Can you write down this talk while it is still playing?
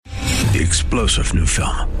the explosive new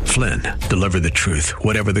film, Flynn, Deliver the Truth,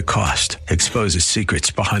 Whatever the Cost, exposes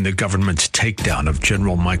secrets behind the government's takedown of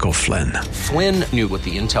General Michael Flynn. Flynn knew what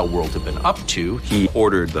the intel world had been up to. He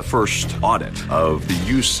ordered the first audit of the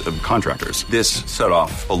use of contractors. This set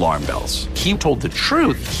off alarm bells. He told the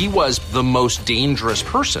truth. He was the most dangerous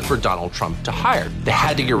person for Donald Trump to hire. They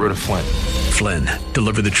had to get rid of Flynn. Flynn,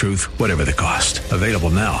 Deliver the Truth, Whatever the Cost. Available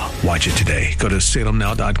now. Watch it today. Go to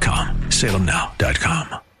salemnow.com.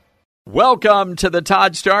 salemnow.com. Welcome to the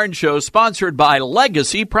Todd Starnes Show, sponsored by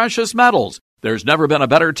Legacy Precious Metals. There's never been a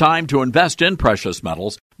better time to invest in precious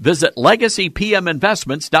metals. Visit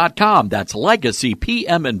LegacyPMInvestments.com. That's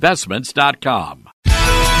LegacyPMInvestments.com.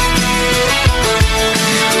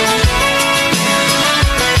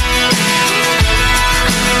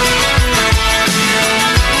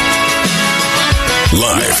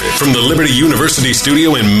 Live from the Liberty University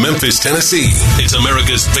studio in Memphis, Tennessee, it's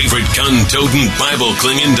America's favorite gun-toting,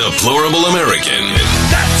 Bible-clinging, deplorable American.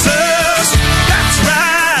 That's us. That's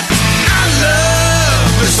right. I love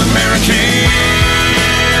this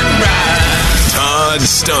American ride. Todd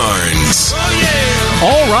Starnes. Oh, yeah.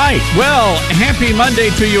 All right. Well, happy Monday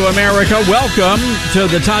to you, America. Welcome to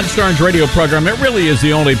the Todd Starnes radio program. It really is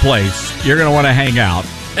the only place you're going to want to hang out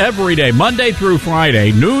every day, Monday through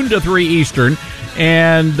Friday, noon to 3 Eastern.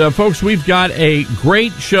 And, folks, we've got a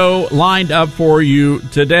great show lined up for you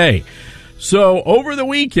today. So, over the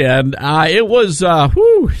weekend, it was,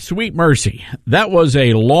 sweet mercy. That was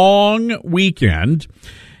a long weekend,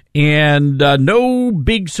 and no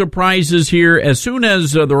big surprises here. As soon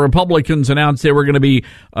as the Republicans announced they were going to be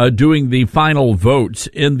doing the final votes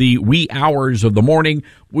in the wee hours of the morning,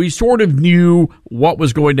 we sort of knew what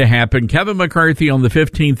was going to happen. Kevin McCarthy on the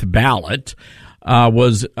 15th ballot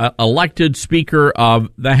was elected Speaker of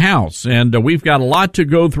the House. And we've got a lot to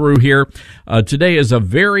go through here. Today is a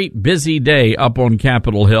very busy day up on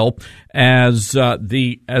Capitol Hill as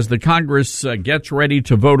the Congress gets ready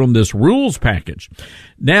to vote on this rules package.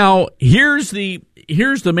 Now, here's the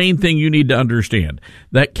main thing you need to understand,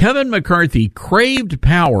 that Kevin McCarthy craved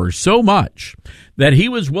power so much that he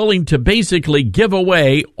was willing to basically give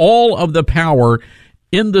away all of the power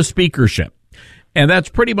in the speakership. And that's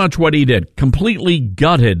pretty much what he did, completely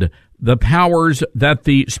gutted the powers that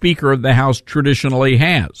the Speaker of the House traditionally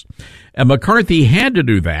has. And McCarthy had to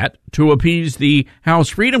do that to appease the House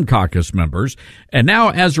Freedom Caucus members. And now,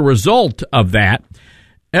 as a result of that,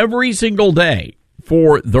 every single day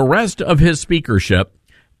for the rest of his speakership,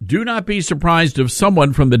 do not be surprised if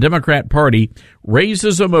someone from the Democrat Party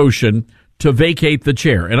raises a motion to vacate the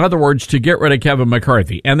chair. In other words, to get rid of Kevin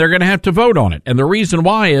McCarthy. And they're going to have to vote on it. And the reason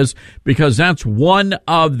why is because that's one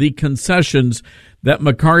of the concessions that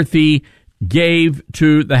McCarthy gave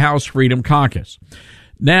to the House Freedom Caucus.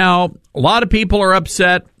 Now, a lot of people are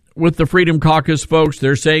upset with the Freedom Caucus folks.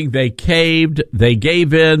 They're saying they caved, they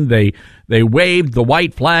gave in, they waved the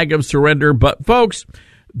white flag of surrender. But folks,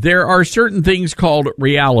 there are certain things called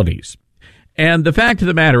realities. And the fact of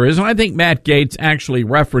the matter is, and I think Matt Gaetz actually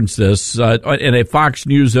referenced this in a Fox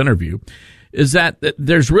News interview, is that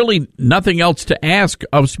there's really nothing else to ask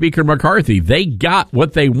of Speaker McCarthy. They got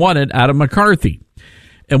what they wanted out of McCarthy.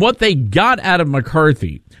 And what they got out of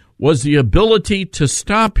McCarthy was the ability to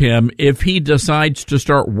stop him if he decides to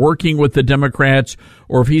start working with the Democrats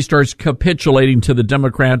or if he starts capitulating to the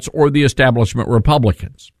Democrats or the establishment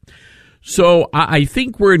Republicans. So I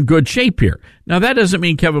think we're in good shape here. Now, that doesn't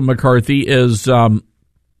mean Kevin McCarthy is a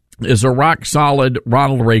rock-solid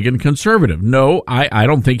Ronald Reagan conservative. No, I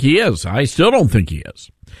don't think he is. I still don't think he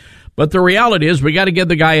is. But the reality is we got to give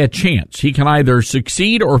the guy a chance. He can either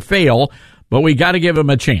succeed or fail, but we got to give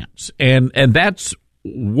him a chance. And that's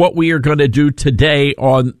what we are going to do today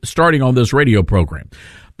starting on this radio program.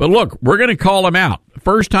 But look, we're going to call him out.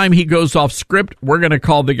 First time he goes off script, we're going to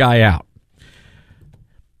call the guy out.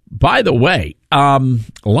 By the way, a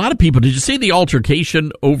lot of people, did you see the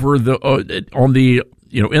altercation over in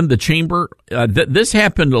the chamber? This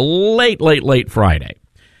happened late Friday.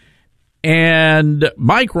 And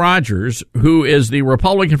Mike Rogers, who is the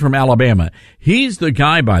Republican from Alabama, he's the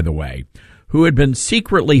guy, by the way, who had been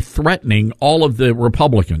secretly threatening all of the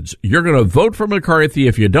Republicans. You're going to vote for McCarthy.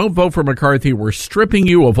 If you don't vote for McCarthy, we're stripping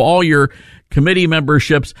you of all your committee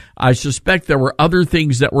memberships. I suspect there were other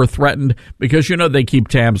things that were threatened because, they keep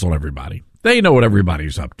tabs on everybody. They know what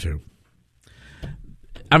everybody's up to.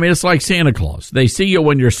 I mean, it's like Santa Claus. They see you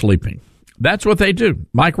when you're sleeping. That's what they do.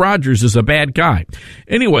 Mike Rogers is a bad guy.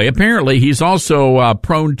 Anyway, apparently he's also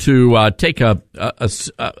prone to take a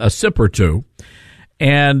sip or two.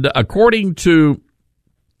 And according to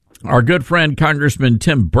our good friend Congressman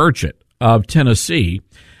Tim Burchett of Tennessee,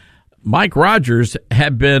 Mike Rogers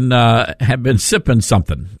had been sipping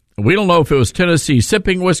something We don't know if it was Tennessee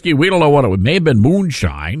sipping whiskey. We don't know what it may have been,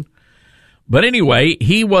 moonshine. But anyway,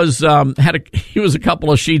 he was a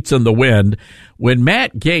couple of sheets in the wind when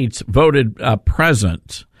Matt Gaetz voted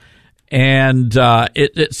present, and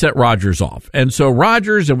it set Rogers off. And so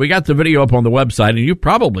Rogers, and we got the video up on the website, and you've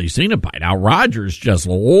probably seen it by now, Rogers just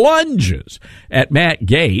lunges at Matt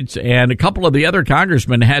Gaetz, and a couple of the other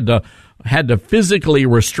congressmen had to physically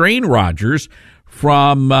restrain Rogers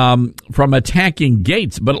from attacking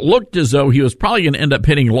Gaetz, but it looked as though he was probably going to end up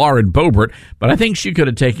hitting Lauren Boebert, but I think she could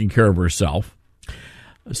have taken care of herself.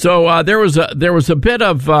 So there was a bit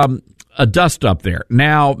of a dust up there.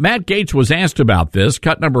 Now, Matt Gaetz was asked about this,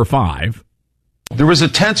 cut number 5. There was a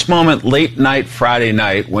tense moment late night Friday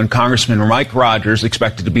night when Congressman Mike Rogers,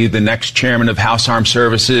 expected to be the next chairman of House Armed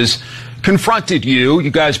Services, confronted you.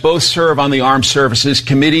 You guys both serve on the Armed Services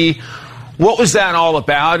Committee. What was that all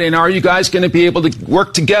about, and are you guys going to be able to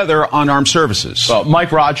work together on armed services? Well,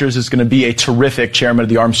 Mike Rogers is going to be a terrific chairman of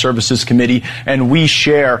the Armed Services Committee, and we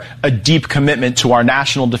share a deep commitment to our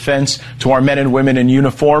national defense, to our men and women in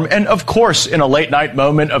uniform. And, of course, in a late-night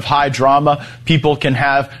moment of high drama, people can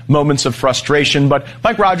have moments of frustration. But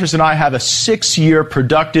Mike Rogers and I have a 6-year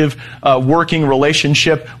productive working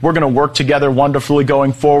relationship. We're going to work together wonderfully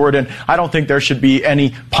going forward, and I don't think there should be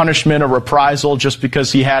any punishment or reprisal just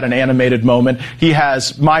because he had an animated moment. He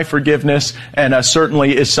has my forgiveness, and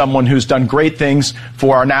certainly is someone who's done great things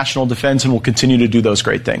for our national defense and will continue to do those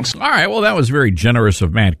great things. All right, well, that was very generous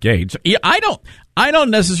of Matt Gaetz. Yeah, I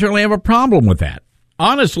don't necessarily have a problem with that.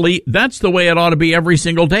 Honestly, that's the way it ought to be every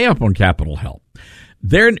single day up on Capitol Hill.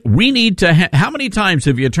 We need to how many times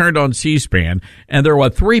have you turned on C-SPAN and there were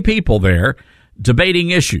 3 people there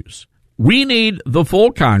debating issues? We need the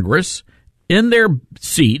full Congress in their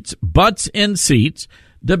seats, butts in seats,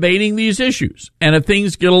 debating these issues. And if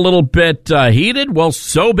things get a little bit heated, well,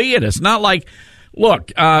 so be it. It's not like,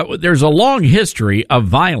 look, there's a long history of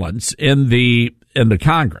violence in the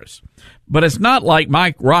Congress, but it's not like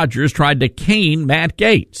Mike Rogers tried to cane Matt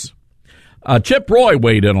Gaetz. Chip Roy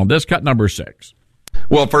weighed in on this, cut number 6.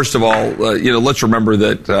 Well, first of all, let's remember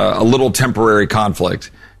that a little temporary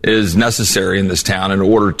conflict is necessary in this town in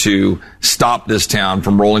order to stop this town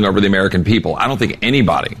from rolling over the American people. I don't think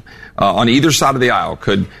anybody on either side of the aisle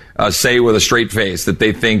could say with a straight face that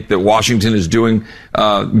they think that Washington is doing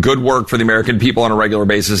good work for the American people on a regular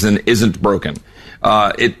basis and isn't broken.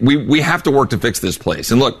 We have to work to fix this place.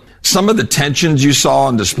 And look, some of the tensions you saw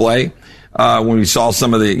on display when we saw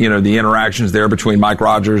some of the the interactions there between Mike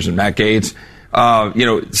Rogers and Matt Gaetz.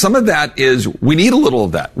 Some of that is we need a little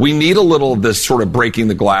of that. We need a little of this sort of breaking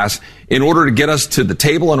the glass in order to get us to the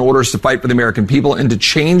table, in order to fight for the American people and to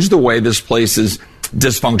change the way this place is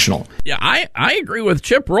dysfunctional. Yeah, I agree with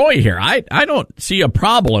Chip Roy here. I don't see a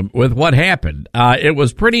problem with what happened. It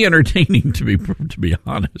was pretty entertaining to be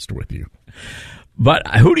honest with you. But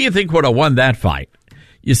who do you think would have won that fight?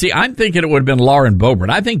 You see, I'm thinking it would have been Lauren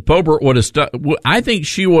Boebert. I think Boebert would have I think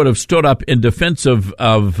she would have stood up in defense of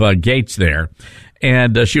Gaetz there,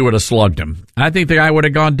 and she would have slugged him. I think the guy would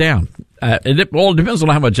have gone down. It depends on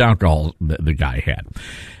how much alcohol the guy had.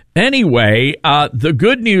 Anyway, the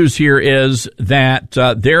good news here is that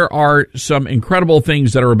there are some incredible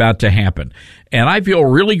things that are about to happen. And I feel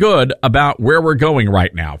really good about where we're going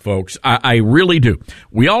right now, folks. I really do.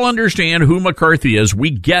 We all understand who McCarthy is.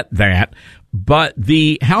 We get that. But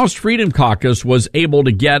the House Freedom Caucus was able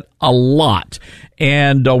to get a lot.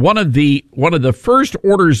 And one of the first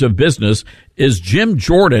orders of business is Jim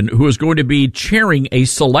Jordan, who is going to be chairing a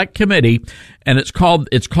select committee, and it's called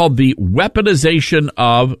the Weaponization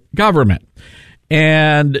of Government.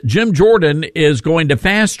 And Jim Jordan is going to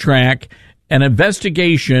fast track an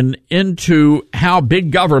investigation into how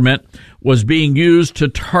big government was being used to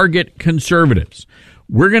target conservatives.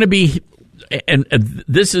 We're going to be and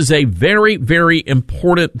this is a very, very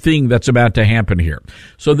important thing that's about to happen here.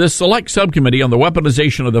 So this select subcommittee on the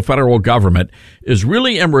weaponization of the federal government is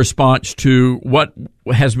really in response to what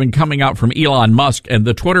has been coming out from Elon Musk and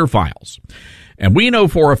the Twitter files. And we know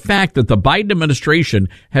for a fact that the Biden administration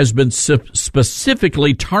has been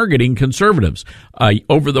specifically targeting conservatives.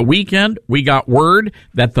 Over the weekend, we got word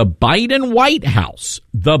that the Biden White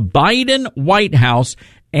House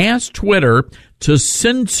asked Twitter to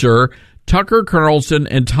censor Tucker Carlson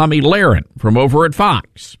and Tommy Lahren from over at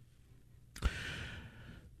Fox.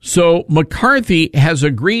 So McCarthy has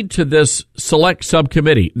agreed to this select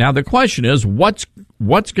subcommittee. Now the question is, what's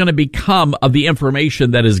going to become of the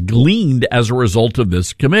information that is gleaned as a result of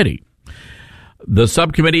this committee? The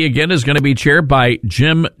subcommittee, again, is going to be chaired by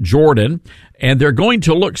Jim Jordan, and they're going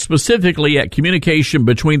to look specifically at communication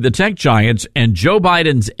between the tech giants and Joe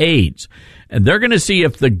Biden's aides. And they're going to see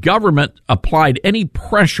if the government applied any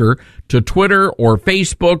pressure to Twitter or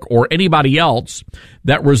Facebook or anybody else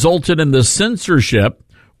that resulted in the censorship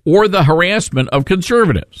or the harassment of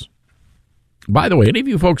conservatives. By the way, any of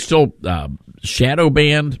you folks still shadow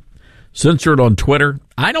banned, censored on Twitter?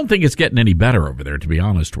 I don't think it's getting any better over there, to be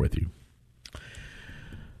honest with you.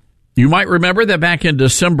 You might remember that back in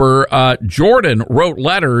December, Jordan wrote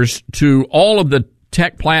letters to all of the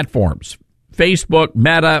tech platforms, Facebook,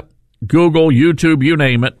 Meta, Google, YouTube, you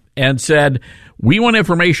name it, and said, we want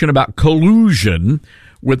information about collusion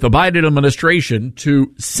with the Biden administration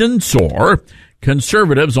to censor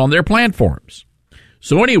conservatives on their platforms.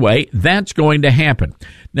 So anyway, that's going to happen.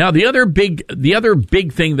 Now, the other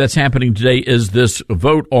big thing that's happening today is this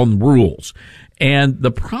vote on rules. And the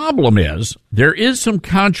problem is there is some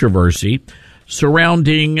controversy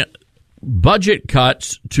surrounding budget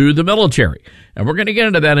cuts to the military. And we're going to get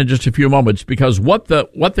into that in just a few moments, because what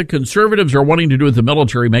the conservatives are wanting to do with the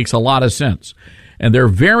military makes a lot of sense. And they're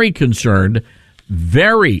very concerned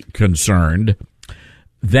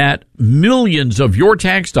that millions of your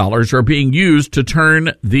tax dollars are being used to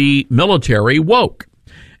turn the military woke.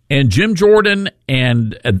 And Jim Jordan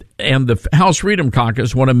and the House Freedom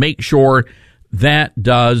Caucus want to make sure that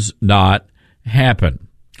does not happen.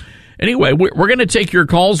 Anyway, we're going to take your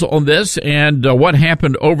calls on this and what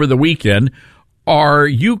happened over the weekend. Are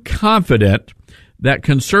you confident that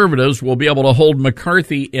conservatives will be able to hold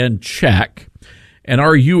McCarthy in check? And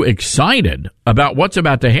are you excited about what's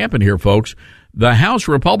about to happen here, folks? The House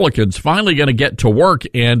Republicans finally going to get to work,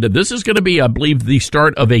 and this is going to be, I believe, the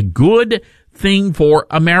start of a good thing for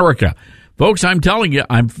America. Folks, I'm telling you,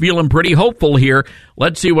 I'm feeling pretty hopeful here.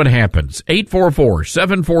 Let's see what happens.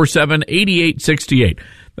 844-747-8868.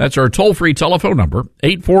 That's our toll-free telephone number,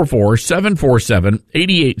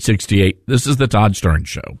 844-747-8868. This is the Todd Starnes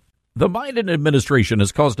Show. The Biden administration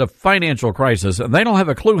has caused a financial crisis, and they don't have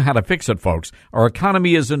a clue how to fix it, folks. Our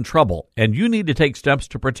economy is in trouble, and you need to take steps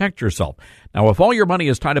to protect yourself. Now, if all your money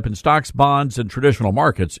is tied up in stocks, bonds, and traditional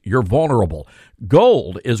markets, you're vulnerable.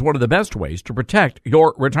 Gold is one of the best ways to protect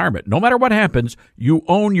your retirement. No matter what happens, you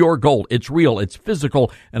own your gold. It's real, it's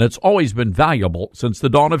physical, and it's always been valuable since the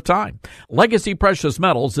dawn of time. Legacy Precious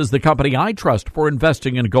Metals is the company I trust for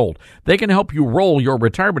investing in gold. They can help you roll your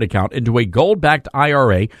retirement account into a gold-backed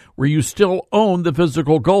IRA where you still own the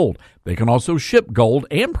physical gold. They can also ship gold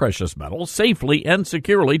and precious metals safely and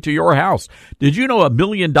securely to your house. Did you know $1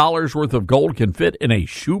 million worth of gold can fit in a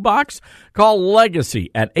shoebox? Call Legacy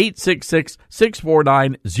at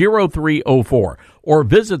 866-649-0304 or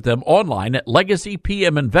visit them online at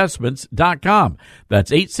legacypminvestments.com.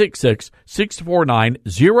 That's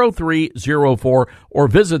 866-649-0304 or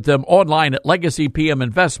visit them online at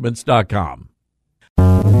legacypminvestments.com.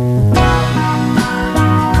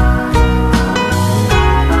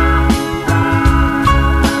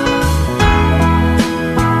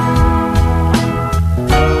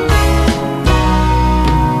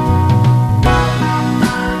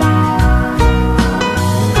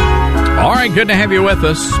 All right, good to have you with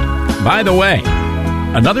us. By the way,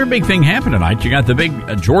 another big thing happened tonight. You got the big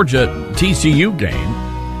Georgia TCU game.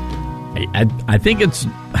 I think it's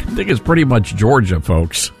pretty much Georgia,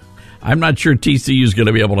 folks. I'm not sure TCU is going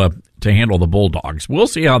to be able to handle the Bulldogs. We'll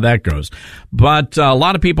see how that goes. But a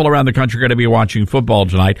lot of people around the country are going to be watching football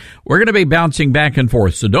tonight. We're going to be bouncing back and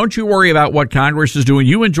forth. So don't you worry about what Congress is doing.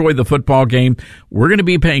 You enjoy the football game. We're going to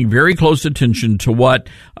be paying very close attention to what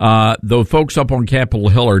the folks up on Capitol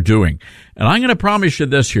Hill are doing. And I'm going to promise you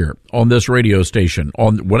this here on this radio station,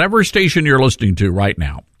 on whatever station you're listening to right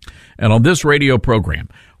now, and on this radio program,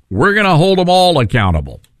 we're going to hold them all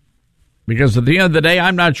accountable. Because at the end of the day,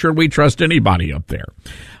 I'm not sure we trust anybody up there.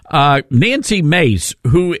 Nancy Mace,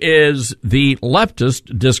 who is the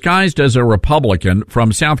leftist disguised as a Republican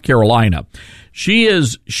from South Carolina, she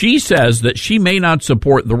says that she may not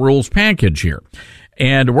support the rules package here.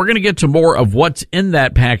 And we're going to get to more of what's in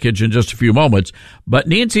that package in just a few moments. But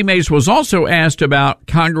Nancy Mace was also asked about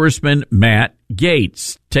Congressman Matt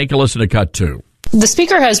Gaetz. Take a listen to Cut 2. The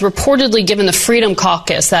Speaker has reportedly given the Freedom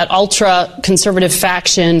Caucus, that ultra-conservative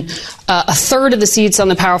faction, a third of the seats on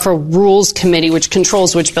the powerful Rules Committee, which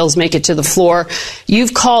controls which bills make it to the floor.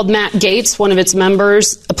 You've called Matt Gaetz, one of its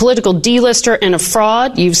members, a political D-lister and a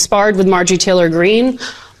fraud. You've sparred with Marjorie Taylor Greene.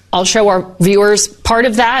 I'll show our viewers part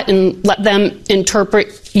of that and let them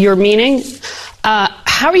interpret your meaning.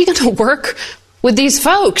 How are you going to work with these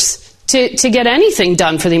folks to get anything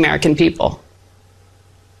done for the American people?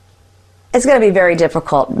 It's going to be very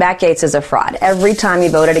difficult. Matt Gaetz is a fraud. Every time he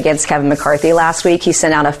voted against Kevin McCarthy last week, he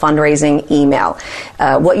sent out a fundraising email.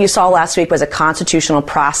 What you saw last week was a constitutional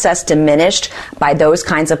process diminished by those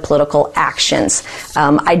kinds of political actions.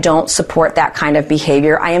 I don't support that kind of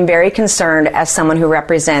behavior. I am very concerned as someone who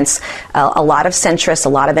represents a lot of centrists, a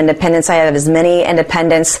lot of independents. I have as many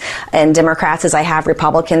independents and Democrats as I have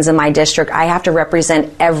Republicans in my district. I have to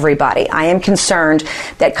represent everybody. I am concerned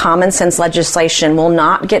that common sense legislation will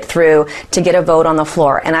not get through to get a vote on the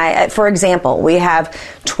floor. And for example, we have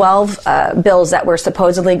 12 bills that we're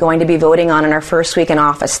supposedly going to be voting on in our first week in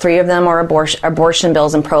office. 3 of them are abortion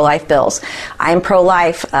bills and pro-life bills. I'm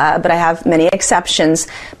pro-life, but I have many exceptions.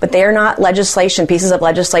 But they are not pieces of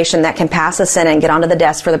legislation that can pass the Senate and get onto the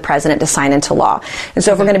desk for the president to sign into law. And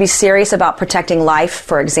so if we're going to be serious about protecting life,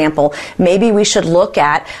 for example, maybe we should look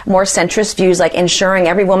at more centrist views like ensuring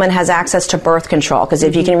every woman has access to birth control. Because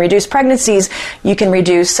if you can reduce pregnancies, you can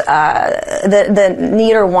reduce the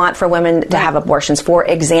need or want for women to have abortions. For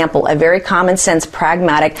example, a very common sense,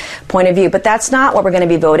 pragmatic point of view. But that's not what we're going to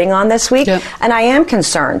be voting on this week. Yep. And I am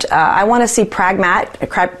concerned. I want to see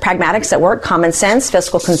pragmatics at work, common sense,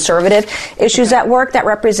 fiscal conservative issues at work that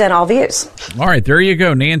represent all views. All right, there you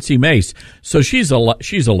go, Nancy Mace. So she's a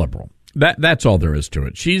liberal. That's all there is to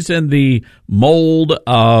it. She's in the mold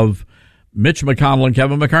of Mitch McConnell and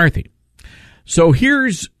Kevin McCarthy. So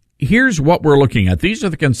here's what we're looking at. These are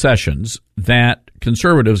the concessions that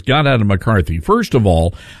conservatives got out of McCarthy. First of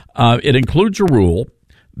all, it includes a rule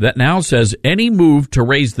that now says any move to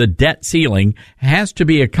raise the debt ceiling has to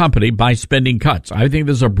be accompanied by spending cuts. I think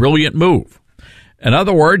this is a brilliant move. In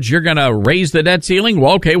other words, you're going to raise the debt ceiling.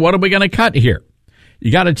 Well, okay, what are we going to cut here?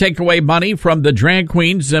 You got to take away money from the drag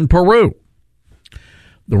queens in Peru.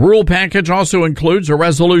 The rule package also includes a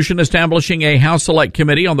resolution establishing a House Select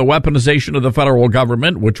Committee on the weaponization of the federal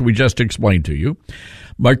government, which we just explained to you.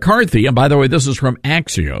 McCarthy, and by the way, this is from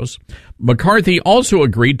Axios, McCarthy also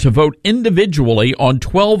agreed to vote individually on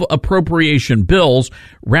 12 appropriation bills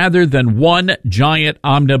rather than one giant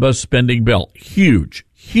omnibus spending bill. Huge,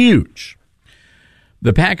 huge.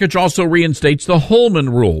 The package also reinstates the Holman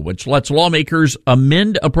Rule, which lets lawmakers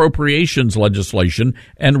amend appropriations legislation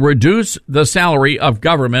and reduce the salary of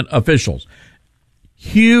government officials.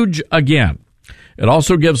 Huge again. It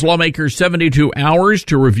also gives lawmakers 72 hours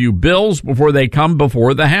to review bills before they come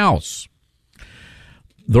before the House.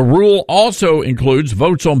 The rule also includes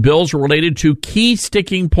votes on bills related to key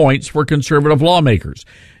sticking points for conservative lawmakers,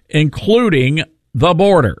 including the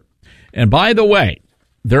border. And by the way,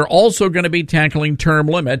 they're also going to be tackling term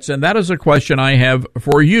limits, and that is a question I have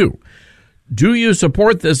for you. Do you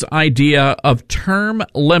support this idea of term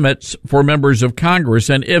limits for members of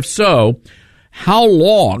Congress? And if so, how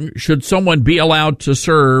long should someone be allowed to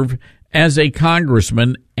serve as a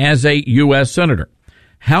congressman, as a U.S. senator?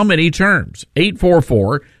 How many terms?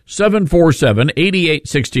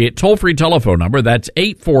 844-747-8868. Toll-free telephone number. That's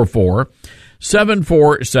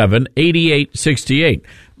 844-747-8868.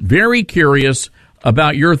 Very curious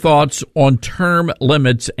about your thoughts on term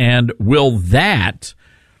limits, and will that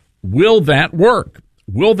work?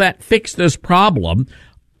 Will that fix this problem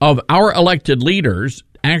of our elected leaders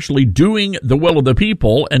actually doing the will of the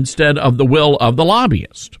people instead of the will of the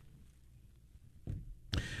lobbyist?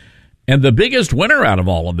 And the biggest winner out of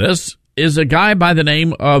all of this is a guy by the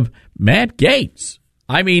name of Matt Gaetz.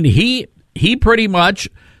 I mean, he pretty much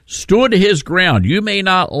stood his ground. You may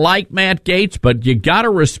not like Matt Gaetz, but you got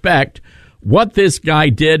to respect what this guy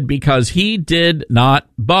did because he did not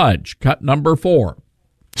budge. Cut number 4.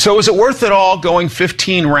 So is it worth it all going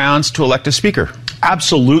 15 rounds to elect a speaker?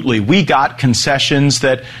 Absolutely. We got concessions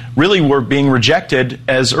that really were being rejected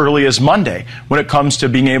as early as Monday when it comes to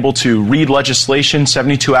being able to read legislation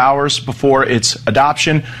 72 hours before its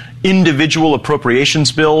adoption, individual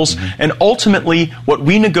appropriations bills, and ultimately what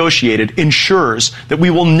we negotiated ensures that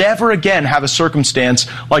we will never again have a circumstance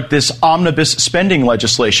like this omnibus spending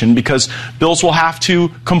legislation because bills will have to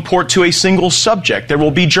comport to a single subject. There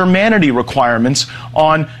will be germanity requirements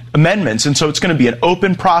on amendments, and so it's going to be an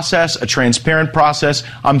open process, a transparent process.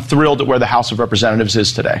 I'm thrilled at where the House of Representatives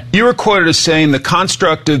is today. You were quoted as saying the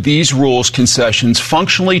construct of these rules concessions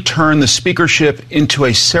functionally turn the speakership into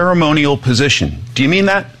a ceremonial position. Do you mean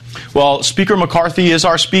that? Well, Speaker McCarthy is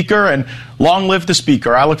our speaker, and long live the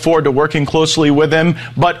speaker. I look forward to working closely with him,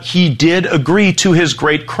 but he did agree, to his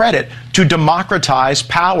great credit, to democratize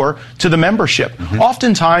power to the membership.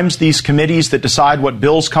 Oftentimes, these committees that decide what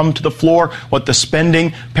bills come to the floor, what the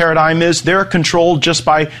spending paradigm is, they're controlled just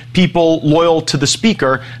by people loyal to the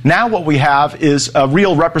Speaker. Now what we have is a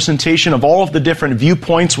real representation of all of the different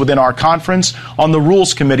viewpoints within our conference. On the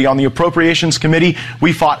Rules Committee, on the Appropriations Committee,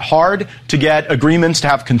 we fought hard to get agreements to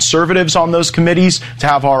have conservatives on those committees, to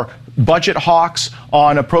have our budget hawks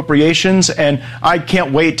on appropriations, and I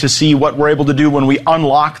can't wait to see what we're able to do when we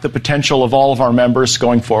unlock the potential of all of our members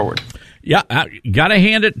going forward. Yeah, got to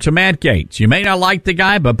hand it to Matt Gaetz. You may not like the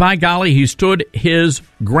guy, but by golly, he stood his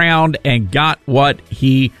ground and got what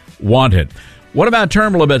he wanted. What about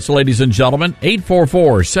term limits, ladies and gentlemen?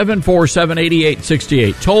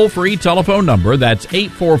 844-747-8868. Toll-free telephone number. That's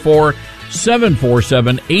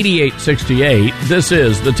 844-747-8868. This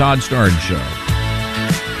is The Todd Starnes Show.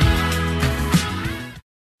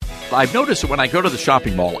 I've noticed that when I go to the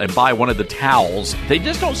shopping mall and buy one of the towels, they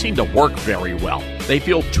just don't seem to work very well. They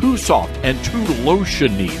feel too soft and too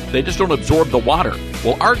lotion-y. They just don't absorb the water.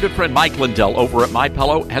 Well, our good friend Mike Lindell over at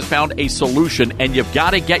MyPillow has found a solution, and you've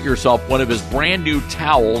got to get yourself one of his brand new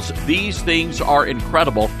towels. These things are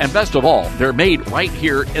incredible, and best of all, they're made right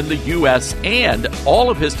here in the U.S., and all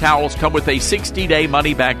of his towels come with a 60-day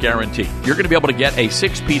money-back guarantee. You're going to be able to get a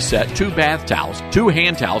 6-piece set, 2 bath towels, 2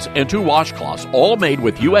 hand towels, and 2 washcloths, all made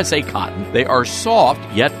with USA cotton. They are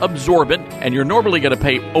soft yet absorbent, and you're normally going to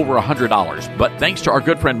pay over $100. But thanks to our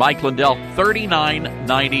good friend Mike Lindell,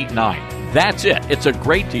 $39.99. That's it. It's a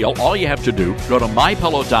great deal. All you have to do, go to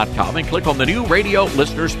MyPillow.com and click on the new radio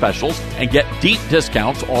listener specials and get deep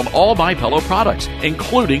discounts on all MyPillow products,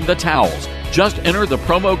 including the towels. Just enter the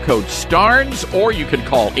promo code STARNS, or you can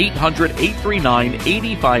call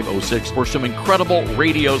 800-839-8506 for some incredible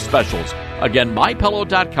radio specials. Again,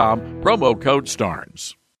 MyPillow.com, promo code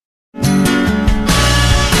STARNS.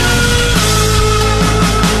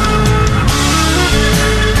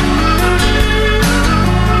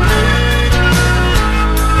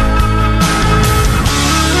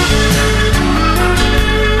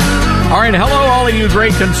 All right, hello, all of you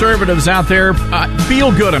great conservatives out there.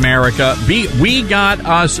 Feel good, America. We got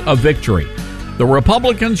us a victory. The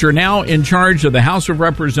Republicans are now in charge of the House of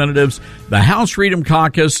Representatives, the House Freedom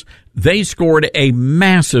Caucus. They scored a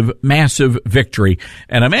massive, massive victory.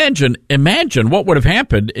 And imagine what would have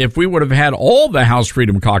happened if we would have had all the House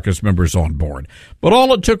Freedom Caucus members on board. But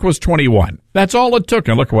all it took was 21. That's all it took,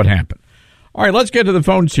 and look what happened. All right, let's get to the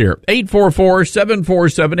phones here.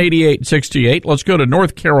 844-747-8868. Let's go to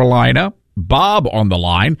North Carolina. Bob on the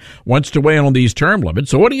line wants to weigh in on these term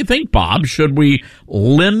limits. So what do you think, Bob? Should we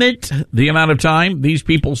limit the amount of time these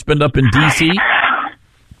people spend up in D.C.?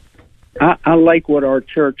 I like what our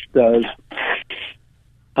church does.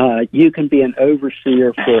 You can be an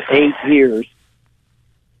overseer for 8 years,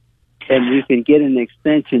 and you can get an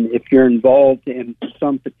extension if you're involved in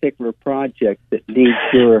some particular project that needs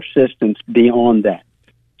your assistance beyond that.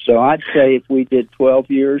 So I'd say if we did 12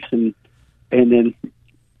 years and then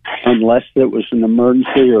unless it was an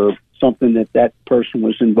emergency or something that person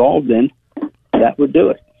was involved in, that would do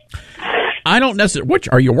it. I don't necessarily.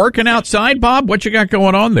 Are you working outside, Bob? What you got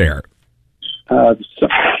going on there?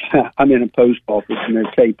 I'm in a post office and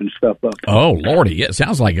they're taping stuff up. Oh, Lordy, it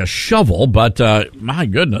sounds like a shovel, but my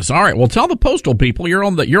goodness. All right, well, tell the postal people you're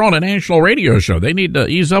on a national radio show. They need to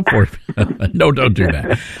ease up for it. No, don't do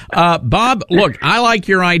that. Bob, look, I like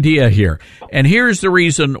your idea here, and here's the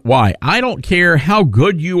reason why. I don't care how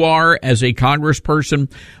good you are as a congressperson,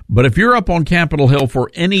 but if you're up on Capitol Hill for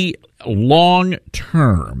any long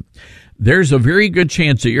term, there's a very good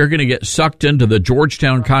chance that you're going to get sucked into the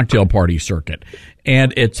Georgetown cocktail party circuit.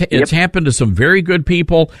 And it's happened to some very good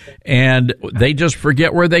people, and they just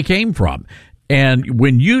forget where they came from. And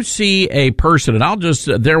when you see a person,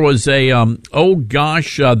 and there was a,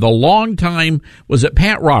 the longtime, was it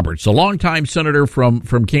Pat Roberts, the longtime senator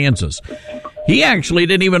from Kansas. He actually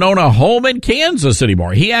didn't even own a home in Kansas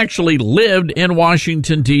anymore. He actually lived in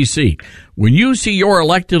Washington, D.C. When you see your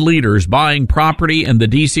elected leaders buying property in the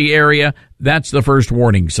D.C. area, that's the first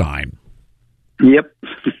warning sign. Yep.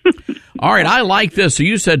 All right, I like this. So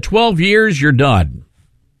you said 12 years, you're done.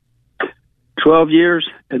 12 years,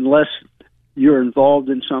 unless you're involved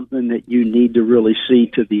in something that you need to really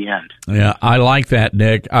see to the end. Yeah, I like that,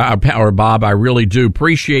 Nick, or Bob. I really do.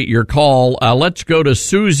 Appreciate your call. Let's go to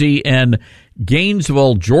Susie in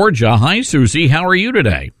Gainesville, Georgia. Hi, Susie. How are you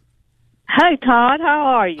today? Hey, Todd. How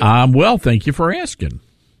are you? I'm well. Thank you for asking.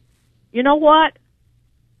 You know what?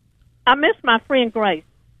 I miss my friend Grace.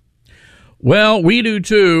 Well, we do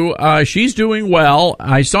too. She's doing well.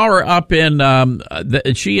 I saw her up in,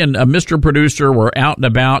 she and Mr. Producer were out and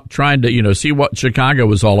about trying to, see what Chicago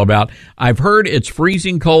was all about. I've heard it's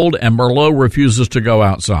freezing cold and Merlot refuses to go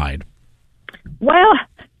outside. Well,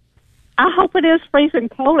 I hope it is freezing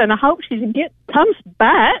cold, and I hope she comes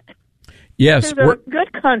back. Yes. To the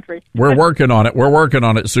good country. We're working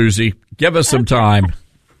on it. Susie. Give us some time.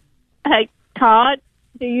 Hey, Todd.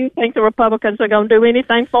 Do you think the Republicans are going to do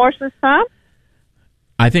anything for us this time?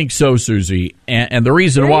 I think so, Susie. And the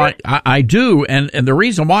reason why I do, and the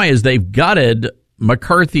reason why is they've gutted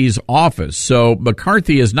McCarthy's office. So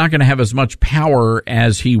McCarthy is not going to have as much power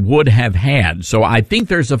as he would have had. So I think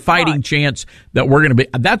there's a fighting chance that we're going to be.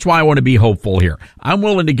 That's why I want to be hopeful here. I'm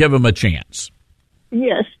willing to give him a chance.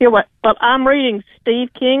 Yes. Well, I'm reading Steve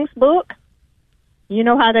King's book. You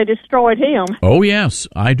know how they destroyed him. Oh, yes,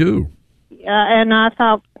 I do. And I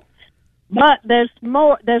thought, but there's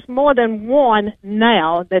more than one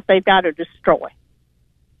now that they've got to destroy.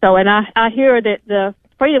 So, and I hear that the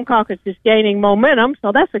Freedom Caucus is gaining momentum,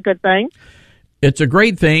 so that's a good thing. It's a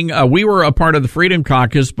great thing. We were a part of the Freedom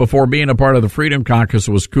Caucus before being a part of the Freedom Caucus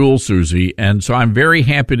was cool, Susie. And so I'm very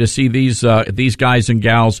happy to see these guys and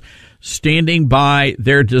gals standing by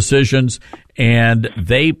their decisions, and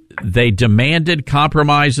they demanded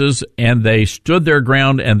compromises, and they stood their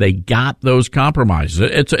ground, and they got those compromises.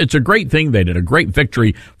 It's a great thing they did, a great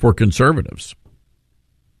victory for conservatives.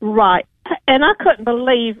 Right. And I couldn't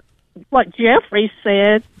believe what Jeffries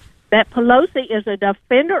said, that Pelosi is a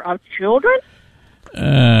defender of children.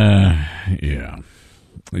 Yeah.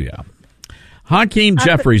 Hakeem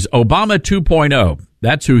Jeffries, Obama 2.0.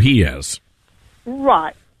 That's who he is.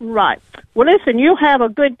 Right. Well, listen, you have a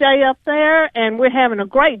good day up there, and we're having a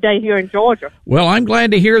great day here in Georgia. Well, I'm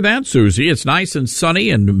glad to hear that, Susie. It's nice and sunny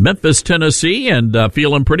in Memphis, Tennessee, and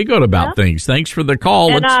feeling pretty good about things. Thanks for the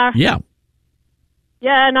call. And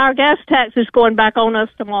and our gas tax is going back on us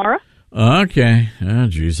tomorrow. Okay. Oh,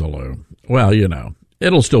 geez, well,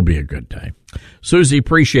 it'll still be a good day. Susie,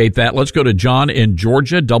 appreciate that. Let's go to John in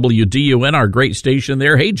Georgia, WDUN, our great station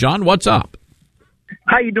there. Hey, John, what's up?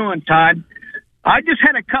 How you doing, Todd? I just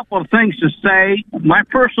had a couple of things to say. My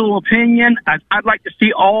personal opinion, I'd like to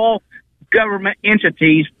see all government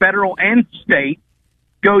entities, federal and state,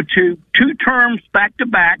 go to 2 terms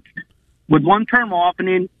back-to-back with 1 term off and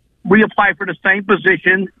then reapply for the same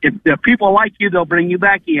position. If the people like you, they'll bring you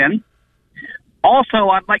back in. Also,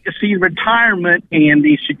 I'd like to see retirement and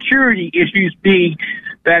the security issues be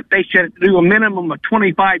that they should do a minimum of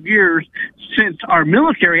 25 years since our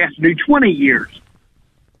military has to do 20 years.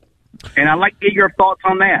 And I'd like to get your thoughts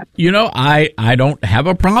on that. I don't have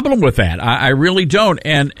a problem with that. I really don't.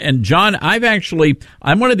 And John, I'm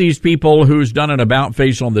one of these people who's done an about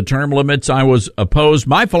face on the term limits. I was opposed.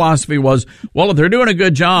 My philosophy was, well, if they're doing a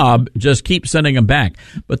good job, just keep sending them back.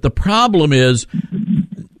 But the problem is,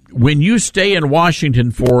 when you stay in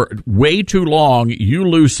Washington for way too long, you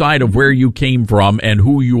lose sight of where you came from and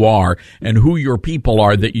who you are and who your people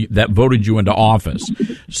are that voted you into office.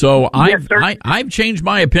 So I've changed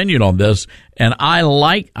my opinion on this, and I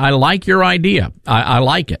like your idea. I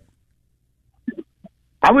like it.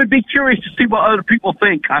 I would be curious to see what other people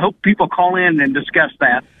think. I hope people call in and discuss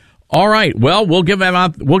that. All right. Well, we'll give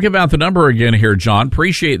out the number again here, John.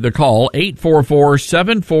 Appreciate the call.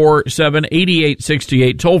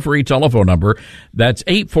 844-747-8868. Toll-free telephone number. That's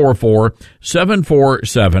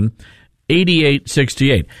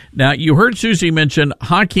 844-747-8868. Now, you heard Susie mention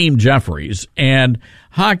Hakeem Jeffries, and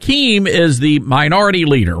Hakeem is the minority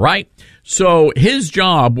leader, right? So his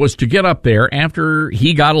job was to get up there after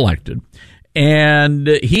he got elected, and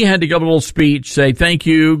he had to give a little speech, say, thank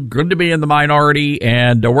you, good to be in the minority,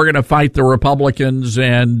 and we're going to fight the Republicans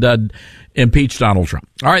and impeach Donald Trump.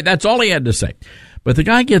 All right, that's all he had to say. But the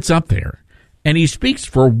guy gets up there, and he speaks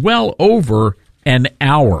for well over an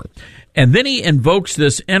hour. And then he invokes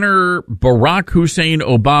this inner Barack Hussein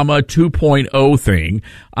Obama 2.0 thing,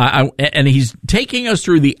 and he's taking us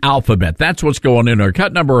through the alphabet. That's what's going in there.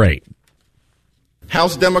 Cut number 8.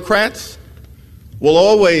 House Democrats will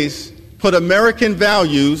always put American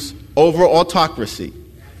values over autocracy,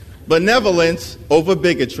 benevolence over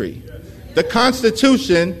bigotry, the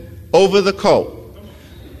Constitution over the cult,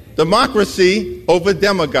 democracy over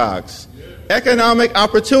demagogues, economic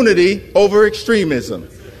opportunity over extremism,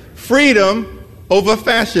 freedom over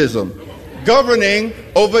fascism, governing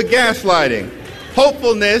over gaslighting,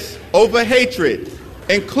 hopefulness over hatred,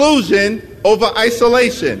 inclusion over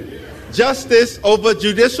isolation, justice over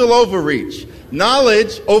judicial overreach,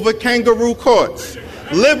 knowledge over kangaroo courts,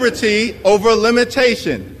 liberty over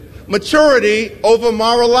limitation, maturity over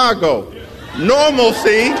Mar-a-Lago,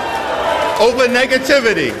 normalcy over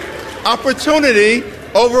negativity, opportunity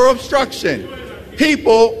over obstruction,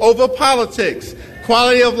 people over politics,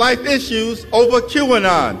 quality of life issues over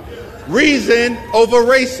QAnon, reason over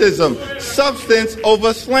racism, substance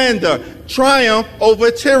over slander, triumph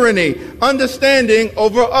over tyranny, understanding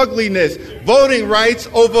over ugliness, voting rights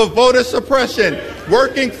over voter suppression,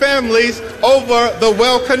 working families over the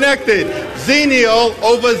well-connected, xenial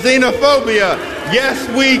over xenophobia, yes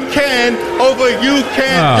we can over you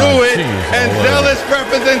can't do it, and zealous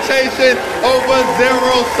representation over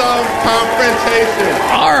zero-sum confrontation.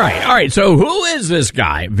 All right. So who is this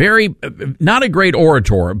guy? Very, not a great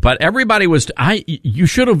orator, but everybody was. You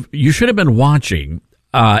should have been watching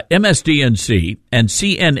MSDNC and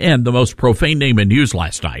CNN, the most profane name in news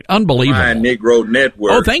last night. Unbelievable. My Negro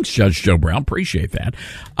Network. Oh, thanks, Judge Joe Brown. Appreciate that.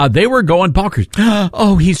 They were going bonkers.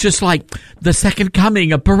 Oh, he's just like the second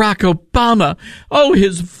coming of Barack Obama. Oh,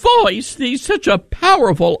 his voice. He's such a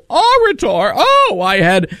powerful orator. Oh, I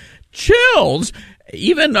had chills.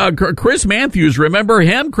 Even Chris Matthews, remember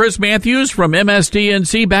him? Chris Matthews from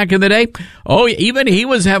MSDNC back in the day? Oh, even he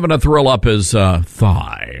was having a thrill up his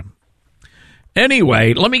thigh.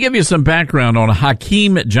 Anyway, let me give you some background on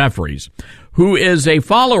Hakeem Jeffries, who is a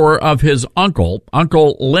follower of his uncle,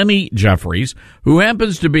 Uncle Lenny Jeffries, who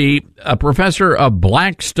happens to be a professor of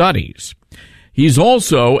black studies. He's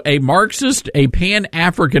also a Marxist, a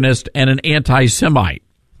Pan-Africanist, and an anti-Semite.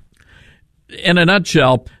 In a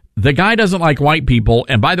nutshell, the guy doesn't like white people,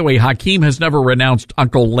 and by the way, Hakeem has never renounced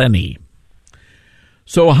Uncle Lenny.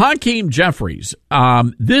 So Hakeem Jeffries,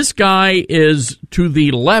 this guy is to the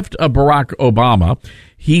left of Barack Obama.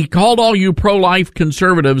 He called all you pro-life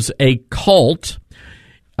conservatives a cult.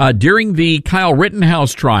 During the Kyle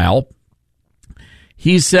Rittenhouse trial,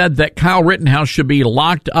 he said that Kyle Rittenhouse should be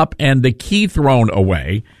locked up and the key thrown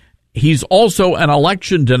away. He's also an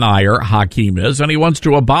election denier, Hakeem is, and he wants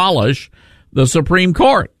to abolish the Supreme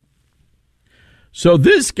Court. So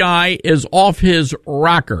this guy is off his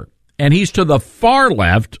rocker. And he's to the far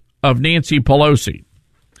left of Nancy Pelosi.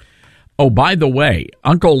 Oh, by the way,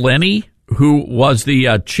 Uncle Lenny, who was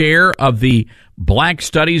the chair of the Black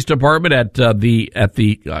Studies Department at the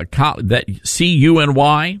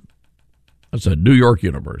CUNY, that's a New York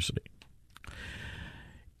university.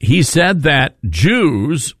 He said that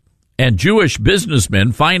Jews and Jewish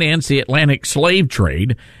businessmen financed the Atlantic slave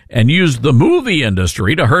trade and used the movie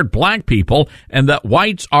industry to hurt black people, and that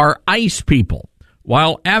whites are ice people,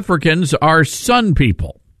 while Africans are sun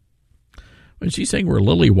people. Was she saying we're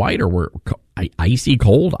lily white or we're icy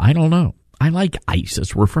cold? I don't know. I like ice.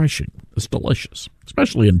 It's refreshing. It's delicious,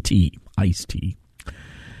 especially in tea, iced tea.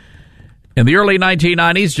 In the early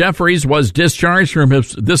 1990s, Jeffries was discharged from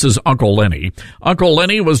his, this is Uncle Lenny. Uncle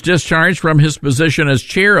Lenny was discharged from his position as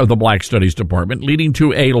chair of the Black Studies Department, leading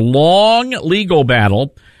to a long legal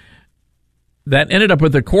battle that ended up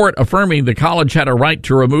with the court affirming the college had a right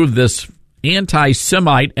to remove this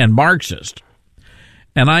anti-Semite and Marxist.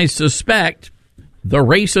 And I suspect the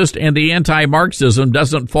racist and the anti-Marxism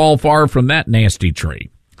doesn't fall far from that nasty tree.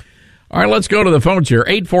 All right, let's go to the phones here.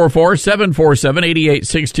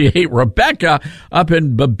 844-747-8868. Rebecca up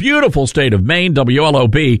in the beautiful state of Maine,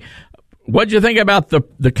 WLOB. What'd you think about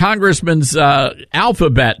the congressman's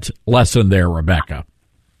alphabet lesson there, Rebecca?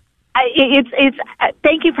 It's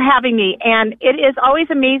thank you for having me. And it is always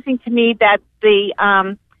amazing to me that the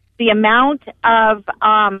amount of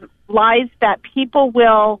lies that people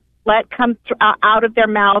will let come out of their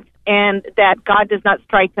mouths and that God does not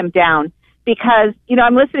strike them down. Because,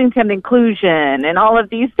 I'm listening to him, inclusion and all of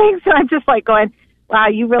these things, and I'm just like going, wow,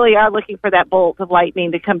 you really are looking for that bolt of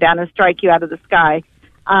lightning to come down and strike you out of the sky.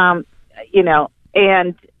 And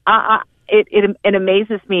it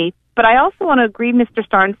amazes me. But I also want to agree, Mr.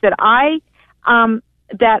 Starnes, that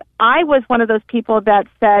I was one of those people that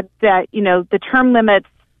said that, the term limits,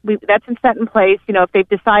 that's set in place, if they've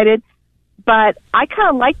decided. But I kind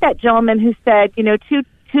of like that gentleman who said,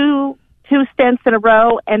 two stints in a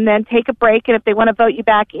row and then take a break. And if they want to vote you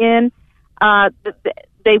back in,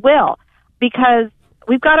 they will. Because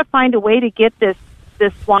we've got to find a way to get this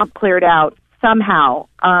swamp cleared out somehow.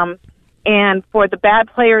 And for the bad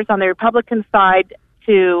players on the Republican side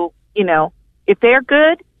to, if they're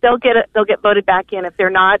good, they'll get voted back in. If they're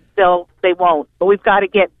not, they won't. But we've got to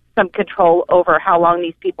get some control over how long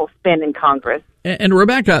these people spend in Congress. And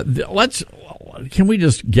Rebecca, can we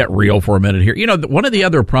just get real for a minute here? One of the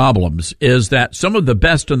other problems is that some of the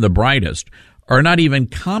best and the brightest are not even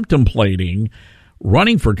contemplating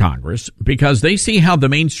running for Congress because they see how the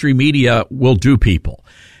mainstream media will do people.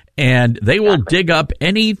 and they will dig up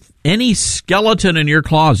any skeleton in your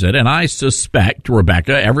closet. And I suspect,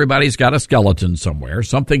 Rebecca, everybody's got a skeleton somewhere,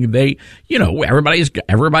 something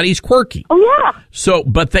everybody's quirky. Oh, yeah. So,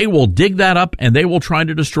 but they will dig that up and they will try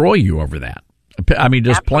to destroy you over that. I mean,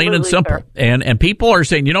 just plain and simple. Sir. And people are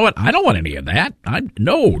saying, you know what? I don't want any of that.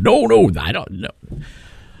 No, I don't know.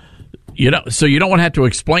 So you don't want to have to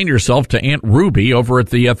explain yourself to Aunt Ruby over at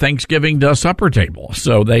the Thanksgiving supper table.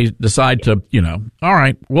 So they decide to, all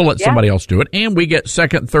right, we'll let somebody else do it. And we get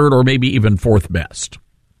second, third, or maybe even fourth best.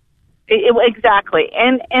 Exactly.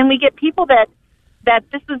 And we get people that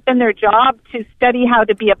this has been their job to study how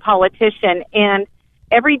to be a politician. And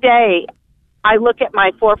every day I look at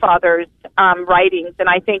my forefathers' writings and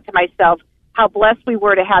I think to myself how blessed we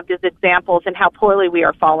were to have these examples and how poorly we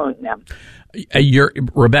are following them.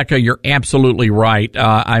 Rebecca, you're absolutely right.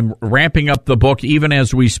 I'm ramping up the book even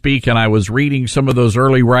as we speak, and I was reading some of those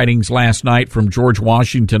early writings last night from George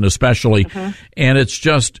Washington especially, and it's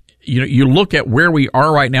just, you look at where we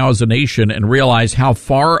are right now as a nation and realize how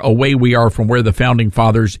far away we are from where the Founding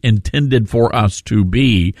Fathers intended for us to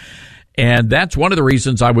be. And that's one of the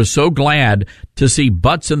reasons I was so glad to see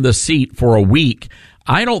butts in the seat for a week.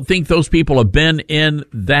 I don't think those people have been in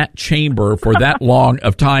that chamber for that long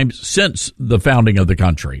of time since the founding of the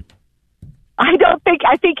country. I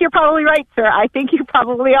think you're probably right, sir. I think you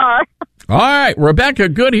probably are. All right, Rebecca,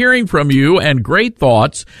 good hearing from you and great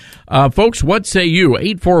thoughts. Folks, what say you?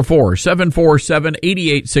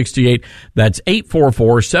 844-747-8868. That's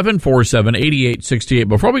 844-747-8868.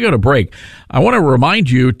 Before we go to break, I want to remind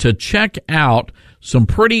you to check out some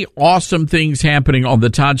pretty awesome things happening on the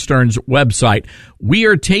Todd Stearns website. We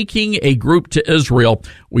are taking a group to Israel.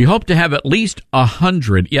 We hope to have at least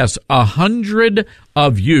 100, yes, 100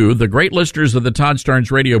 of you, the great listeners of the Todd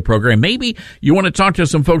Stearns radio program. Maybe you want to talk to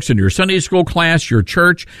some folks in your Sunday school class, your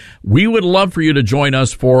church. We would love for you to join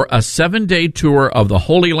us for a 7-day tour of the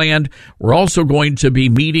Holy Land. We're also going to be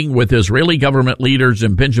meeting with Israeli government leaders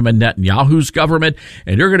in Benjamin Netanyahu's government,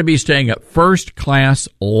 and you're going to be staying at first-class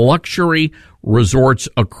luxury resorts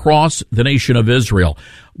across the nation of Israel.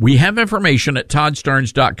 We have information at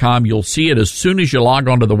toddstearns.com. You'll see it as soon as you log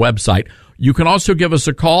onto the website. You can also give us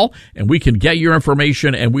a call, and we can get your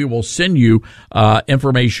information, and we will send you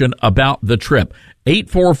information about the trip.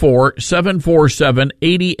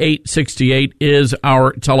 844-747-8868 is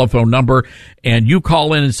our telephone number, and you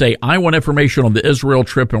call in and say, I want information on the Israel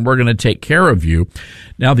trip, and we're going to take care of you.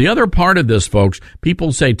 Now, the other part of this, folks,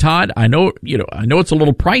 people say, Todd, I know it's a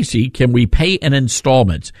little pricey. Can we pay in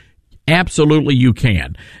installments? Absolutely, you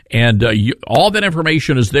can. And all that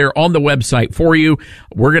information is there on the website for you.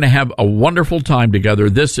 We're going to have a wonderful time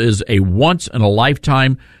together. This is a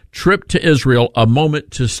once-in-a-lifetime trip to Israel, a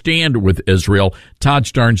moment to stand with Israel.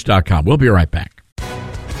 ToddStearns.com. We'll be right back.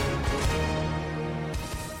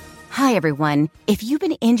 Hi, everyone. If you've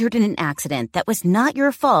been injured in an accident that was not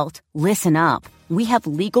your fault, listen up. We have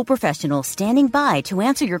legal professionals standing by to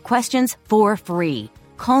answer your questions for free.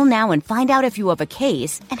 Call now and find out if you have a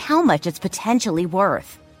case and how much it's potentially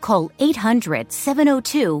worth. Call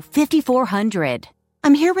 800-702-5400.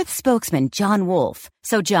 I'm here with spokesman John Wolf.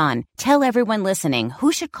 So, John, tell everyone listening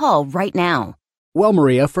who should call right now. Well,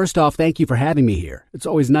 Maria, first off, thank you for having me here. It's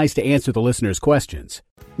always nice to answer the listeners' questions.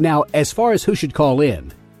 Now, as far as who should call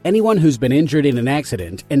in, anyone who's been injured in an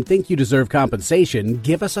accident and think you deserve compensation,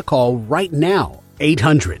 give us a call right now.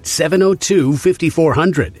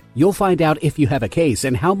 800-702-5400. You'll find out if you have a case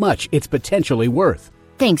and how much it's potentially worth.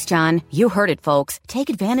 Thanks, John. You heard it, folks.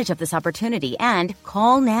 Take advantage of this opportunity and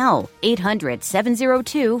call now.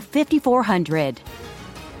 800-702-5400.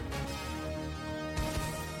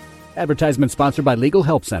 Advertisement sponsored by Legal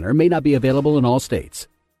Help Center. May not be available in all states.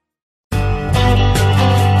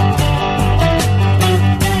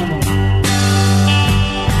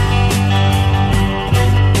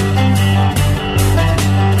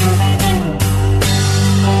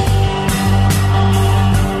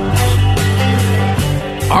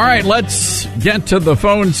 All right, let's get to the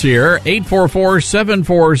phones here.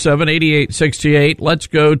 844-747-8868. Let's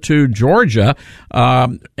go to Georgia.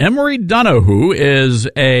 Emory Donohue is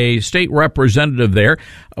a state representative there.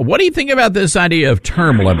 What do you think about this idea of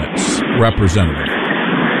term limits, Representative?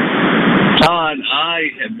 Todd, I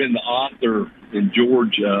have been the author in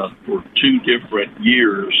Georgia for 2 different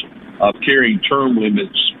years of carrying term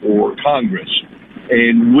limits for Congress.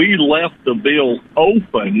 And we left the bill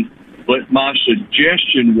open, but my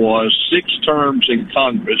suggestion was 6 terms in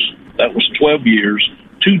Congress, that was 12 years,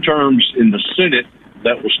 2 terms in the Senate,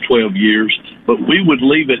 that was 12 years, but we would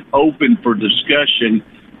leave it open for discussion,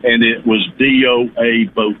 and it was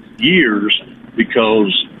DOA both years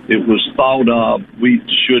because it was thought of we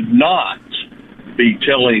should not be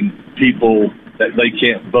telling people that they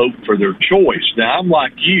can't vote for their choice. Now, I'm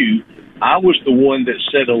like you. I was the one that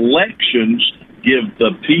said elections give the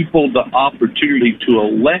people the opportunity to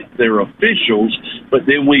elect their officials, but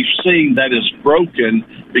then we've seen that is broken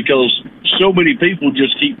because so many people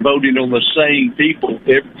just keep voting on the same people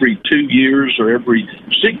every 2 years or every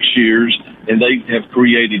 6 years, and they have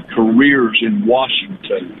created careers in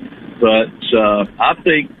Washington. But I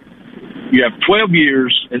think you have 12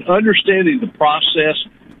 years, and understanding the process,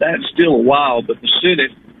 that's still a while, but the Senate,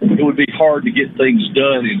 it would be hard to get things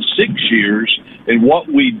done in 6 years. And what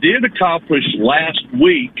we did accomplish last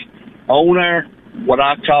week on our, what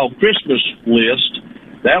I call Christmas list,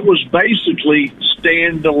 that was basically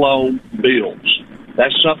standalone bills.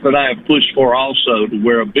 That's something I have pushed for also, to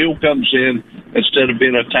where a bill comes in, instead of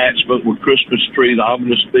being attached but with Christmas tree, the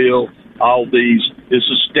omnibus bill, all these, it's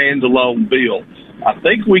a standalone bill. I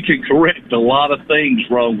think we can correct a lot of things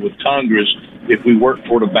wrong with Congress if we work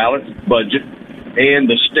for the balanced budget and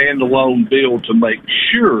the standalone bill to make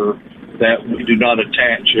sure that we do not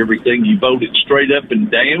attach everything. You vote it straight up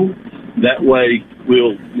and down. That way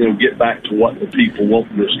we'll get back to what the people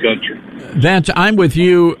want in this country. I'm with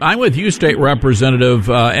you. I'm with you, State Representative,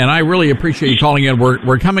 and I really appreciate you calling in.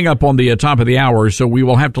 We're coming up on the top of the hour, so we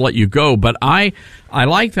will have to let you go. But I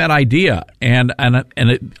like that idea, and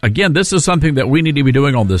again, this is something that we need to be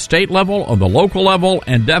doing on the state level, on the local level,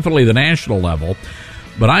 and definitely the national level.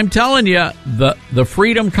 But I'm telling you, the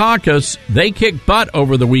Freedom Caucus, they kicked butt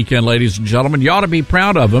over the weekend, ladies and gentlemen. You ought to be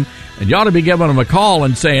proud of them, and you ought to be giving them a call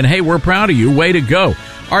and saying, hey, we're proud of you. Way to go.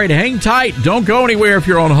 All right, hang tight. Don't go anywhere if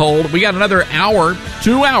you're on hold. We got another hour,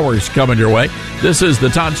 2 hours coming your way. This is the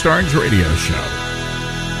Todd Starnes Radio Show.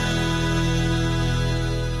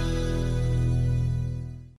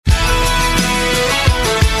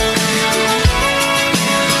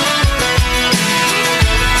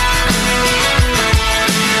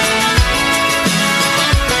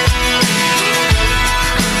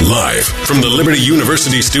 Live from the Liberty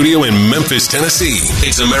University studio in Memphis, Tennessee,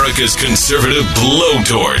 it's America's conservative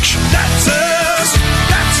blowtorch. That's us.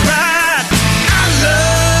 That's right. I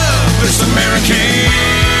love this American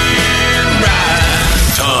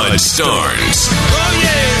ride. Todd Starnes. Oh,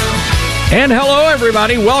 yeah. And hello,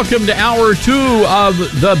 everybody. Welcome to Hour 2 of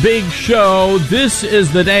the big show. This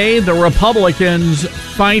is the day the Republicans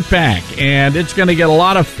fight back, and it's going to get we're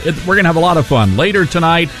going to have a lot of fun. Later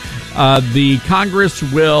tonight, the Congress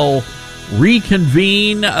will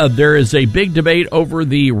reconvene. There is a big debate over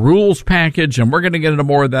the rules package, and we're going to get into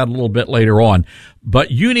more of that a little bit later on.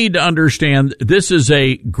 But you need to understand this is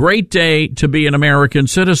a great day to be an American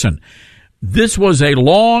citizen. This was a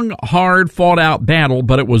long, hard, fought-out battle,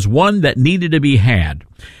 but it was one that needed to be had.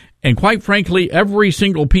 And quite frankly, every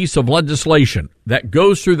single piece of legislation that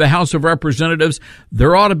goes through the House of Representatives,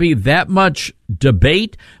 there ought to be that much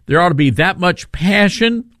debate. There ought to be that much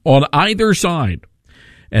passion on either side.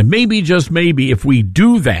 And maybe, just maybe, if we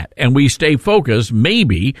do that and we stay focused,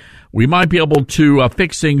 maybe we might be able to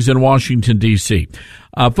fix things in Washington, D.C.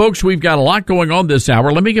 Folks, we've got a lot going on this hour.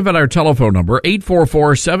 Let me give it our telephone number,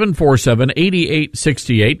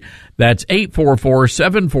 844-747-8868. That's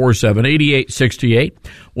 844-747-8868.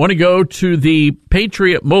 Want to go to the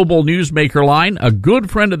Patriot Mobile Newsmaker line, a good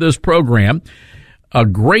friend of this program, a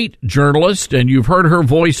great journalist, and you've heard her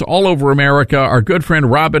voice all over America. Our good friend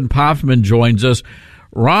Robin Poffman joins us.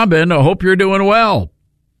 Robin, I hope you're doing well.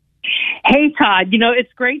 Hey, Todd,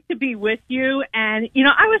 it's great to be with you. And,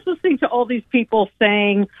 I was listening to all these people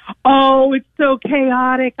saying, oh, it's so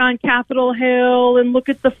chaotic on Capitol Hill, and look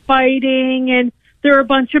at the fighting, and there are a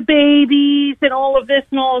bunch of babies, and all of this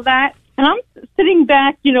and all of that. And I'm sitting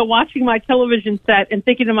back, watching my television set and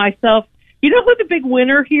thinking to myself, you know who the big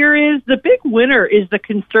winner here is? The big winner is the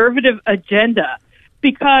conservative agenda,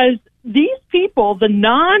 because these people, the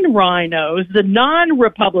non-rhinos, the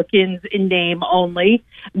non-Republicans in name only,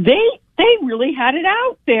 they really had it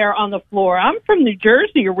out there on the floor. I'm from New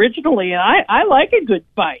Jersey originally, and I like a good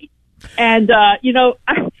fight. And,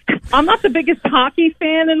 I'm not the biggest hockey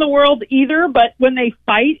fan in the world either, but when they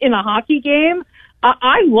fight in a hockey game,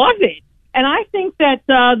 I love it. And I think that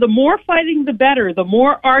the more fighting, the better. The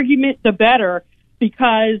more argument, the better.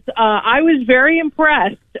 Because I was very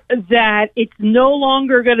impressed that it's no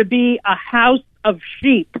longer going to be a house of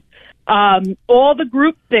sheep. All the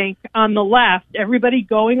groupthink on the left, everybody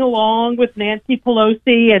going along with Nancy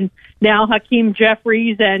Pelosi and now Hakeem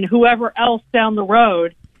Jeffries and whoever else down the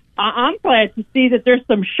road, I'm glad to see that there's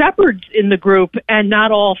some shepherds in the group and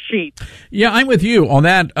not all sheep. Yeah, I'm with you on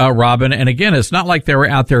that, Robin. And again, it's not like they were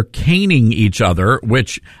out there caning each other,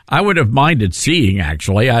 which I would have minded seeing,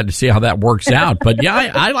 actually. I had to see how that works out. But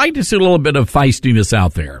yeah, I like to see a little bit of feistiness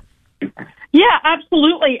out there. Yeah,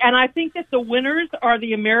 absolutely. And I think that the winners are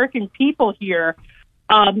the American people here.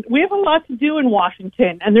 We have a lot to do in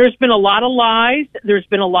Washington, and there's been a lot of lies. There's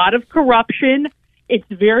been a lot of corruption. It's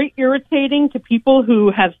very irritating to people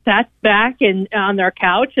who have sat back and on their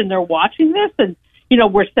couch and they're watching this. And, you know,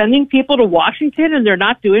 we're sending people to Washington and they're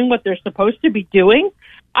not doing what they're supposed to be doing.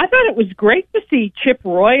 I thought it was great to see Chip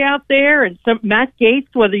Roy out there and Matt Gaetz,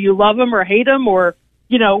 whether you love him or hate him or,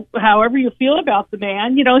 you know, however you feel about the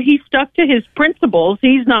man. You know, he stuck to his principles.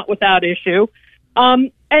 He's not without issue.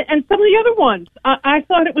 And some of the other ones, I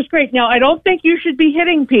thought it was great. Now, I don't think you should be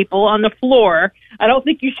hitting people on the floor. I don't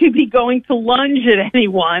think you should be going to lunge at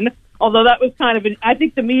anyone, although that was kind of I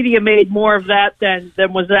think the media made more of that than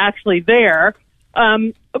was actually there.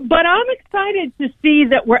 But I'm excited to see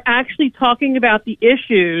that we're actually talking about the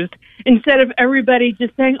issues instead of everybody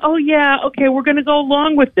just saying, oh, yeah, okay, we're going to go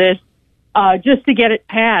along with this just to get it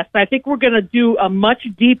passed. I think we're going to do a much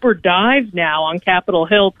deeper dive now on Capitol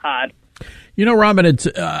Hill, Todd. You know, Robin,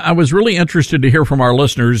 I was really interested to hear from our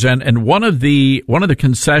listeners, and one of the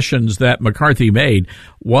concessions that McCarthy made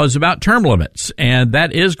was about term limits, and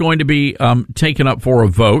that is going to be taken up for a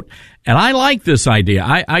vote. And I like this idea.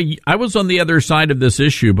 I was on the other side of this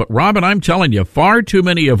issue, but Robin, I'm telling you, far too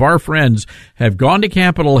many of our friends have gone to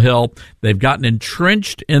Capitol Hill. They've gotten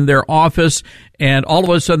entrenched in their office, and all of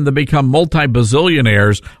a sudden they become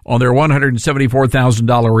multi-bazillionaires on their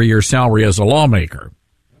 $174,000 a year salary as a lawmaker.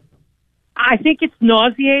 I think it's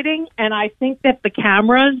nauseating, and I think that the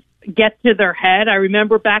cameras get to their head. I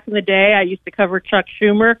remember back in the day, I used to cover Chuck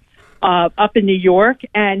Schumer up in New York,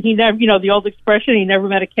 and he never, you know, the old expression, he never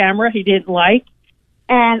met a camera he didn't like.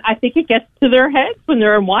 And I think it gets to their heads when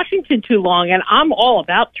they're in Washington too long, and I'm all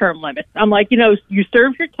about term limits. I'm like, you know, you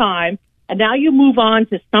serve your time, and now you move on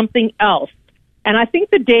to something else. And I think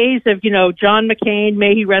the days of, you know, John McCain,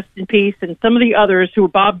 may he rest in peace, and some of the others who were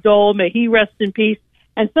Bob Dole, may he rest in peace,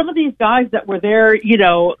 and some of these guys that were there, you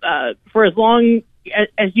know, for as long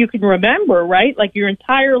as you can remember, right? Like your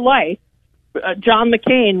entire life, John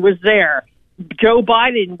McCain was there. Joe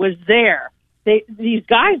Biden was there. These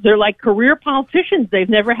guys, they're like career politicians. They've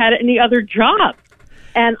never had any other job.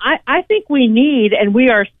 And I think we need, and we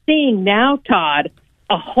are seeing now, Todd,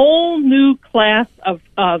 a whole new class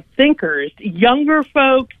of thinkers, younger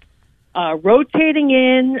folks, rotating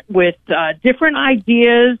in with different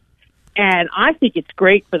ideas. And I think it's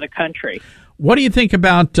great for the country. What do you think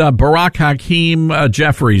about Barack Hakeem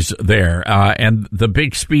Jeffries there and the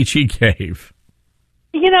big speech he gave?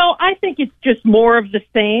 You know, I think it's just more of the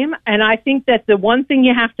same. And I think that the one thing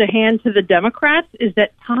you have to hand to the Democrats is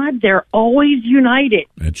that, Todd, they're always united.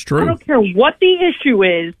 It's true. I don't care what the issue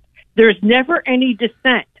is. There's never any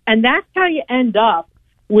dissent. And that's how you end up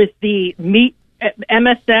with the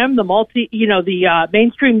MSM, the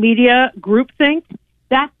mainstream media groupthink.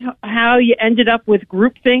 That's how you ended up with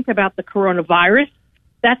groupthink about the coronavirus.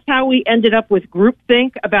 That's how we ended up with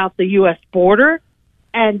groupthink about the U.S. border.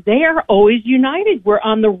 And they are always united. We're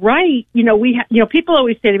on the right. You know, people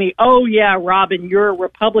always say to me, oh, yeah, Robin, you're a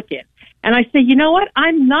Republican. And I say, you know what?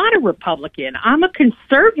 I'm not a Republican. I'm a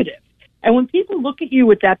conservative. And when people look at you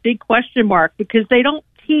with that big question mark, because they don't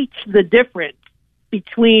teach the difference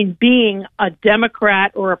between being a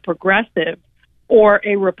Democrat or a progressive or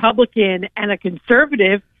a Republican and a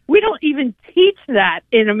conservative, we don't even teach that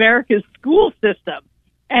in America's school system.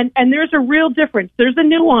 And there's a real difference. There's a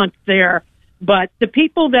nuance there. But the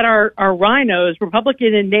people that are rhinos,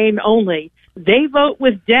 Republican in name only, they vote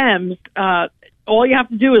with Dems. All you have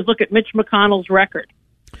to do is look at Mitch McConnell's record.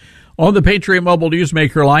 On the Patriot Mobile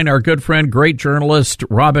Newsmaker line, our good friend, great journalist,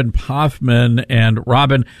 Robin Poffman. And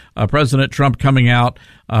Robin, President Trump coming out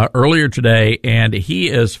earlier today, and he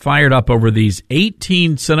is fired up over these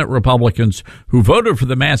 18 Senate Republicans who voted for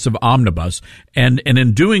the massive omnibus, and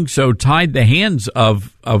in doing so tied the hands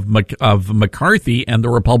of McCarthy and the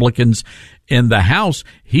Republicans in the House.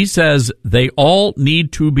 He says they all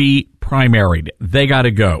need to be primaried. They got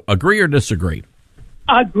to go. Agree or disagree?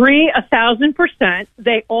 Agree 1,000%.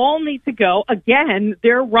 They all need to go. Again,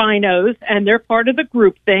 they're rhinos and they're part of the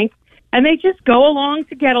groupthink, and they just go along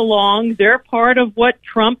to get along. They're part of what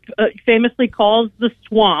Trump famously calls the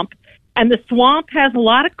swamp. And the swamp has a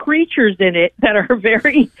lot of creatures in it that are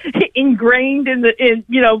very ingrained in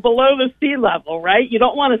below the sea level, right? You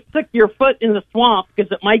don't want to stick your foot in the swamp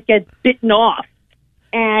because it might get bitten off.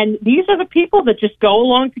 And these are the people that just go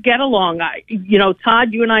along to get along.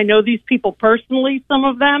 Todd, you and I know these people personally, some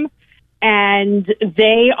of them, and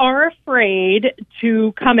they are afraid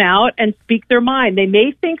to come out and speak their mind. They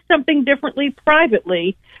may think something differently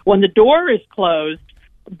privately when the door is closed,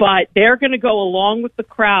 but they're going to go along with the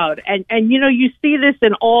crowd. And, you know, you see this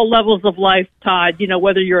in all levels of life, Todd, you know,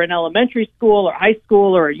 whether you're in elementary school or high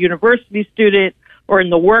school or a university student or in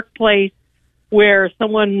the workplace, where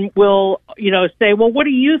someone will, you know, say, well, what do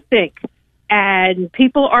you think? And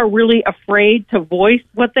people are really afraid to voice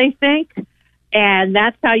what they think. And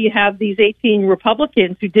that's how you have these 18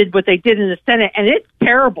 Republicans who did what they did in the Senate. And it's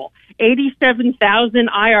terrible. 87,000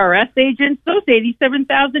 IRS agents, those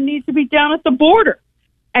 87,000 need to be down at the border.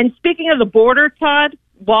 And speaking of the border, Todd,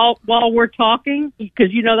 while we're talking,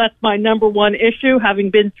 because, you know, that's my number one issue,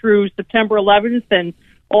 having been through September 11th and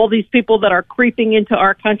all these people that are creeping into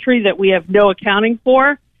our country that we have no accounting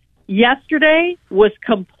for. Yesterday was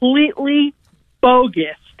completely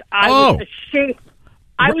bogus. I was ashamed.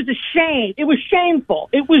 It was shameful.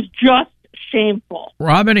 It was just shameful.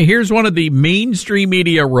 Robin, here's one of the mainstream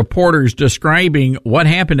media reporters describing what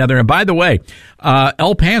happened down there. And by the way,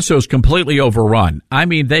 El Paso's completely overrun. I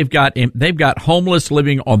mean, they've got homeless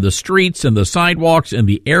living on the streets and the sidewalks and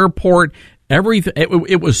the airport. Everything.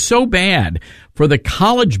 It was so bad for the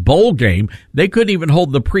college bowl game. They couldn't even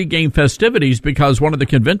hold the pregame festivities because one of the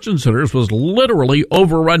convention centers was literally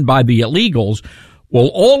overrun by the illegals. Well,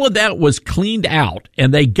 all of that was cleaned out,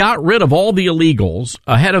 and they got rid of all the illegals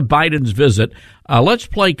ahead of Biden's visit. Let's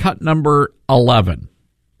play cut number 11.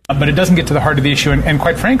 But it doesn't get to the heart of the issue. And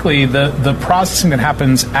quite frankly, the processing that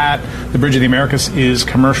happens at the Bridge of the Americas is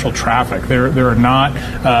commercial traffic. There are not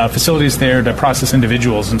facilities there to process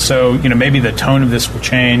individuals. And so, you know, maybe the tone of this will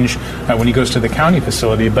change when he goes to the county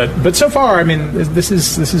facility. But so far, I mean, this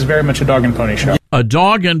is very much a dog and pony show. A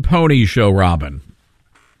dog and pony show, Robin.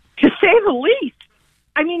 To say the least.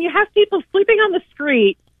 I mean, you have people sleeping on the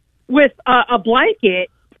street with a blanket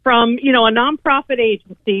from, you know, a nonprofit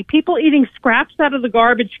agency, people eating scraps out of the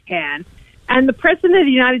garbage can, and the president of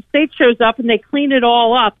the United States shows up and they clean it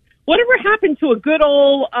all up. Whatever happened to a good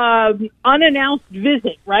old unannounced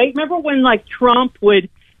visit, right? Remember when, like, Trump would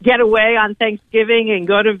get away on Thanksgiving and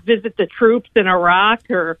go to visit the troops in Iraq,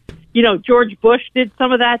 or, you know, George Bush did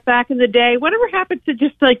some of that back in the day? Whatever happened to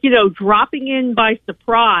just, like, you know, dropping in by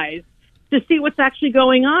surprise to see what's actually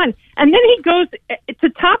going on? And then he goes, to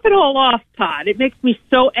top it all off, Todd, it makes me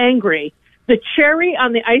so angry. The cherry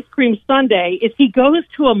on the ice cream sundae is he goes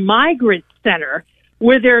to a migrant center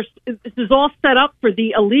where this is all set up for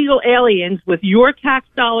the illegal aliens with your tax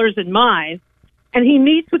dollars and mine, and he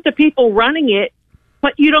meets with the people running it,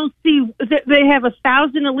 but you don't see, they have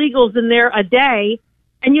 1,000 illegals in there a day,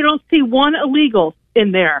 and you don't see one illegal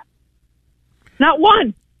in there. Not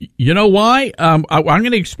one. You know why? I'm going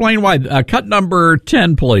to explain why. Cut number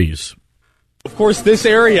 10, please. Of course, this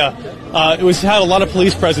area had a lot of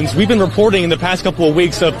police presence. We've been reporting in the past couple of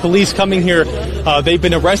weeks of police coming here. They've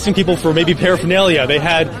been arresting people for maybe paraphernalia. They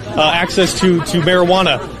had access to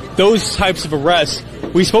marijuana, those types of arrests.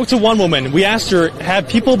 We spoke to one woman. We asked her, have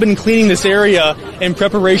people been cleaning this area in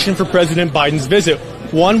preparation for President Biden's visit?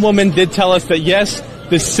 One woman did tell us that, yes,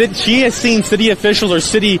 she has seen city officials or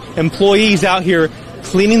city employees out here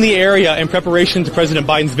cleaning the area in preparation to President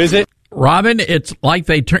Biden's visit. Robin, it's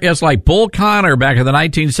like Bull Connor back in the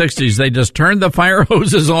 1960s. They just turned the fire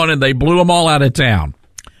hoses on and they blew them all out of town,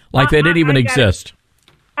 like they didn't even exist.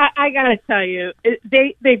 I got to tell you,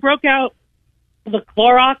 they broke out the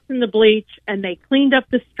Clorox and the bleach, and they cleaned up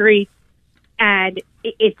the streets, and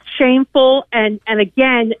it's shameful. And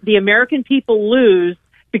again, the American people lose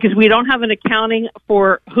because we don't have an accounting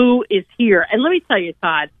for who is here. And let me tell you,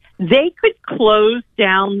 Todd, they could close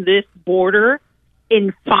down this border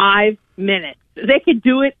in 5 minutes. They could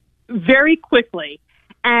do it very quickly.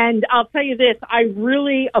 And I'll tell you this, I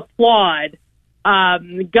really applaud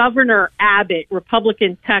Governor Abbott,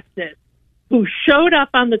 Republican Texas, who showed up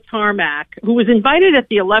on the tarmac, who was invited at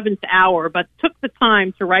the 11th hour, but took the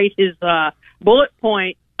time to write his bullet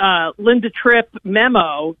point Linda Tripp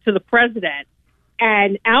memo to the president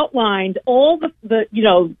and outlined all the you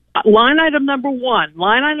know, line item number 1,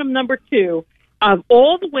 line item number 2, of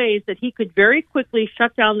all the ways that he could very quickly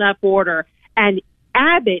shut down that border. And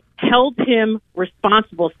Abbott held him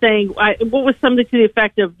responsible, saying, what was something to the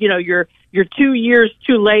effect of, you know, you're 2 years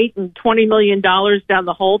too late and $20 million down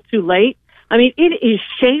the hole too late. I mean, it is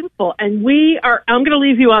shameful. And I'm going to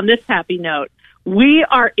leave you on this happy note. We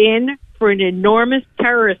are in for an enormous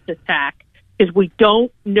terrorist attack because we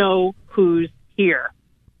don't know who's here.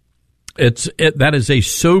 That is a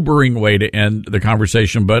sobering way to end the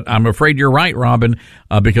conversation, but I'm afraid you're right, Robin,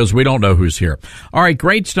 because we don't know who's here. All right,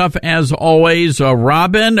 great stuff as always,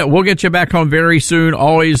 Robin. We'll get you back home very soon.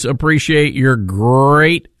 Always appreciate your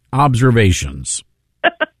great observations.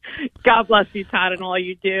 God bless you, Todd, and all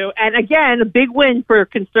you do. And again, a big win for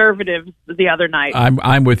conservatives the other night.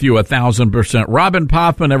 I'm with you 1,000%. Robin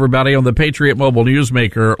Poffman, everybody, on the Patriot Mobile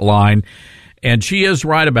Newsmaker line. And she is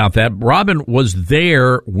right about that. Robin was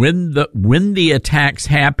there when the attacks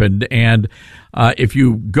happened, and if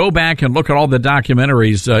you go back and look at all the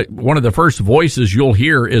documentaries, one of the first voices you'll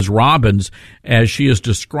hear is Robin's as she is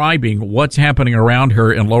describing what's happening around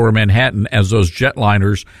her in Lower Manhattan as those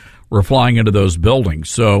jetliners were flying into those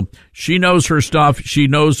buildings. So she knows her stuff. She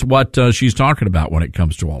knows what she's talking about when it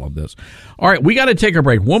comes to all of this. All right, we got to take a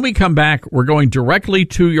break. When we come back, we're going directly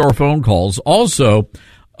to your phone calls. Also,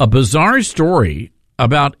 a bizarre story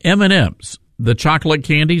about M&M's, the chocolate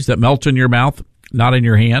candies that melt in your mouth, not in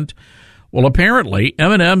your hand. Well, apparently,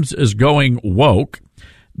 M&M's is going woke.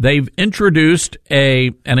 They've introduced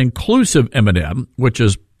an inclusive M&M, which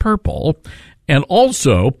is purple, and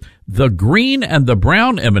also the green and the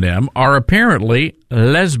brown M&M are apparently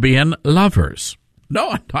lesbian lovers.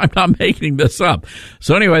 No, I'm not making this up.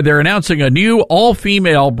 So anyway, they're announcing a new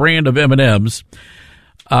all-female brand of M&M's.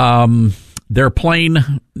 They're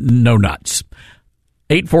plain no nuts.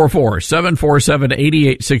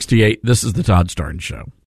 844-747-8868. This is the Todd Starnes Show.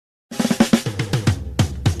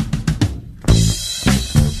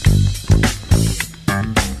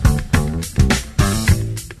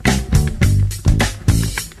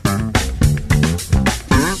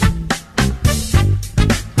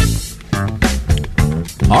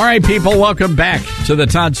 All right, people, welcome back to the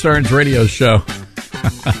Todd Starnes Radio Show.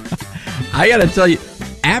 I got to tell you,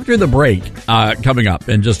 after the break, coming up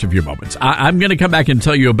in just a few moments, I'm going to come back and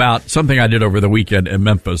tell you about something I did over the weekend in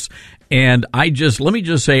Memphis. And let me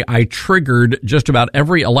just say, I triggered just about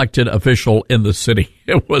every elected official in the city.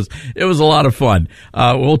 It was a lot of fun.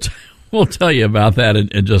 We'll tell you about that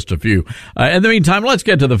in just a few. In the meantime, let's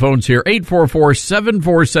get to the phones here.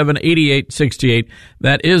 844-747-8868.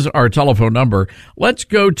 That is our telephone number. Let's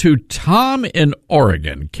go to Tom in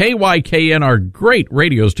Oregon. KYKN, our great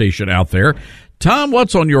radio station out there. Tom,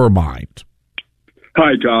 what's on your mind?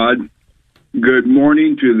 Hi, Todd. Good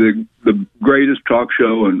morning to the greatest talk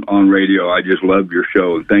show on radio. I just love your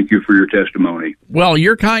show, and thank you for your testimony. Well,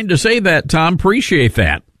 you're kind to say that, Tom. Appreciate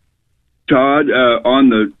that. Todd, on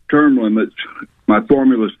the term limits, my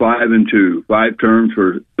formula is 5 and 2. 5 terms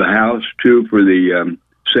for the House, 2 for the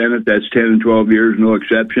Senate. That's 10 and 12 years, no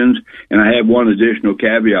exceptions. And I have one additional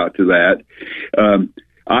caveat to that.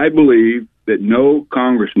 I believe that no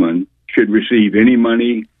congressman should receive any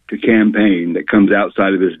money to campaign that comes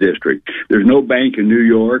outside of his district. There's no bank in New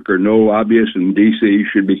York or no lobbyist in D.C.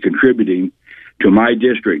 should be contributing to my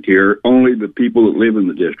district here, only the people that live in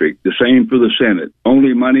the district. The same for the Senate.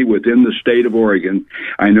 Only money within the state of Oregon.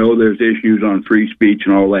 I know there's issues on free speech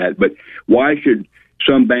and all that, but why should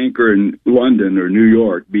some banker in London or New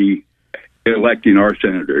York be electing our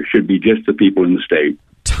senator? It should be just the people in the state.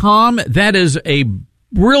 Tom, that is a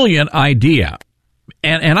brilliant idea.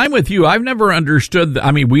 And I'm with you. I've never understood.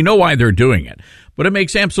 We know why they're doing it, but it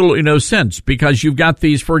makes absolutely no sense because you've got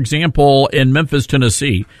these, for example, in Memphis,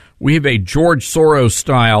 Tennessee, we have a George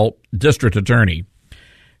Soros-style district attorney,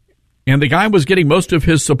 and the guy was getting most of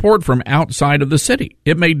his support from outside of the city.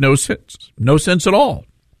 It made no sense at all.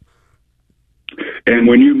 And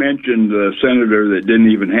when you mentioned the senator that didn't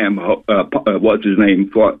even have, what's his name,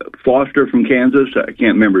 Foster from Kansas, I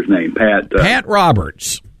can't remember his name, Pat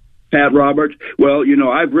Roberts. Pat Roberts. Well,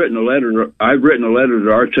 I've written a letter to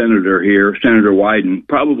our senator here, Senator Wyden,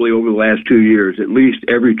 probably over the last 2 years, at least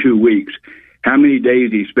every 2 weeks, how many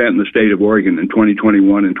days he spent in the state of Oregon in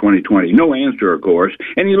 2021 and 2020. No answer, of course.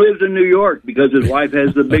 And he lives in New York because his wife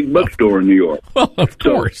has the big bookstore in New York. Well, of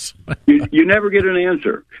course. You never get an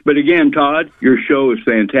answer. But again, Todd, your show is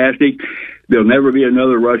fantastic. There'll never be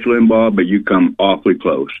another Rush Limbaugh, but you come awfully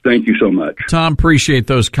close. Thank you so much. Tom, appreciate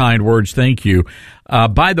those kind words. Thank you.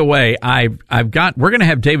 By the way, we're going to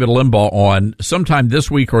have David Limbaugh on sometime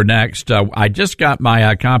this week or next. I just got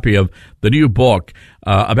my copy of the new book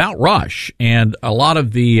about Rush, and a lot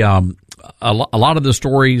of the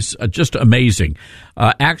stories just amazing.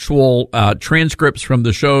 Actual transcripts from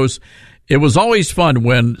the shows. It was always fun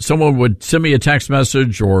when someone would send me a text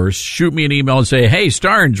message or shoot me an email and say, "Hey,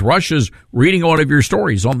 Starnes, Rush is reading one of your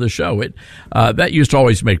stories on the show." That used to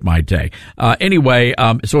always make my day. Anyway,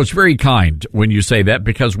 so it's very kind when you say that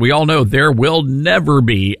because we all know there will never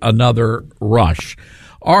be another Rush.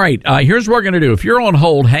 All right, here's what we're going to do. If you're on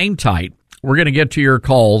hold, hang tight. We're going to get to your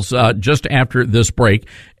calls just after this break.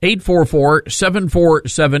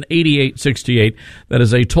 844-747-8868. That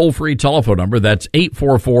is a toll-free telephone number. That's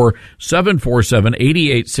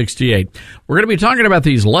 844-747-8868. We're going to be talking about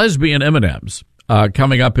these lesbian M&Ms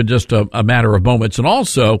coming up in just a matter of moments. And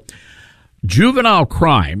also, juvenile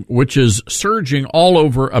crime, which is surging all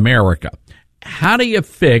over America. How do you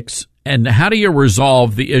fix and how do you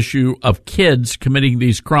resolve the issue of kids committing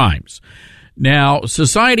these crimes? Now,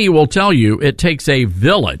 society will tell you it takes a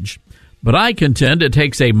village, but I contend it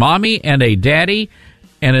takes a mommy and a daddy,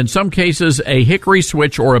 and in some cases, a hickory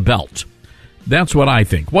switch or a belt. That's what I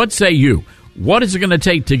think. What say you? What is it going to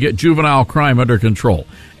take to get juvenile crime under control?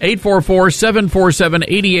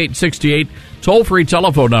 844-747-8868, toll-free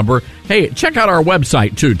telephone number. Hey, check out our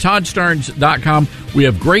website, too, toddstarns.com. We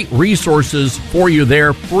have great resources for you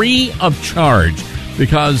there, free of charge,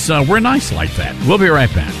 because we're nice like that. We'll be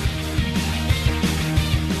right back.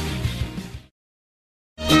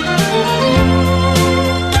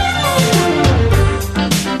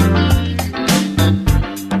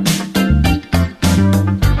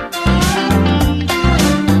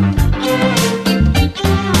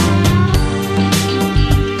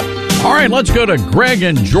 All right, let's go to Greg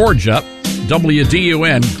in Georgia,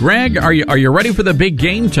 WDUN. Greg, are you ready for the big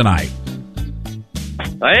game tonight?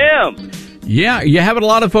 I am. Yeah, you having a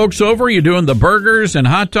lot of folks over? You doing the burgers and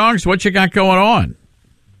hot dogs? What you got going on?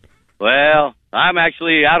 Well, I'm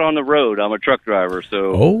actually out on the road. I'm a truck driver,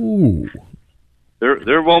 so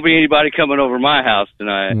there won't be anybody coming over my house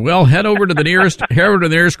tonight. Well, head over to the nearest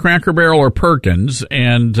Cracker Barrel or Perkins,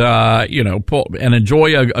 and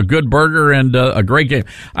enjoy a good burger and a great game.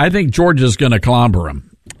 I think Georgia's going to clobber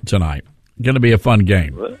them tonight. Going to be a fun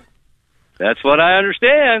game. Well, that's what I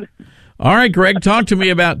understand. All right, Greg, talk to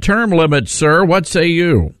me about term limits, sir. What say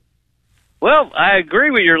you? Well, I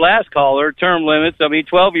agree with your last caller. Term limits. I mean,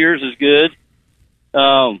 12 years is good,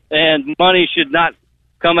 and money should not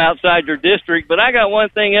come outside your district. But I got one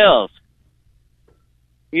thing else.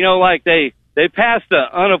 You know, like they passed the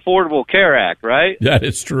Unaffordable Care Act, right? That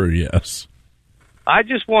is true, yes. I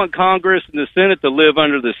just want Congress and the Senate to live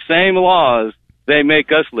under the same laws they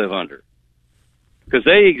make us live under, because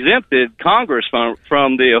they exempted Congress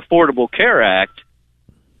from the Affordable Care Act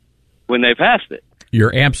when they passed it.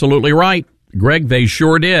 You're absolutely right, Greg. They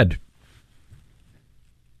sure did.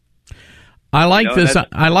 I like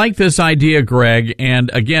this idea, Greg,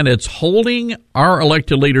 and again, it's holding our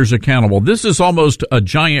elected leaders accountable. This is almost a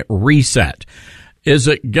giant reset. Is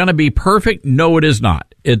it going to be perfect? No, it is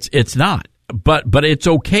not. It's not. But it's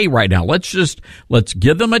okay right now. Let's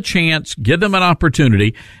give them a chance, give them an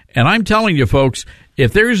opportunity. And I'm telling you, folks,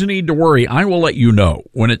 if there's a need to worry, I will let you know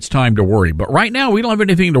when it's time to worry. But right now, we don't have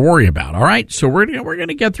anything to worry about. All right, so we're going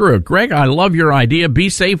to get through it. Greg, I love your idea. Be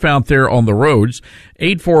safe out there on the roads.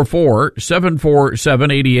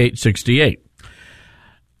 844-747-8868.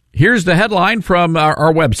 Here's the headline from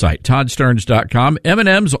our website, toddstarns.com.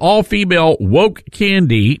 M&M's all-female woke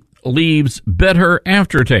candy leaves bitter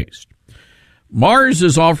aftertaste. Mars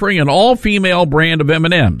is offering an all-female brand of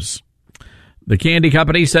M&M's. The candy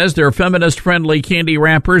company says their feminist-friendly candy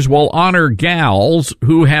wrappers will honor gals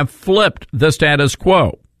who have flipped the status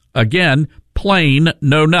quo. Again, plain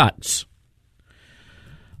no nuts.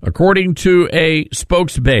 According to a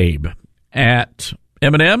spokesbabe at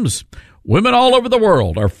M&M's, women all over the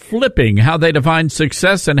world are flipping how they define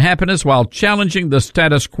success and happiness while challenging the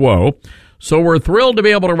status quo. So we're thrilled to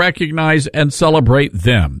be able to recognize and celebrate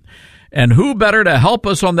them. And who better to help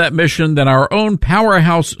us on that mission than our own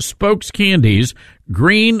powerhouse spokes candies,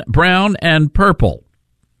 green, brown, and purple.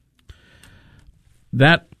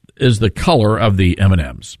 That is the color of the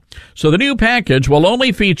M&M's. So the new package will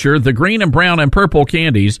only feature the green and brown and purple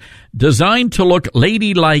candies designed to look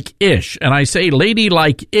ladylike-ish. And I say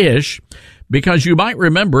ladylike-ish because you might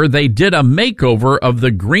remember they did a makeover of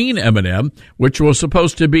the green M&M, which was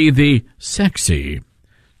supposed to be the sexy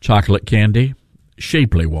chocolate candy,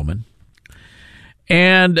 shapely woman.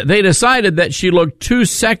 And they decided that she looked too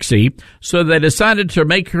sexy, so they decided to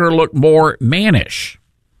make her look more mannish.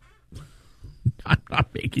 I'm not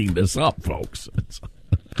making this up, folks.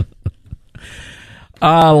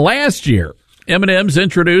 Last year, M&M's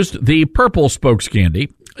introduced the purple spokes candy,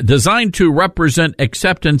 designed to represent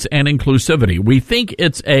acceptance and inclusivity. We think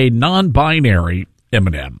it's a non-binary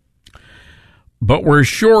M&M, but we're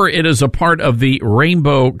sure it is a part of the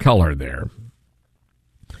rainbow color there.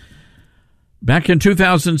 Back in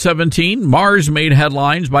 2017, Mars made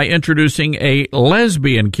headlines by introducing a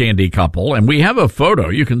lesbian candy couple, and we have a photo.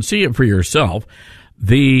 You can see it for yourself.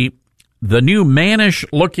 The new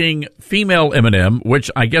mannish-looking female M&M,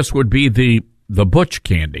 which I guess would be the butch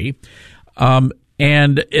candy,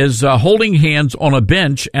 and is holding hands on a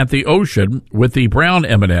bench at the ocean with the brown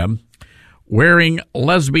M&M, wearing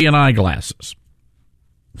lesbian eyeglasses.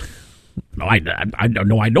 No, I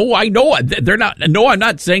know. They're not. No, I'm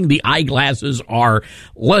not saying the eyeglasses are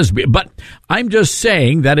lesbian, but I'm just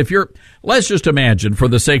saying that if let's just imagine, for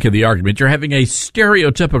the sake of the argument, you're having a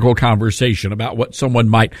stereotypical conversation about what someone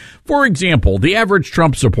might, for example, the average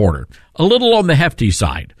Trump supporter, a little on the hefty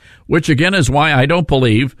side, which again is why I don't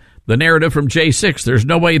believe the narrative from J6. There's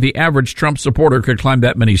no way the average Trump supporter could climb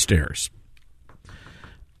that many stairs.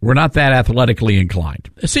 We're not that athletically inclined.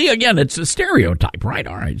 See, again, it's a stereotype, right?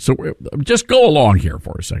 All right, so just go along here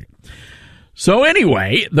for a second. So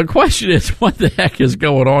anyway, the question is, what the heck is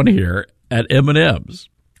going on here at M&M's?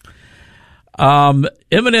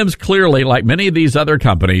 M&M's clearly, like many of these other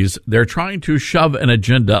companies, they're trying to shove an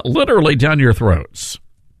agenda literally down your throats.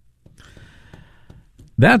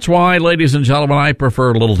 That's why, ladies and gentlemen, I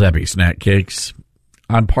prefer Little Debbie snack cakes.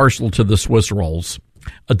 I'm partial to the Swiss rolls.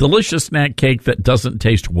 A delicious snack cake that doesn't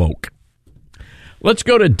taste woke. Let's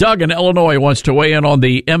go to Doug in Illinois, wants to weigh in on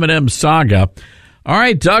the M&M saga. All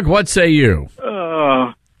right, Doug, what say you?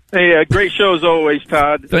 Hey, great show as always,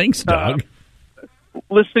 Todd. Thanks, Doug.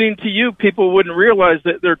 Listening to you, people wouldn't realize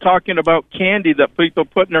that they're talking about candy that people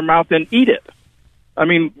put in their mouth and eat it. I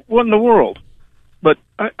mean, what in the world? But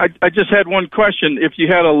I just had one question. If you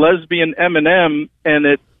had a lesbian M&M and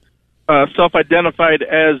it self-identified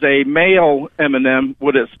as a male M&M,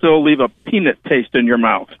 would it still leave a peanut taste in your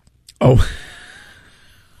mouth? Oh.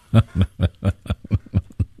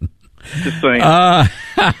 Just saying.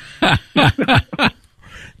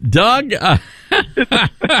 Doug,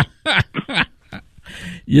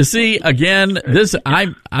 you see, again,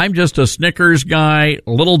 I'm just a Snickers guy.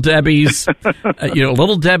 Little Debbie's,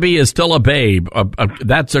 Little Debbie is still a babe.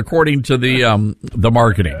 That's according to the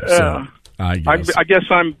marketing. So. I guess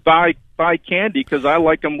I'm by candy because I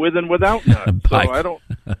like them with and without nuts. So I don't,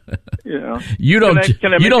 You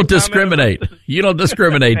don't discriminate. You don't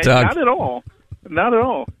discriminate, Doug. Not at all. Not at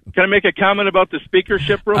all. Can I make a comment about the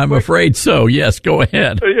speakership real quick? I'm afraid so. Yes, go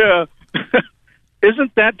ahead. Yeah.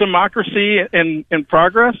 Isn't that democracy in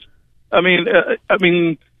progress? I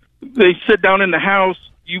mean, they sit down in the House.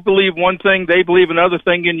 You believe one thing, they believe another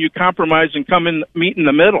thing, and you compromise and come and meet in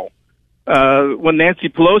the middle. When Nancy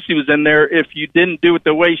Pelosi was in there, if you didn't do it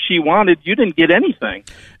the way she wanted, you didn't get anything.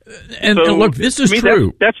 And look, this is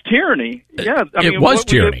true. That's tyranny. Yeah, it was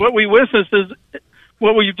tyranny.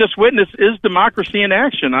 What we've just witnessed is democracy in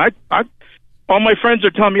action. All my friends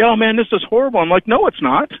are telling me, "Oh man, this is horrible." I'm like, "No, it's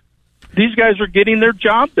not. These guys are getting their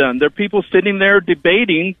job done. They're people sitting there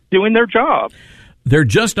debating, doing their job." They're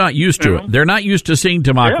just not used to it. They're not used to seeing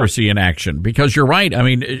democracy in action because you're right. I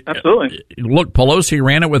mean, absolutely. Look, Pelosi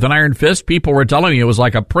ran it with an iron fist. People were telling me it was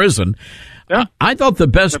like a prison. Yeah. I thought the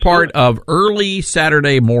best part of early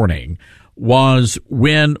Saturday morning was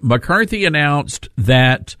when McCarthy announced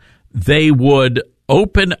that they would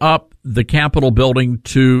open up the Capitol building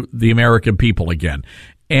to the American people again.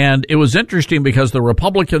 And it was interesting because the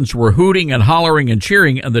Republicans were hooting and hollering and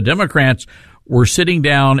cheering, and the Democrats were sitting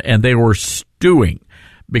down and they were stewing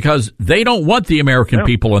because they don't want the American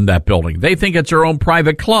people in that building. They think it's their own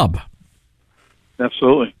private club.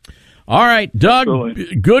 Absolutely. All right, Doug,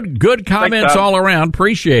 Absolutely. Good comments all around.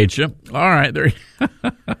 Appreciate you. All right. There.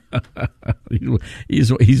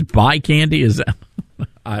 he's buy candy. Is that?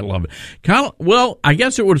 I love it. Well, I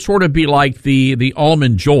guess it would sort of be like the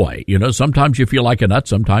Almond Joy. Sometimes you feel like a nut,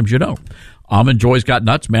 sometimes you don't. Almond Joy's got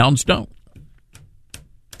nuts, Mounds don't.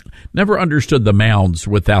 Never understood the Mounds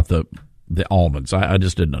without the almonds. I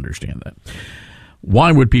just didn't understand that.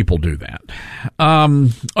 Why would people do that?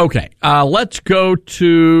 Okay, let's go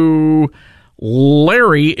to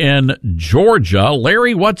Larry in Georgia.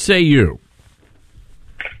 Larry, what say you?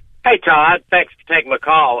 Hey, Todd. Thanks for taking my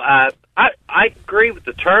call. I agree with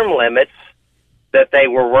the term limits that they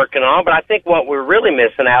were working on, but I think what we're really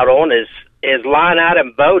missing out on is line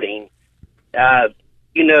item voting. The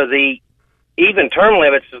even term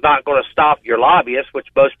limits is not going to stop your lobbyists, which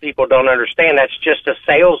most people don't understand. That's just a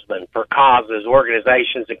salesman for causes,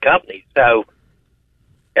 organizations, and companies. So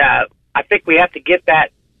I think we have to get that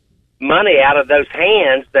money out of those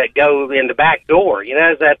hands that go in the back door.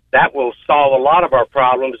 That will solve a lot of our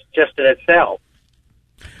problems just in itself.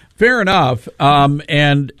 Fair enough.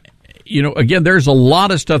 And, again, there's a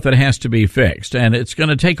lot of stuff that has to be fixed, and it's going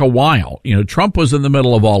to take a while. Trump was in the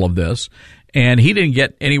middle of all of this, and he didn't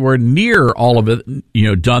get anywhere near all of it,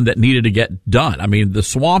 done that needed to get done. I mean, the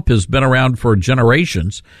swamp has been around for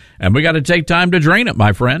generations, and we got to take time to drain it,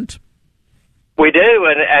 my friend. We do,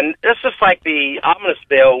 and it's just like the omnibus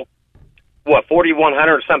bill,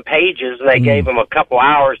 4,100 some pages, and they gave them a couple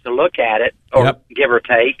hours to look at it, or give or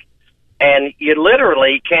take. And you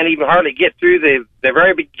literally can't even hardly get through the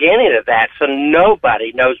very beginning of that, so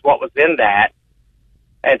nobody knows what was in that.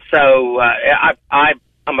 And so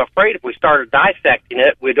I'm afraid if we started dissecting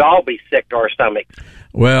it, we'd all be sick to our stomachs.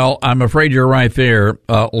 Well, I'm afraid you're right there.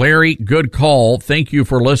 Larry, good call. Thank you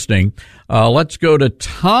for listening. Let's go to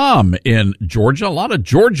Tom in Georgia. A lot of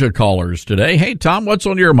Georgia callers today. Hey, Tom, what's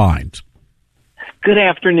on your mind? Good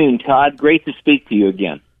afternoon, Todd. Great to speak to you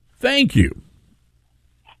again. Thank you.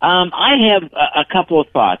 I have a couple of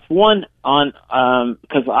thoughts. One on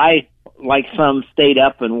because I, like some, stayed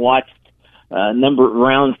up and watched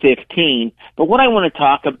round 15. But what I want to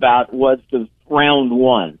talk about was the round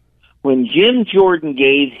 1. When Jim Jordan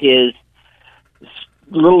gave his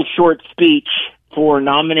little short speech for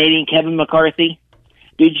nominating Kevin McCarthy,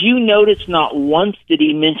 did you notice not once did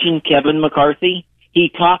he mention Kevin McCarthy? He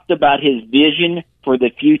talked about his vision for the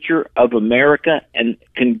future of America and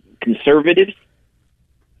conservatives.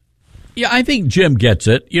 Yeah, I think Jim gets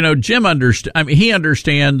it. You know, Jim he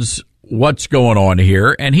understands what's going on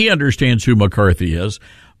here, and he understands who McCarthy is.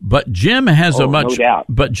 But Jim has a much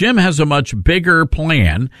bigger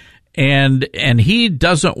plan, and he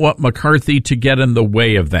doesn't want McCarthy to get in the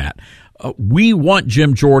way of that. We want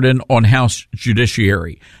Jim Jordan on House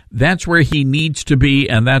Judiciary. That's where he needs to be,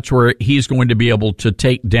 and that's where he's going to be able to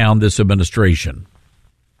take down this administration.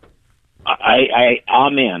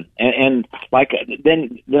 Amen. And like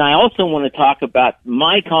then I also want to talk about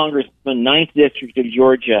my congressman, 9th District of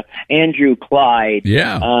Georgia, Andrew Clyde.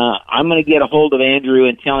 Yeah. I'm going to get a hold of Andrew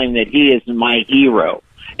and tell him that he is my hero.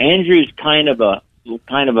 Andrew's kind of a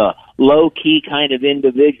low key kind of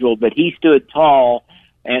individual, but he stood tall.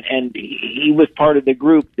 And he was part of the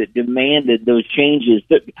group that demanded those changes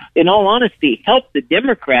that, in all honesty, helped the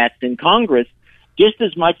Democrats in Congress just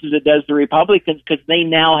as much as it does the Republicans, because they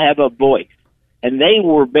now have a voice. And they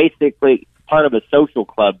were basically part of a social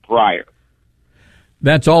club prior.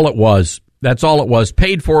 That's all it was. That's all it was.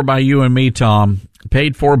 Paid for by you and me, Tom.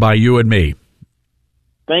 Paid for by you and me.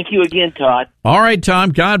 Thank you again, Todd. All right,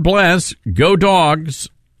 Tom. God bless. Go Dogs.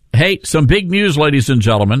 Hey, some big news, ladies and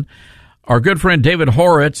gentlemen. Our good friend David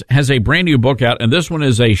Horowitz has a brand new book out, and this one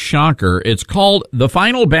is a shocker. It's called The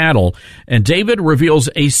Final Battle, and David reveals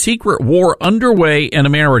a secret war underway in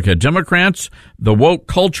America. Democrats, the woke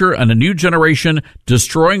culture, and a new generation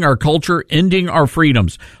destroying our culture, ending our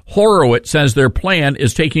freedoms. Horowitz says their plan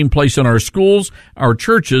is taking place in our schools, our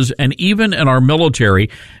churches, and even in our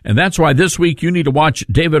military. And that's why this week you need to watch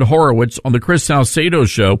David Horowitz on the Chris Salcedo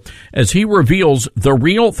Show as he reveals the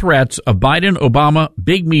real threats of Biden, Obama,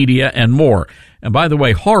 big media, and more. And by the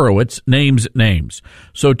way, Horowitz names names.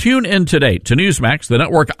 So tune in today to Newsmax, the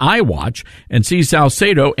network I watch, and see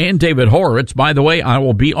Salcedo and David Horowitz. By the way, I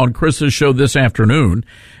will be on Chris's show this afternoon.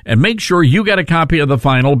 And make sure you get a copy of The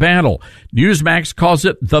Final Battle. Newsmax calls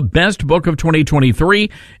it the best book of 2023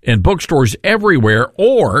 in bookstores everywhere,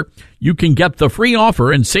 or you can get the free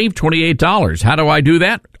offer and save $28. How do I do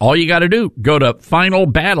that? All you got to do, go to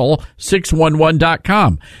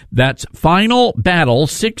finalbattle611.com. That's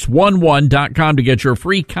finalbattle611.com to get your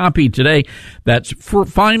free copy today. That's for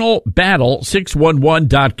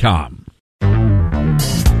finalbattle611.com.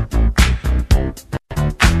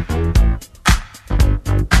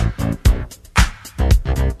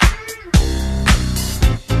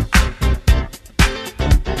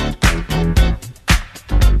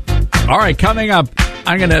 All right, coming up,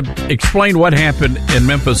 I'm going to explain what happened in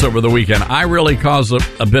Memphis over the weekend. I really caused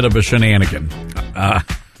a bit of a shenanigan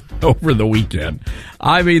over the weekend.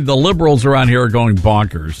 I mean, the liberals around here are going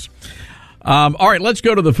bonkers. All right, let's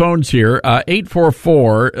go to the phones here.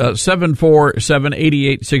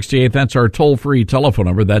 844-747-8868. That's our toll-free telephone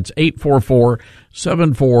number. That's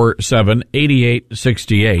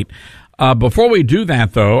 844-747-8868. Before we do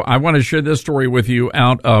that, though, I want to share this story with you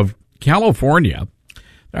out of California.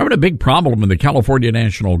 They're having a big problem in the California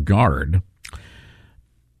National Guard.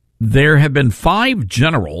 There have been 5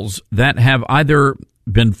 generals that have either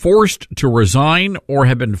been forced to resign or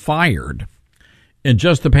have been fired in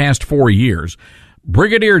just the past 4 years.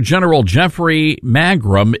 Brigadier General Jeffrey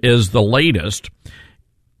Magram is the latest,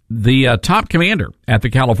 the top commander at the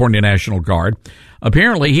California National Guard.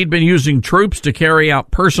 Apparently, he'd been using troops to carry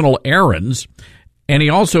out personal errands, and he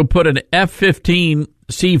also put an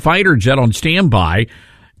F-15C fighter jet on standby,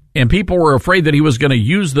 and people were afraid that he was going to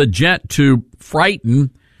use the jet to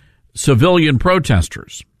frighten civilian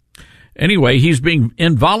protesters. Anyway, he's being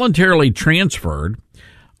involuntarily transferred.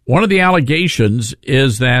 One of the allegations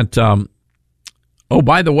is that,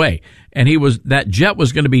 by the way, and that jet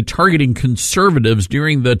was going to be targeting conservatives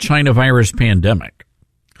during the China virus pandemic.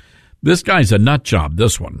 This guy's a nut job,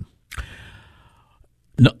 this one.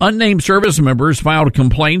 Unnamed service members filed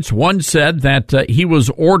complaints. One said that he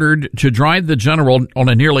was ordered to drive the general on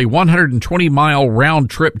a nearly 120-mile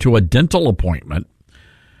round trip to a dental appointment.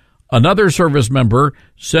 Another service member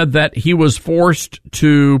said that he was forced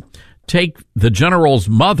to take the general's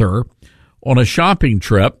mother on a shopping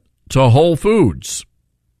trip to Whole Foods.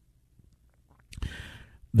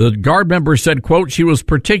 The Guard member said, quote, she was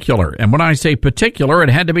particular. And when I say particular, it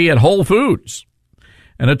had to be at Whole Foods.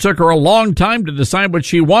 And it took her a long time to decide what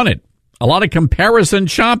she wanted. A lot of comparison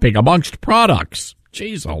shopping amongst products.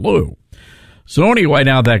 Jeez, Lou. So anyway,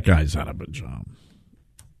 now that guy's out of a job.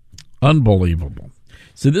 Unbelievable.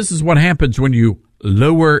 So this is what happens when you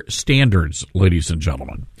lower standards, ladies and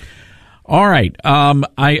gentlemen. All right. I'm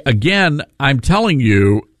telling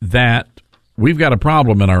you that we've got a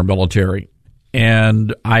problem in our military.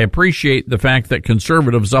 And I appreciate the fact that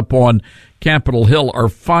conservatives up on Capitol Hill are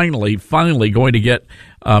finally going to get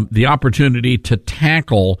the opportunity to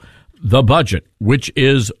tackle the budget, which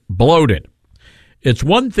is bloated. It's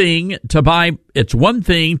one thing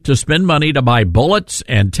to spend money to buy bullets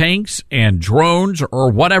and tanks and drones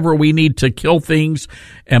or whatever we need to kill things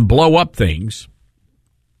and blow up things.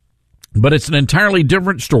 But it's an entirely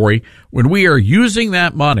different story when we are using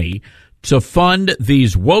that money to fund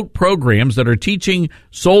these woke programs that are teaching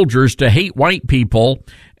soldiers to hate white people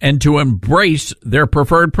and to embrace their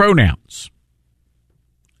preferred pronouns.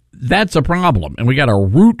 That's a problem, and we got to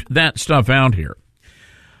root that stuff out here.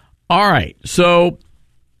 All right, so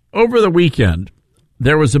over the weekend,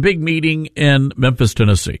 there was a big meeting in Memphis,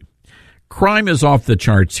 Tennessee. Crime is off the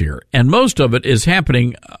charts here, and most of it is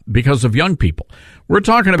happening because of young people. We're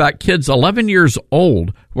talking about kids 11 years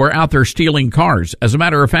old who are out there stealing cars. As a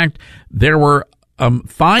matter of fact, there were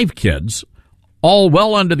 5 kids, all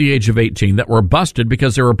well under the age of 18, that were busted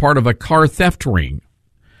because they were part of a car theft ring.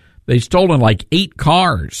 They stolen like 8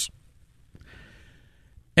 cars.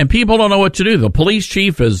 And people don't know what to do. The police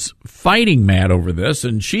chief is fighting mad over this,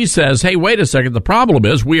 and she says, hey, wait a second. The problem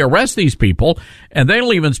is we arrest these people, and they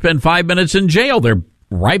don't even spend 5 minutes in jail. They're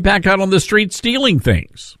right back out on the street stealing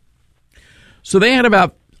things. So they had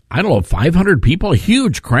about, 500 people, a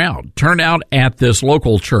huge crowd, turn out at this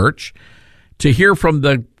local church to hear from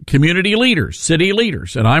the community leaders, city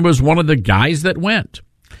leaders. And I was one of the guys that went.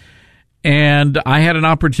 And I had an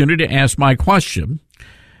opportunity to ask my question.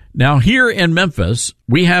 Now, here in Memphis,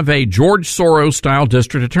 we have a George Soros-style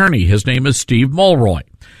district attorney. His name is Steve Mulroy.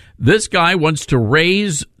 This guy wants to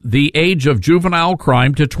raise the age of juvenile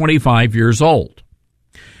crime to 25 years old.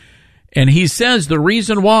 And he says the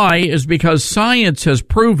reason why is because science has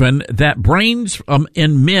proven that brains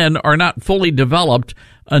in men are not fully developed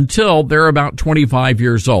until they're about 25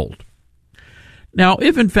 years old. Now,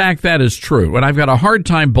 if in fact that is true, and I've got a hard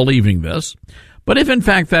time believing this, but if in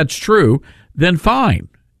fact that's true, then fine.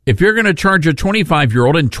 If you're going to charge a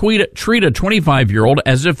 25-year-old and treat a 25-year-old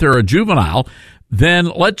as if they're a juvenile, then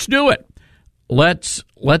let's do it. Let's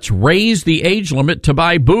raise the age limit to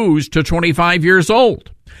buy booze to 25 years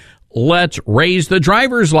old. Let's raise the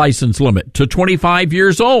driver's license limit to 25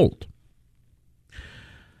 years old.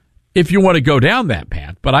 If you want to go down that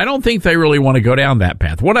path, but I don't think they really want to go down that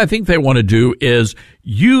path. What I think they want to do is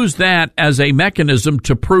use that as a mechanism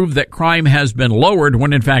to prove that crime has been lowered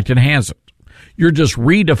when in fact it hasn't. You're just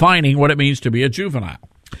redefining what it means to be a juvenile.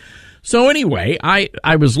 So anyway, I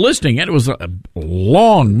was listening, and it was a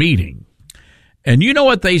long meeting. And you know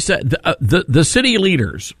what they said? The city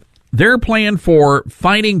leaders, their plan for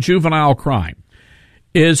fighting juvenile crime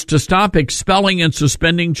is to stop expelling and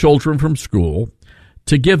suspending children from school,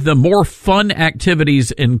 to give them more fun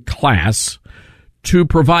activities in class, to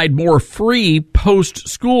provide more free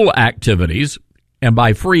post-school activities, and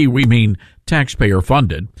by free we mean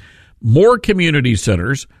taxpayer-funded, more community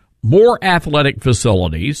centers, more athletic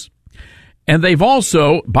facilities, and they've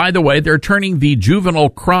also, by the way, they're turning the juvenile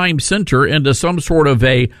crime center into some sort of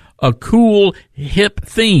a cool, hip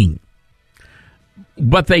thing.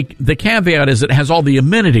 But the caveat is it has all the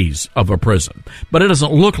amenities of a prison, but it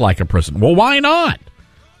doesn't look like a prison. Well, why not?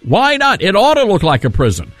 Why not? It ought to look like a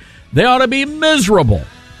prison. They ought to be miserable.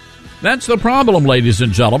 That's the problem, ladies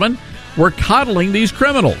and gentlemen. We're coddling these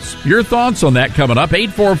criminals. Your thoughts on that coming up.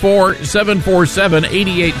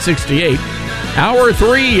 844-747-8868. Hour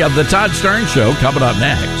 3 of the Todd Stern Show coming up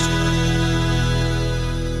next.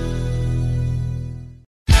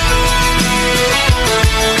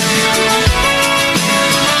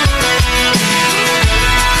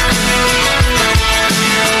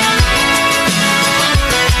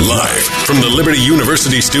 Live from the Liberty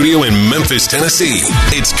University studio in Memphis, Tennessee,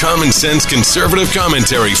 it's Common Sense Conservative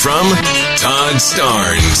Commentary from Todd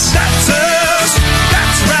Starnes. That's us.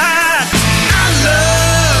 That's right. I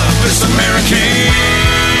love this American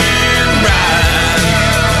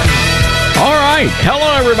ride. All right.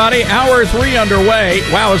 Hello, everybody. Hour 3 underway.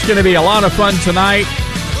 Wow, it's going to be a lot of fun tonight.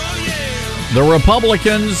 The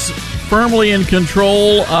Republicans firmly in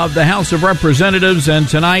control of the House of Representatives, and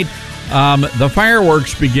tonight the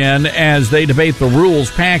fireworks begin as they debate the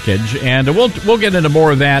rules package, and we'll get into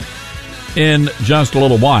more of that in just a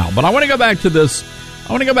little while. But I want to go back to this.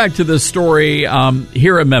 I want to go back to this story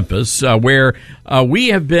here in Memphis, where we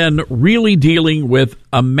have been really dealing with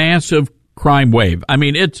a massive crime wave. I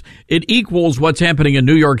mean, it equals what's happening in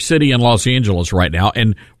New York City and Los Angeles right now,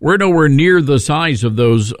 and we're nowhere near the size of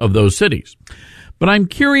those cities. But I'm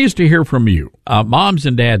curious to hear from you, moms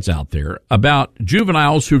and dads out there, about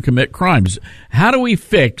juveniles who commit crimes. How do we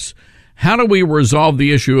resolve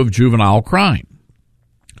the issue of juvenile crime?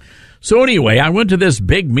 So anyway, I went to this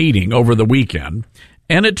big meeting over the weekend,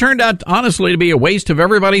 and it turned out, honestly, to be a waste of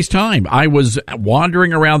everybody's time. I was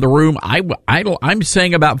wandering around the room. I'm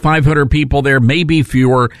saying about 500 people there, maybe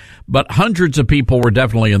fewer, but hundreds of people were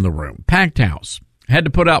definitely in the room. Packed house. Had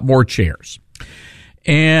to put out more chairs.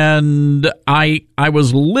 And I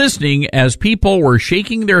was listening as people were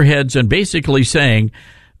shaking their heads and basically saying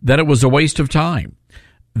that it was a waste of time,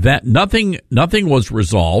 that nothing was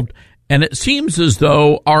resolved, and it seems as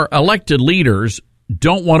though our elected leaders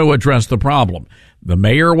don't want to address the problem. The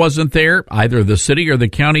mayor wasn't there, either the city or the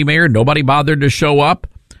county mayor. Nobody bothered to show up.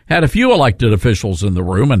 Had a few elected officials in the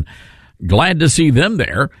room, and glad to see them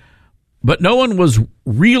there. But no one was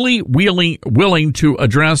really willing to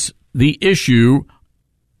address the issue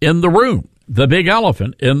in the room, the big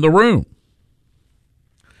elephant in the room.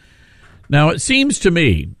 Now, it seems to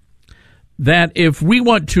me that if we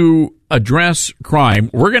want to address crime,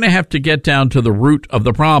 we're going to have to get down to the root of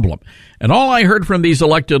the problem. And all I heard from these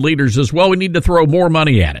elected leaders is, well, we need to throw more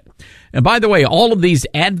money at it. And by the way, all of these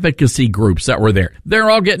advocacy groups that were there, they're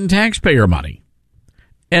all getting taxpayer money.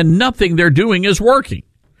 And nothing they're doing is working.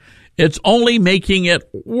 It's only making it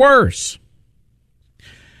worse.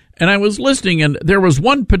 And I was listening, and there was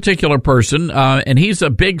one particular person, and he's a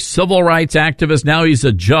big civil rights activist. Now he's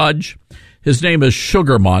a judge. His name is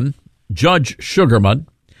Sugarman, Judge Sugarman.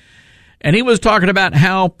 And he was talking about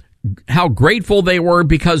how grateful they were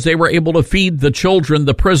because they were able to feed the children,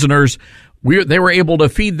 the prisoners. They were able to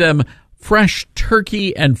feed them fresh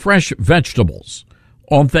turkey and fresh vegetables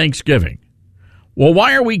on Thanksgiving. Well,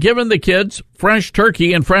 why are we giving the kids fresh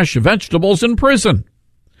turkey and fresh vegetables in prison?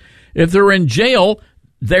 If they're in jail,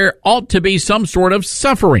 there ought to be some sort of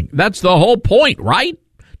suffering. That's the whole point, right?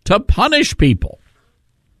 To punish people.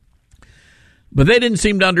 But they didn't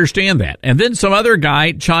seem to understand that. And then some other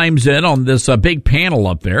guy chimes in on this big panel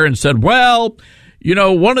up there and said, well, you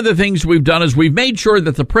know, one of the things we've done is we've made sure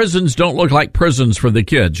that the prisons don't look like prisons for the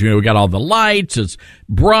kids. You know, we got all the lights. It's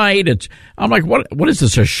bright. I'm like, what is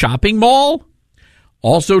this, a shopping mall?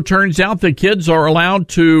 Also turns out the kids are allowed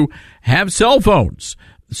to have cell phones.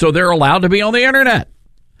 So they're allowed to be on the internet.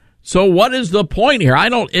 So what is the point here?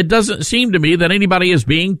 It doesn't seem to me that anybody is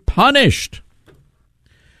being punished.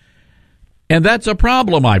 And that's a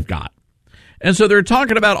problem I've got. And so they're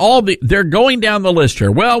talking about they're going down the list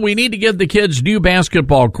here. Well, we need to give the kids new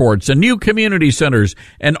basketball courts and new community centers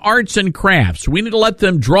and arts and crafts. We need to let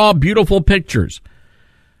them draw beautiful pictures.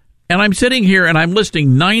 And I'm sitting here and I'm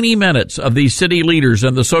listening 90 minutes of these city leaders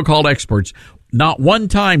and the so-called experts. Not one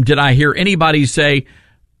time did I hear anybody say,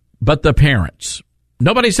 but the parents.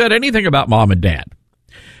 Nobody said anything about mom and dad.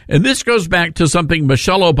 And this goes back to something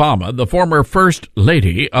Michelle Obama, the former First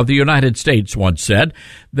Lady of the United States, once said,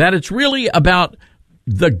 that it's really about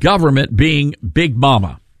the government being Big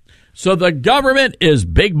Mama. So the government is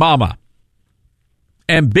Big Mama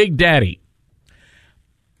and Big Daddy.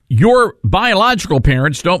 Your biological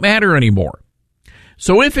parents don't matter anymore.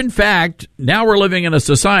 So if, in fact, now we're living in a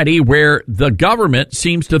society where the government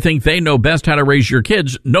seems to think they know best how to raise your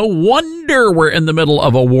kids, no wonder we're in the middle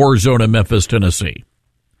of a war zone in Memphis, Tennessee.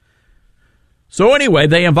 So anyway,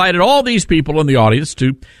 they invited all these people in the audience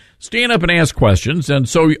to stand up and ask questions. And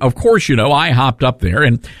so, of course, you know, I hopped up there.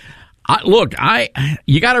 And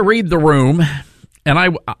you got to read the room.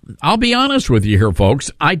 And I'll be honest with you here, folks.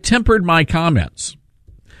 I tempered my comments.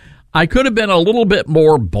 I could have been a little bit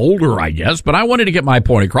more bolder, I guess, but I wanted to get my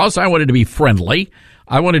point across. I wanted to be friendly.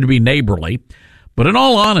 I wanted to be neighborly. But in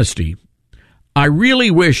all honesty, I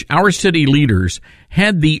really wish our city leaders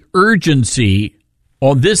had the urgency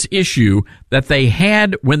on this issue that they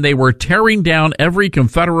had when they were tearing down every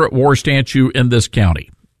Confederate war statue in this county.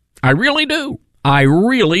 I really do. I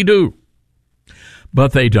really do.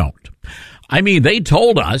 But they don't. I mean, they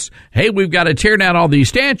told us, hey, we've got to tear down all these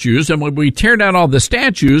statues, and when we tear down all the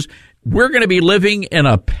statues, we're going to be living in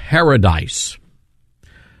a paradise.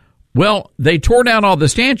 Well, they tore down all the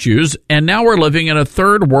statues, and now we're living in a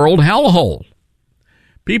third world hellhole.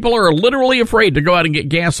 People are literally afraid to go out and get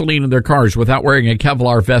gasoline in their cars without wearing a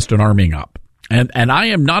Kevlar vest and arming up. And I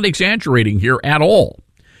am not exaggerating here at all.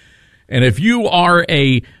 And if you are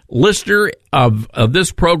a listener of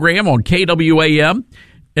this program on KWAM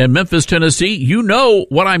in Memphis, Tennessee, you know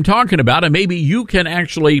what I'm talking about, and maybe you can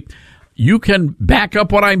back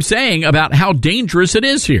up what I'm saying about how dangerous it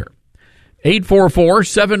is here.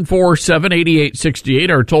 844-747-8868,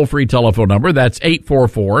 our toll-free telephone number. That's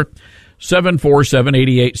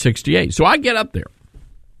 844-747-8868. So I get up there,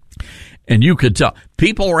 and you could tell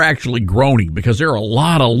people are actually groaning because there are a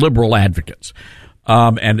lot of liberal advocates.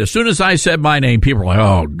 And as soon as I said my name, people are like,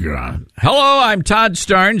 oh, God. Hello, I'm Todd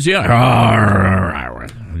Starnes. Yeah.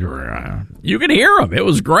 You can hear them. It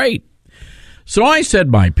was great. So I said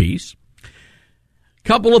my piece.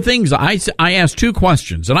 Couple of things. I asked two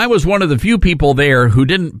questions, and I was one of the few people there who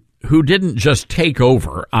didn't just take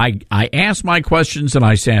over. I asked my questions, and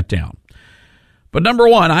I sat down. But number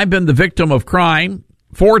one, I've been the victim of crime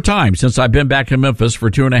 4 times since I've been back in Memphis for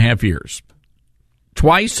 2.5 years.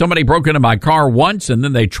 Twice, somebody broke into my car once, and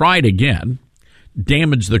then they tried again,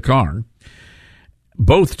 damaged the car,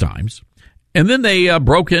 both times. And then they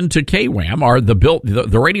broke into KWAM,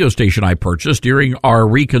 the radio station I purchased during our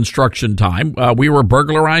reconstruction time. We were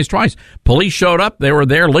burglarized twice. Police showed up. They were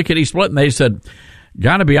there, lickety-split, and they said,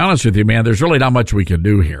 gotta be honest with you, man, there's really not much we can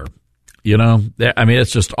do here. You know, I mean,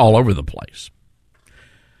 it's just all over the place.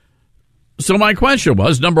 So my question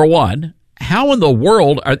was, number one, how in the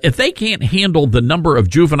world, if they can't handle the number of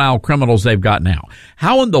juvenile criminals they've got now,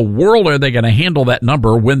 how in the world are they going to handle that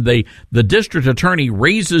number when the district attorney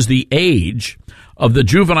raises the age of the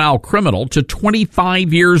juvenile criminal to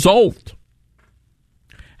 25 years old?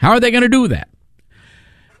 How are they going to do that?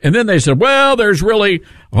 And then they said, well, that's really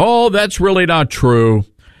not true.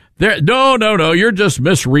 No, you're just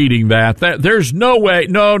misreading that. There's no way.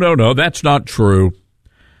 No, that's not true.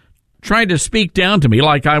 Trying to speak down to me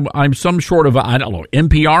like I'm some sort of,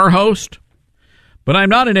 NPR host. But I'm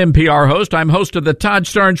not an NPR host. I'm host of the Todd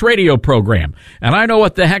Starnes radio program. And I know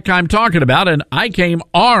what the heck I'm talking about, and I came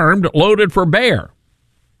armed, loaded for bear.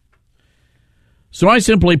 So I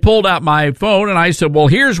simply pulled out my phone, and I said, well,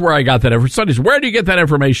 here's where I got that information. Where do you get that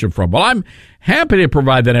information from? Well, I'm happy to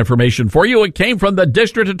provide that information for you. It came from the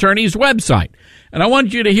district attorney's website. And I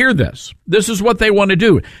want you to hear this. This is what they want to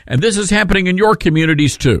do. And this is happening in your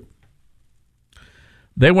communities, too.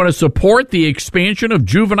 They want to support the expansion of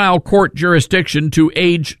juvenile court jurisdiction to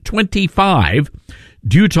age 25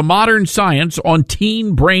 due to modern science on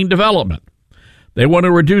teen brain development. They want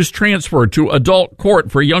to reduce transfer to adult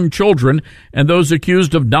court for young children and those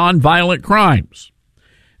accused of nonviolent crimes.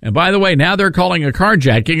 And by the way, now they're calling a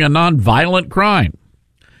carjacking a nonviolent crime.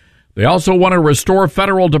 They also want to restore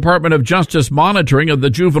federal Department of Justice monitoring of the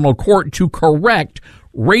juvenile court to correct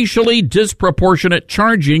racially disproportionate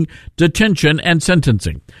charging, detention, and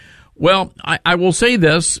sentencing. Well, I will say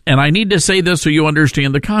this, and I need to say this so you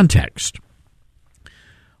understand the context.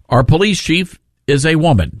 Our police chief is a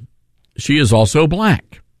woman. She is also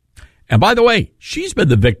black. And by the way, she's been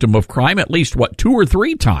the victim of crime at least, 2 or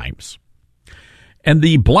 3 times. And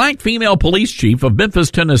the black female police chief of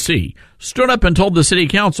Memphis, Tennessee, stood up and told the city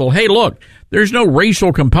council, hey, look, there's no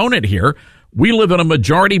racial component here. We live in a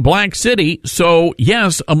majority black city, so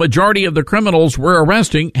yes, a majority of the criminals we're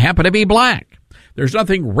arresting happen to be black. There's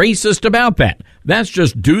nothing racist about that. That's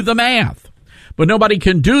just do the math. But nobody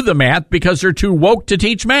can do the math because they're too woke to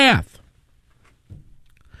teach math.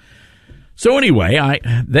 So anyway,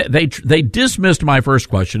 they dismissed my first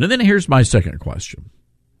question, and then here's my second question.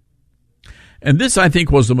 And this, I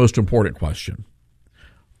think, was the most important question.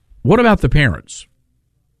 What about the parents?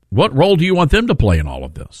 What role do you want them to play in all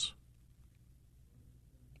of this?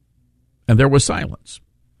 And there was silence.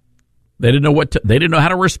 They didn't know how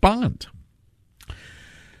to respond.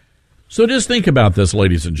 So just think about this,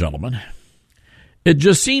 ladies and gentlemen. It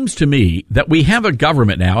just seems to me that we have a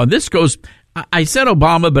government now, and this goes, I said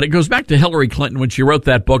Obama, but it goes back to Hillary Clinton when she wrote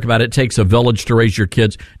that book about it takes a village to raise your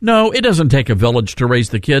kids. No, it doesn't take a village to raise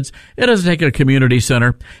the kids. It doesn't take a community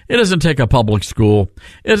center. It doesn't take a public school.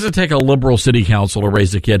 It doesn't take a liberal city council to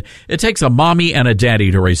raise a kid. It takes a mommy and a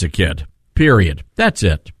daddy to raise a kid. Period. That's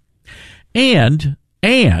it. And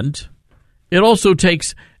it also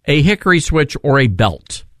takes a hickory switch or a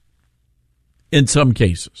belt in some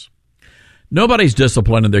cases. Nobody's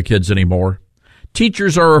disciplining their kids anymore.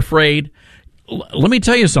 Teachers are afraid. Let me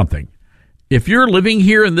tell you something. If you're living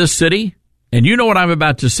here in this city, and you know what I'm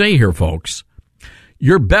about to say here, folks,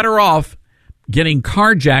 you're better off getting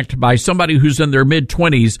carjacked by somebody who's in their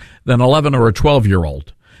mid-20s than 11 or a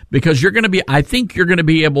 12-year-old. Because you're going to be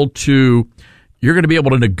able to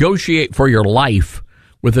negotiate for your life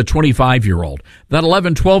with a 25-year-old. That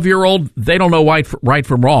 11, 12-year-old, they don't know right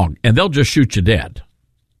from wrong, and they'll just shoot you dead.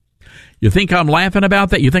 You think I'm laughing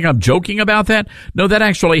about that? You think I'm joking about that? No, that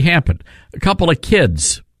actually happened. A couple of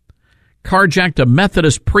kids carjacked a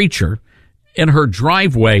Methodist preacher in her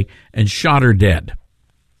driveway and shot her dead.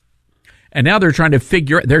 And now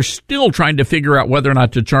they're still trying to figure out whether or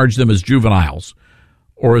not to charge them as juveniles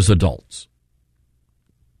or as adults.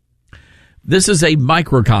 This is a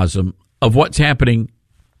microcosm of what's happening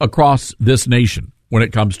across this nation when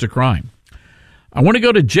it comes to crime. I want to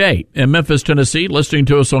go to Jay in Memphis, Tennessee, listening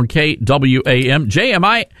to us on KWAM. Jay, am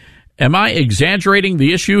I exaggerating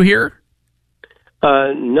the issue here?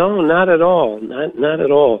 No, not at all. Not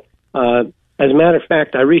at all. As a matter of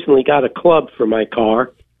fact, I recently got a club for my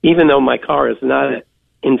car. Even though my car is not an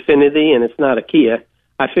Infiniti and it's not a Kia,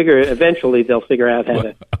 I figure eventually they'll figure out how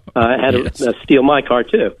to steal my car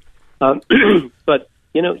too. But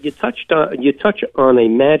you touched on a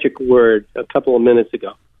magic word a couple of minutes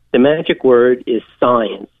ago. The magic word is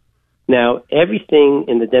science. Now, everything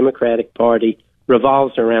in the Democratic Party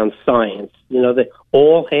revolves around science.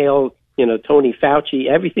 All hail, Tony Fauci.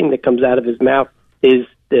 Everything that comes out of his mouth is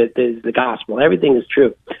the gospel. Everything is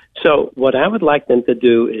true. So what I would like them to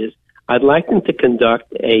do is I'd like them to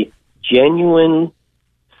conduct a genuine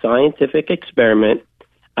scientific experiment.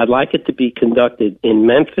 I'd like it to be conducted in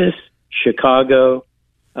Memphis, Chicago,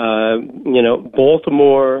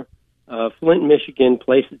 Baltimore, Flint, Michigan,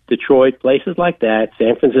 places, Detroit, places like that,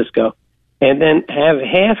 San Francisco, and then have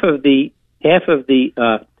half of the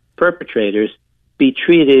perpetrators be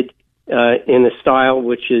treated in a style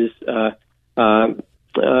which is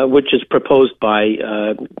proposed by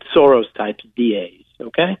Soros type DAs,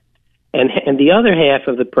 okay? And the other half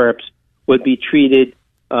of the perps would be treated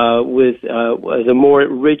with a more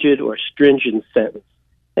rigid or stringent sentence,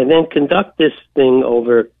 and then conduct this thing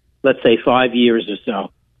over, let's say, 5 years or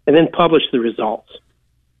so, and then publish the results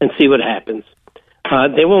and see what happens.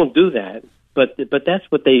 They won't do that, but that's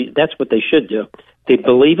what they should do. They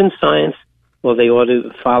believe in science, well, they ought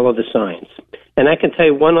to follow the science. And I can tell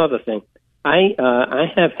you one other thing. I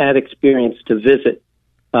have had experience to visit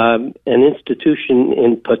an institution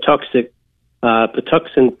in Patuxent,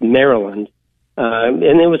 Maryland,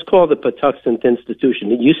 and it was called the Patuxent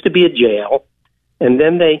Institution. It used to be a jail, and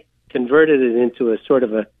then they converted it into a sort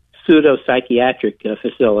of a pseudo-psychiatric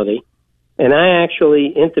facility. And I actually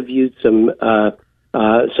interviewed some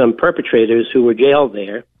perpetrators who were jailed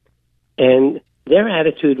there, and their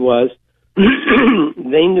attitude was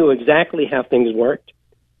they knew exactly how things worked.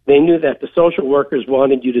 They knew that the social workers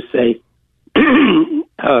wanted you to say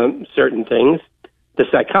certain things. The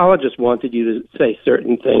psychologists wanted you to say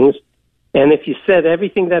certain things. And if you said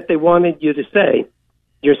everything that they wanted you to say,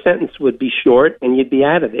 your sentence would be short and you'd be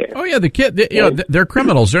out of there. Oh, yeah, they're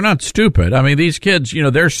criminals. They're not stupid. I mean, these kids,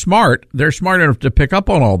 they're smart. They're smart enough to pick up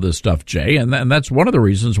on all this stuff, Jay, and that's one of the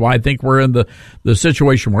reasons why I think we're in the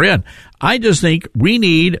situation we're in. I just think we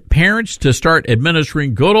need parents to start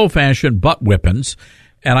administering good old-fashioned butt whippings,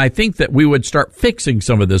 and I think that we would start fixing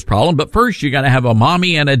some of this problem. But first, you got to have a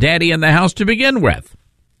mommy and a daddy in the house to begin with.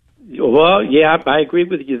 Well, yeah, I agree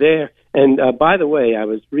with you there. And by the way, I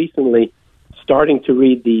was recently starting to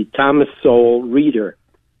read the Thomas Sowell Reader.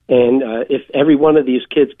 And if every one of these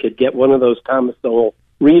kids could get one of those Thomas Sowell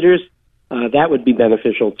readers, that would be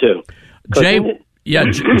beneficial too. Jay,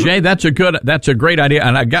 Jay, that's a great idea.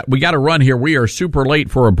 And we got to run here. We are super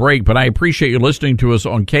late for a break, but I appreciate you listening to us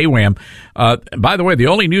on KWAM. By the way, the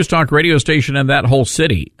only news talk radio station in that whole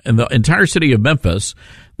city, in the entire city of Memphis,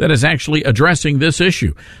 that is actually addressing this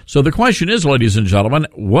issue. So the question is, ladies and gentlemen,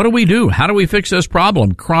 what do we do? How do we fix this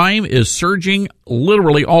problem? Crime is surging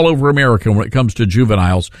literally all over America when it comes to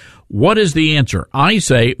juveniles. What is the answer? I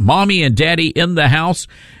say mommy and daddy in the house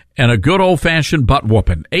and a good old-fashioned butt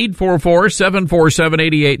whooping.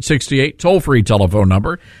 844-747-8868, toll-free telephone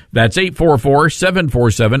number. That's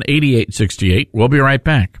 844-747-8868. We'll be right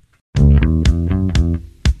back.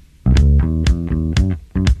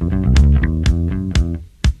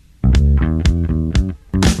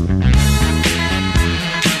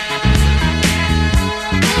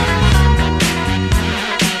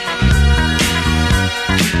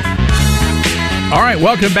 All right,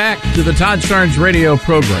 welcome back to the Todd Starnes radio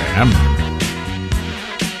program.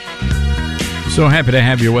 So happy to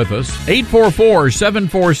have you with us.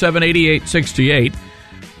 844-747-8868.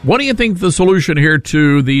 What do you think the solution here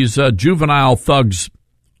to these juvenile thugs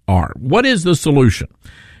are? What is the solution?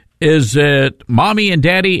 Is it mommy and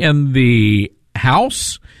daddy in the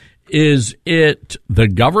house? Is it the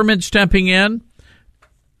government stepping in?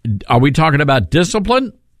 Are we talking about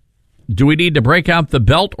discipline? Do we need to break out the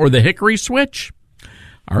belt or the hickory switch?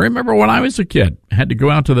 I remember when I was a kid, had to go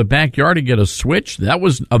out to the backyard to get a switch. That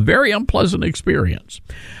was a very unpleasant experience.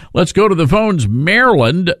 Let's go to the phones.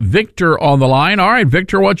 Maryland, Victor on the line. All right,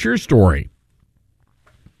 Victor, what's your story?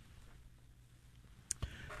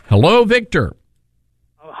 Hello, Victor.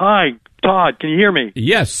 Hi, Todd. Can you hear me?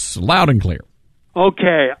 Yes, loud and clear.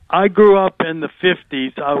 Okay. I grew up in the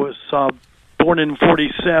 50s. I was born in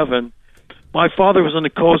 47. My father was in the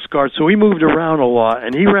Coast Guard, so he moved around a lot,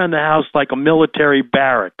 and he ran the house like a military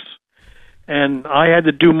barracks. And I had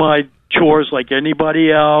to do my chores like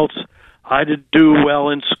anybody else. I had to do well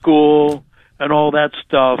in school and all that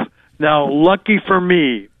stuff. Now, lucky for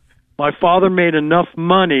me, my father made enough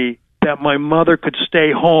money that my mother could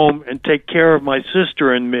stay home and take care of my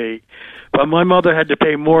sister and me. But my mother had to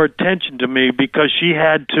pay more attention to me because she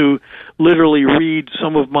had to literally read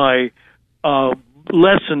some of my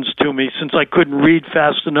lessons to me since I couldn't read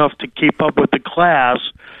fast enough to keep up with the class,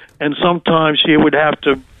 and sometimes she would have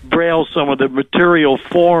to braille some of the material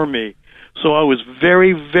for me. So I was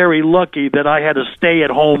very, very lucky that I had a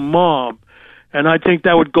stay-at-home mom, and I think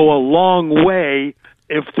that would go a long way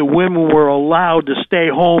if the women were allowed to stay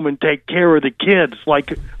home and take care of the kids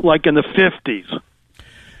like in the 50s.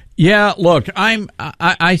 Yeah, look,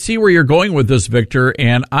 I see where you're going with this, Victor,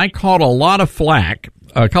 and I caught a lot of flack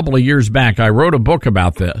a couple of years back. I wrote a book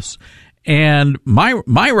about this, and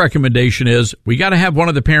my recommendation is we got to have one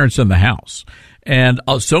of the parents in the house. And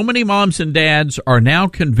so many moms and dads are now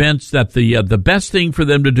convinced that the best thing for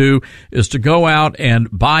them to do is to go out and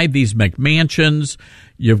buy these McMansions.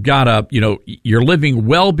 You've got you're living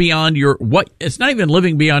well beyond it's not even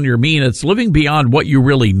living beyond your means, it's living beyond what you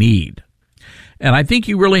really need. And I think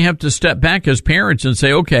you really have to step back as parents and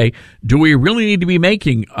say, okay, do we really need to be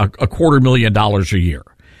making a $250,000 a year?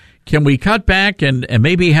 Can we cut back and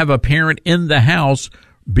maybe have a parent in the house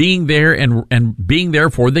being there and being there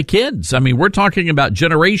for the kids? I mean, we're talking about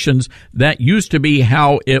generations that used to be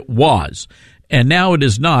how it was, and now it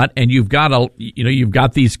is not. And you've got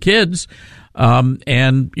these kids,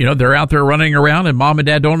 and they're out there running around, and mom and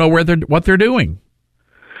dad don't know what they're doing.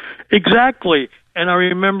 Exactly. And I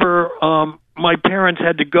remember my parents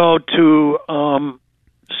had to go to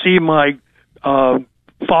see my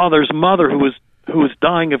father's mother who was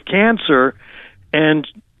dying of cancer, and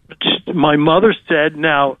my mother said,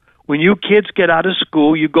 now, when you kids get out of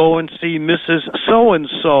school, you go and see Mrs.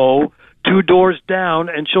 So-and-so 2 doors down,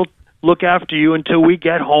 and she'll look after you until we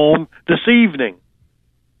get home this evening.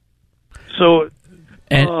 So...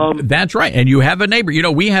 And that's right. And you have a neighbor.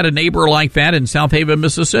 We had a neighbor like that in South Haven,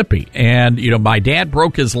 Mississippi. And, my dad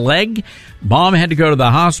broke his leg. Mom had to go to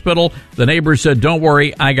the hospital. The neighbor said, don't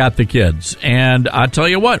worry, I got the kids. And I tell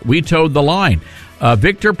you what, we towed the line.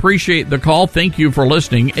 Victor, appreciate the call. Thank you for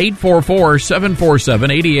listening.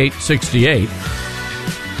 844-747-8868.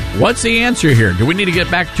 What's the answer here? Do we need to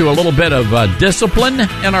get back to a little bit of discipline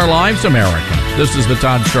in our lives, America? This is the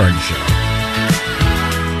Todd Starnes Show.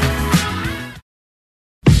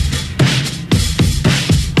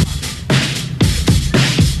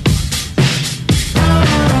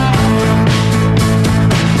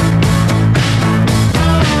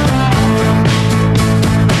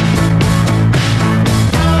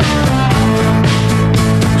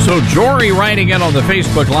 So Jory writing in on the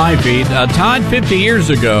Facebook live feed, Todd, 50 years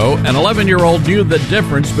ago, an 11-year-old knew the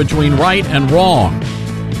difference between right and wrong.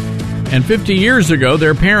 And 50 years ago,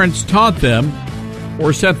 their parents taught them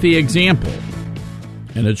or set the example.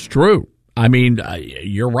 And it's true. I mean,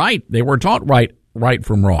 you're right. They were taught right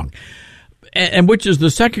from wrong. And which is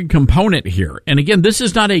the second component here. And again, this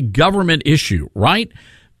is not a government issue, right?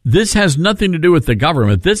 This has nothing to do with the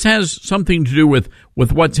government. This has something to do with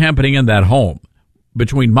what's happening in that home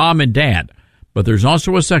between mom and dad. But there's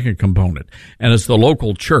also a second component, and it's the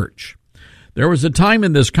local church. There was a time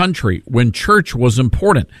in this country when church was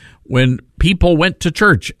important, when people went to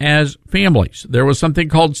church as families. There was something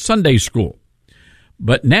called Sunday school.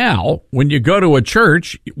 But now, when you go to a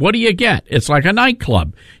church, what do you get? It's like a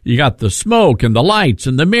nightclub. You got the smoke and the lights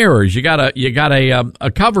and the mirrors. You got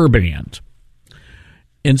a cover band.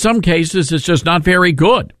 In some cases, it's just not very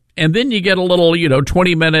good. And then you get a little,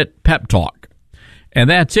 20-minute pep talk. And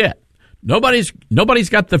that's it. Nobody's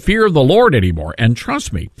got the fear of the Lord anymore. And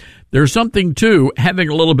trust me, there's something to having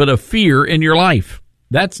a little bit of fear in your life.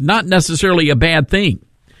 That's not necessarily a bad thing.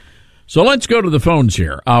 So let's go to the phones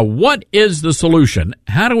here. What is the solution?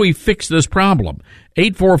 How do we fix this problem?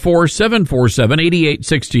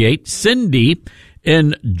 844-747-8868. Cindy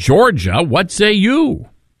in Georgia, what say you?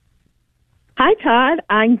 Hi, Todd.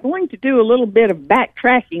 I'm going to do a little bit of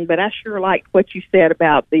backtracking, but I sure liked what you said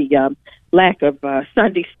about the lack of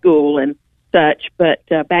Sunday school and such, but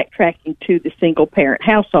backtracking to the single-parent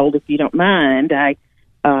household, if you don't mind. I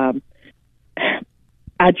I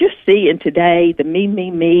just see in today the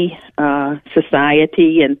me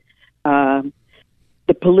society and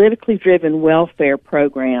the politically driven welfare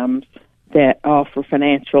programs that offer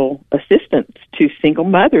financial assistance to single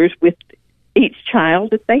mothers with each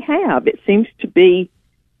child that they have. It seems to be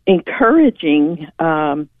encouraging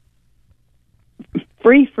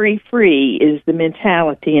free is the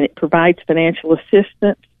mentality, and it provides financial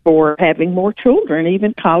assistance for having more children.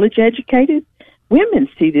 Even college-educated women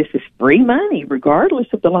see this as free money, regardless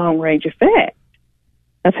of the long-range effect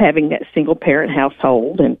of having that single-parent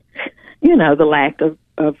household and, the lack of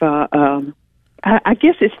I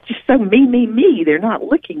guess it's just so me. They're not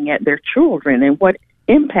looking at their children and what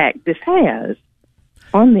impact this has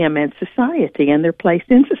on them and society and their place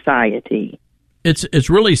in society. It's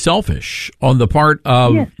really selfish on the part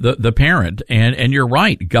of the parent, and you're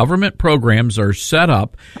right. Government programs are set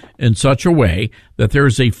up in such a way that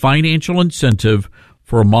there's a financial incentive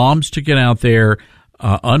for moms to get out there,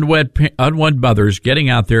 unwed mothers getting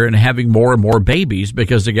out there and having more and more babies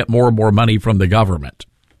because they get more and more money from the government.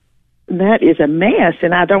 That is a mess,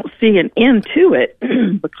 and I don't see an end to it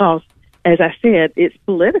because, as I said, it's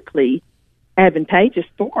politically advantageous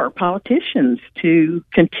for politicians to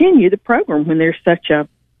continue the program when there's such a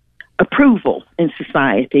approval in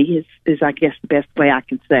society is I guess the best way I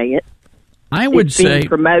can say it. I would say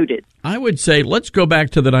promoted. I would say let's go back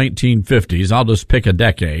to the 1950s. I'll just pick a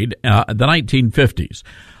decade, the 1950s.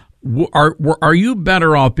 Are you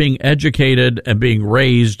better off being educated and being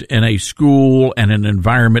raised in a school and an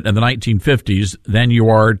environment in the 1950s than you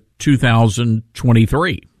are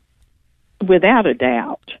 2023? Without a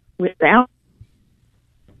doubt.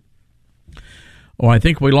 Oh, I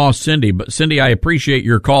think we lost Cindy. But, Cindy, I appreciate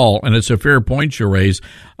your call, and it's a fair point you raise.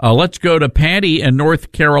 Let's go to Patty in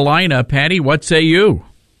North Carolina. Patty, what say you?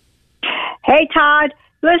 Hey, Todd.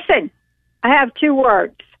 Listen, I have 2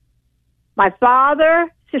 words. My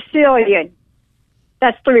father, Sicilian.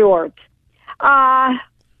 That's 3 words. My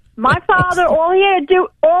father, all he had to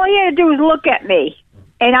do was look at me.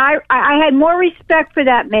 And I had more respect for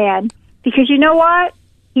that man because you know what?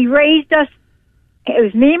 He raised us. It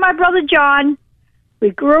was me and my brother John. We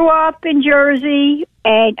grew up in Jersey,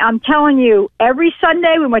 and I'm telling you, every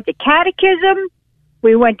Sunday we went to catechism,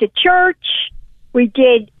 we went to church, we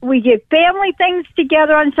did family things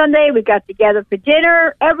together on Sunday. We got together for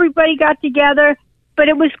dinner. Everybody got together, but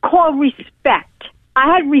it was called respect.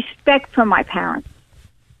 I had respect for my parents.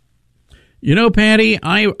 You know, Patty,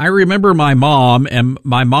 I remember my mom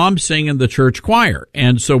sang in the church choir,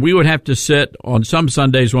 and so we would have to sit on some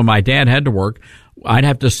Sundays when my dad had to work. I'd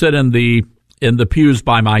have to sit in the pews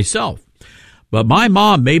by myself. But my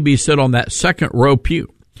mom made me sit on that second row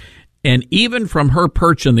pew. And even from her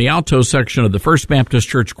perch in the alto section of the First Baptist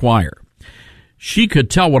Church choir, she could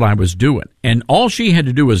tell what I was doing. And all she had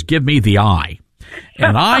to do was give me the eye.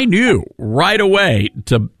 And I knew right away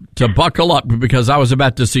to buckle up because I was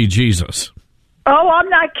about to see Jesus. Oh, I'm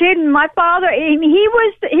not kidding. My father, he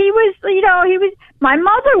was, my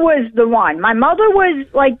mother was the one. My mother was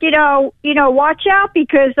like, watch out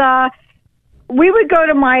because, we would go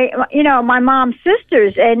to my mom's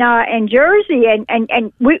sisters in Jersey, and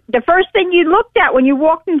the first thing you looked at when you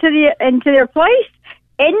walked into their place,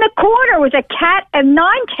 in the corner was a cat and 9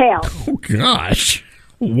 tails. Oh gosh,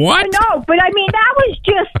 what? No, but I mean that was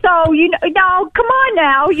just so come on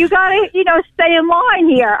now, you gotta stay in line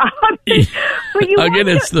here. Again,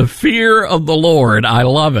 it's the fear of the Lord. I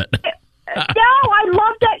love it. No, I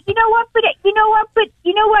love that. You know what?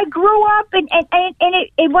 I grew up and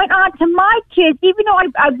it went on to my kids. Even though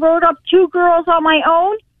I brought up 2 girls on my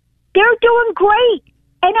own, they're doing great,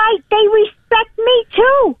 and they respect me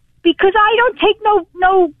too because I don't take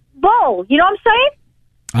no bull. You know what I'm saying?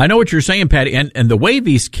 I know what you're saying, Patty, and the way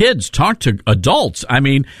these kids talk to adults. I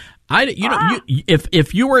mean,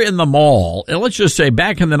 if you were in the mall, and let's just say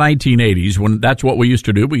back in the 1980s, when that's what we used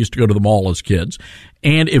to do, we used to go to the mall as kids,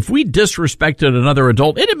 and if we disrespected another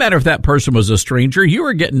adult, it didn't matter if that person was a stranger, you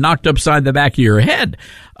were getting knocked upside the back of your head.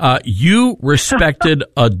 You respected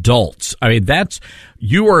adults. I mean,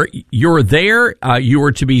 you were there, you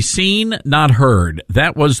were to be seen, not heard.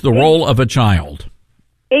 That was the role of a child.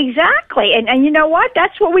 Exactly, and you know what?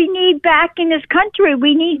 That's what we need back in this country.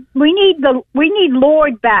 We need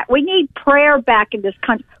Lord back. We need prayer back in this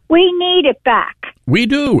country. We need it back. We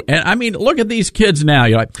do, and I mean, look at these kids now.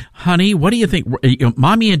 You're like, honey, what do you think?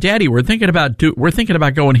 Mommy and Daddy, we're thinking about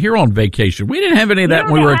going here on vacation. We didn't have any of that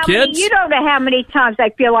when we were kids. You don't know how many times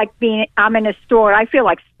I feel like I'm in a store. I feel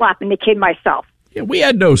like slapping the kid myself. Yeah, we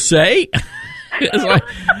had no say. It's like,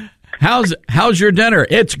 How's your dinner?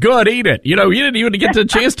 It's good. Eat it. You didn't even get the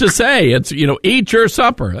chance to say it's. Eat your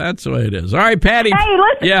supper. That's the way it is. All right, Patty. Hey,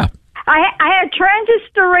 listen. Yeah. I had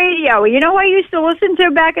transistor radio. You know what I used to listen to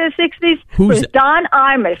back in the 60s? Who's it was Don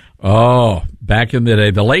Imus. Oh, back in the day,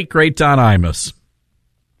 the late great Don Imus.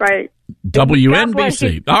 Right.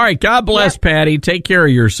 WNBC. All right. God bless, Patty. Take care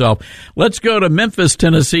of yourself. Let's go to Memphis,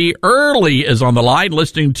 Tennessee. Early is on the line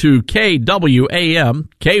listening to KWAM,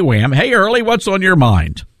 KWAM. Hey, Early, what's on your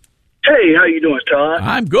mind? Hey, how you doing, Todd?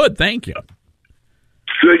 I'm good, thank you.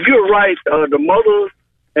 Good. You're right. The mothers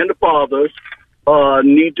and the fathers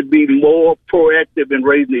need to be more proactive in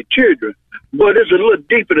raising their children. But it's a little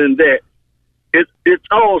deeper than that. It's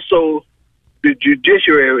also the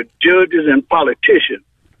judiciary, judges and politicians.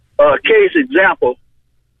 Case example,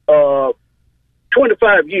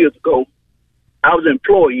 25 years ago, I was an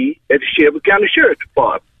employee at the Shelby County Sheriff's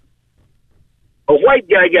Department. A white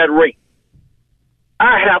guy got raped.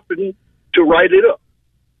 I happened to write it up.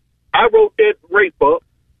 I wrote that rape up,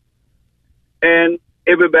 and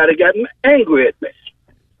everybody got angry at me.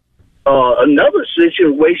 Another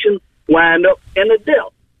situation wound up in a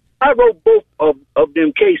death. I wrote both of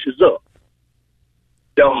them cases up.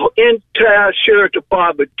 The entire sheriff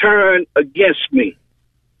department turned against me.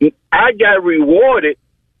 I got rewarded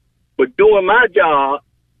for doing my job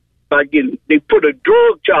by they put a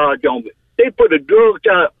drug charge on me. They put a drug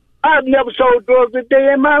charge. I've never sold drugs a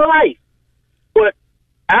day in my life. But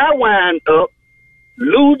I wound up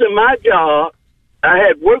losing my job. I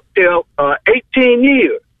had worked there 18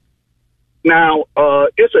 years. Now,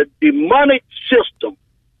 it's a demonic system.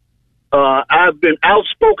 I've been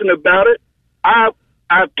outspoken about it. I've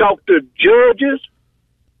talked to judges,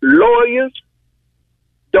 lawyers.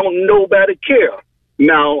 Don't nobody care.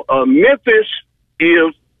 Now, Memphis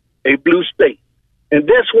is a blue state. And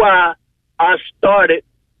that's why I started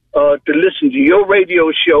to listen to your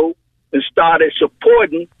radio show and started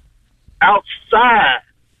supporting outside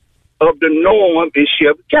of the norm in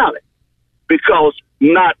Shelby County. Because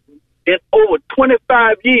not in over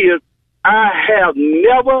 25 years, I have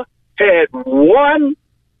never had one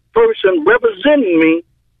person representing me,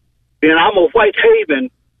 and I'm a White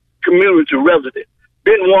Haven community resident.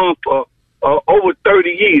 Been one for over 30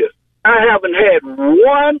 years. I haven't had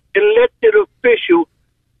one elected official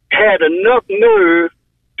had enough nerve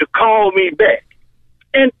to call me back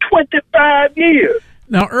in 25 years.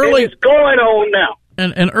 Now, Early, and it's going on now.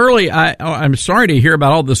 And Early, I'm sorry to hear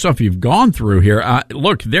about all the stuff you've gone through here.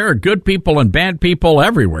 Look, there are good people and bad people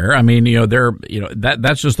everywhere. I mean,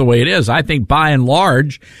 that's just the way it is. I think by and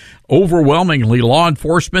large, overwhelmingly, law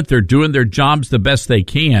enforcement, they're doing their jobs the best they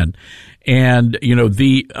can. And,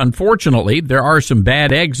 unfortunately, there are some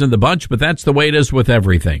bad eggs in the bunch, but that's the way it is with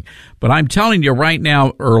everything. But I'm telling you right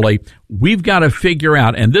now, Early, we've got to figure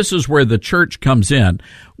out, and this is where the church comes in,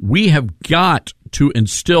 we have got to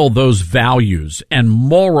instill those values and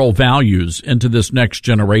moral values into this next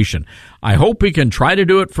generation. I hope we can try to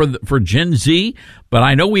do it for Gen Z, but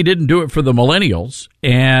I know we didn't do it for the millennials.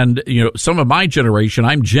 And, some of my generation,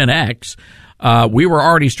 I'm Gen X. We were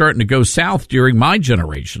already starting to go south during my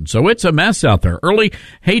generation. So it's a mess out there. Early,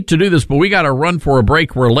 hate to do this, but we got to run for a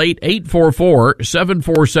break. We're late.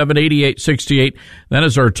 844-747-8868. That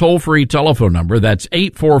is our toll-free telephone number. That's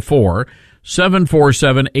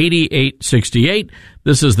 844-747-8868.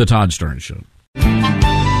 This is the Todd Stern Show.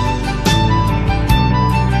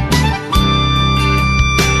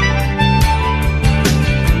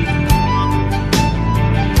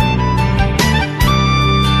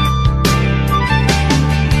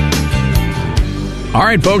 All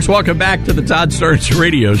right, folks, welcome back to the Todd Starnes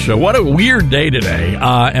Radio Show. What a weird day today.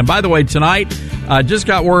 And by the way, tonight, just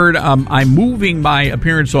got word, I'm moving my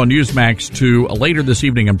appearance on Newsmax to later this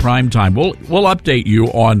evening in prime time. We'll update you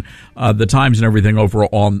on the times and everything over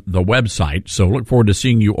on the website. So look forward to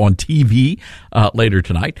seeing you on TV later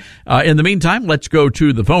tonight. In the meantime, let's go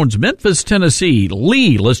to the phones. Memphis, Tennessee.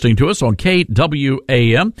 Lee listening to us on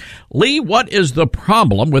KWAM. Lee, what is the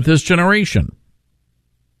problem with this generation?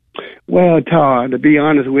 Well, Todd, to be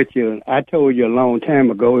honest with you, I told you a long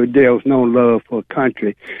time ago there was no love for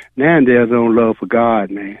country. Now there's no love for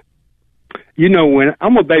God, man. When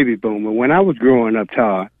I'm a baby boomer, when I was growing up,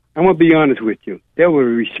 Todd, I'm going to be honest with you, there was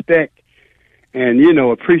respect and,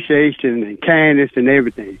 appreciation and kindness and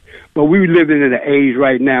everything. But we're living in an age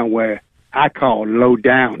right now where I call low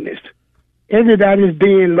downness. Everybody's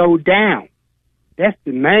being low down. That's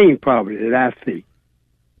the main problem that I see.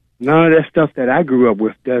 None of that stuff that I grew up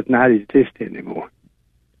with does not exist anymore.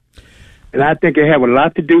 And I think it has a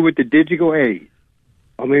lot to do with the digital age.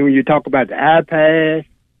 I mean, when you talk about the iPads,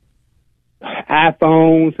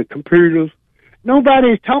 iPhones, the computers, nobody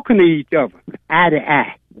is talking to each other eye to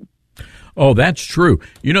eye. Oh, that's true.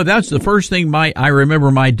 You know, that's the first thing I remember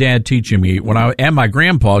my dad teaching me and my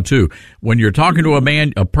grandpa too. When you're talking to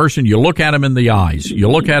a person, you look at him in the eyes, you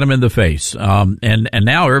look at him in the face. And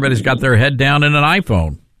now everybody's got their head down in an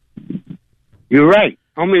iPhone. You're right.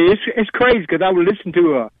 I mean, it's crazy because I was listening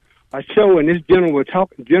to a show and this gentleman was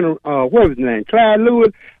talking. What was his name? Clyde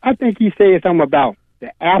Lewis. I think he said something about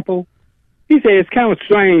the Apple. He said it's kind of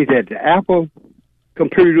strange that the Apple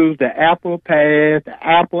computers, the Apple Pad, the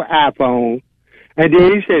Apple iPhone, and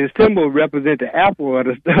then he said the symbol represent the apple or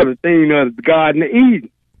the thing of the Garden of Eden.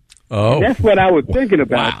 Oh, and that's what I was thinking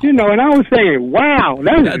about. Wow. You know, and I was saying, wow,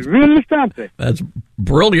 that's really something. That's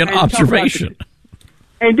brilliant observation.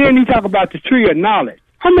 And then he talk about the tree of knowledge.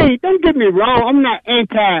 I mean, don't get me wrong, I'm not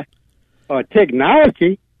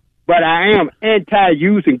anti-technology, but I am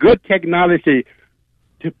anti-using good technology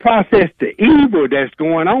to process the evil that's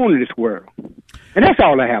going on in this world. And that's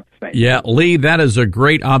all I have to say. Yeah, Lee, that is a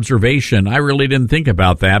great observation. I really didn't think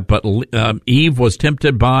about that, but Eve was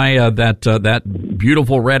tempted by that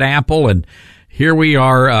beautiful red apple, and here we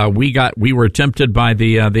are. We were tempted by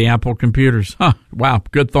the Apple computers. Huh, wow,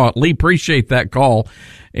 good thought. Lee, appreciate that call,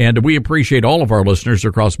 and we appreciate all of our listeners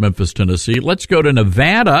across Memphis, Tennessee. Let's go to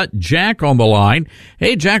Nevada. Jack on the line.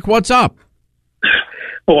 Hey, Jack, what's up?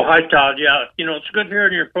 Oh, hi, Todd. Yeah, you know, it's good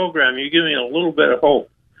hearing your program. You give me a little bit of hope.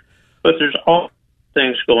 But there's all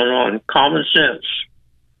things going on. Common sense.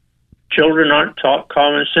 Children aren't taught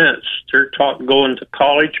common sense. They're taught going to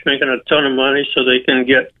college, making a ton of money so they can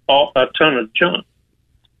get a ton of junk.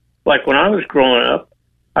 Like when I was growing up,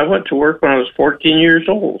 I went to work when I was 14 years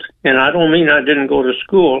old. And I don't mean I didn't go to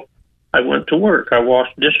school. I went to work. I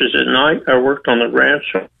washed dishes at night. I worked on the ranch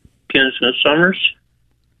on weekends and summers.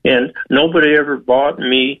 And nobody ever bought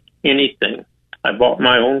me anything. I bought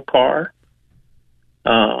my own car.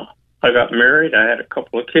 I got married. I had a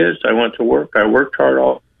couple of kids. I went to work. I worked hard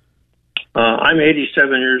all. I'm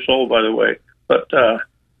 87 years old, by the way. But,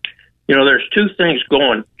 you know, there's two things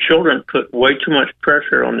going. Children put way too much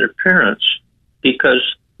pressure on their parents because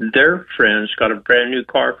their friends got a brand new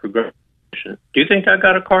car for graduation. Do you think I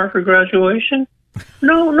got a car for graduation?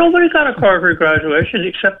 No, nobody got a car for graduation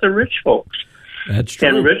except the rich folks. That's true.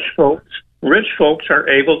 And rich folks are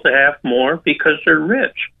able to have more because they're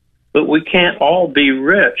rich. But we can't all be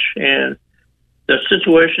rich. And the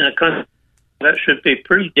situation in the country, that should be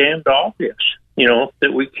pretty damned obvious, you know,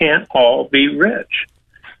 that we can't all be rich.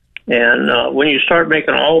 And when you start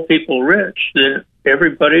making all people rich, then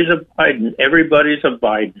everybody's a Biden. Everybody's a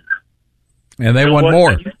Biden. And they want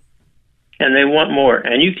more. And they want more.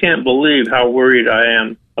 And you can't believe how worried I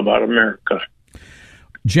am about America.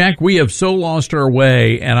 Jack, we have so lost our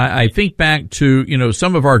way, and I think back to, you know,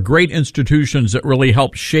 some of our great institutions that really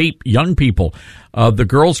helped shape young people, the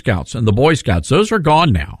Girl Scouts and the Boy Scouts. Those are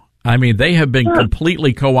gone now. I mean, they have been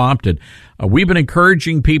completely co-opted. We've been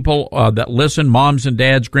encouraging people that listen, moms and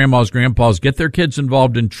dads, grandmas, grandpas, get their kids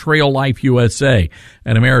involved in Trail Life USA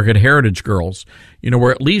and American Heritage Girls, you know,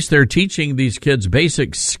 where at least they're teaching these kids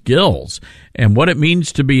basic skills and what it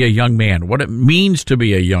means to be a young man, what it means to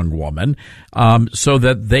be a young woman, so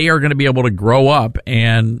that they are going to be able to grow up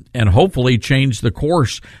and hopefully change the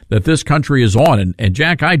course that this country is on. And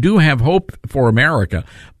Jack, I do have hope for America,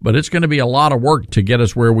 but it's going to be a lot of work to get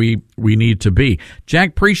us where we need to be. Jack,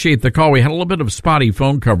 appreciate the call. We had a little bit of spotty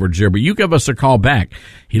phone coverage there, but you give us a call back.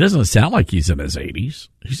 He doesn't sound like he's in his 80s.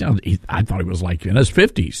 I thought he was like in his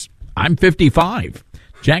 50s. I'm 55.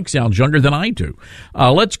 Jack sounds younger than I do.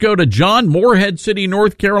 Let's go to John, Morehead City,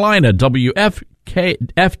 North Carolina, WTKF,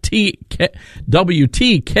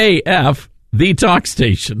 the talk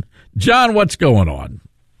station. John, what's going on?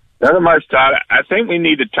 Not much, Todd. I think we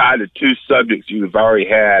need to tie the two subjects you've already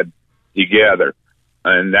had together,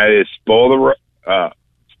 and that is spare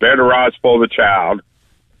the rod, spoil the child.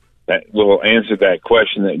 That will answer that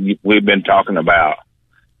question that we've been talking about.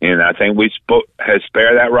 And I think we have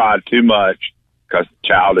spared that rod too much because the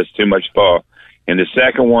child is too much spoiled. And the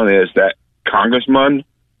second one is that Congressman,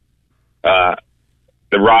 the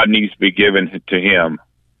rod needs to be given to him.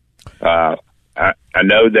 I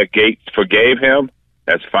know that Gates forgave him.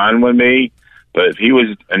 That's fine with me. But if he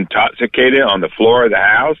was intoxicated on the floor of the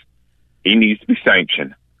House, he needs to be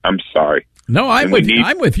sanctioned. I'm sorry. No, I'm with you.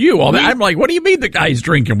 I'm like, what do you mean the guy's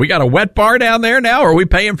drinking? We got a wet bar down there now? Are we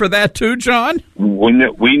paying for that too, John? We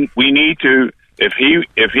need to. If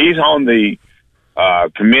he's on the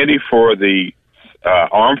committee for the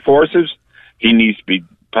armed forces, he needs to be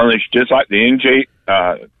punished just like the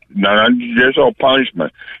non-judicial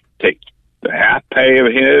punishment. Take the half pay of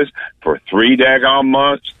his for 3 daggone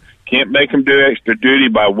months. Can't make him do extra duty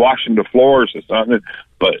by washing the floors or something,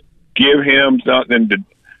 but give him something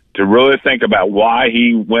to really think about why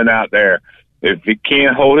he went out there. If he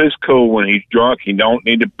can't hold his cool when he's drunk, he don't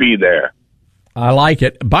need to be there. I like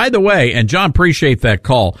it. By the way, and John, appreciate that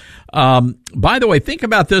call. By the way, think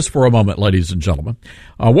about this for a moment, ladies and gentlemen.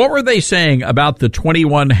 What were they saying about the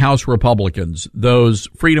 21 House Republicans, those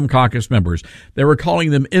Freedom Caucus members? They were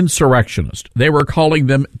calling them insurrectionists. They were calling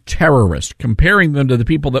them terrorists, comparing them to the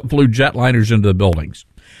people that flew jetliners into the buildings.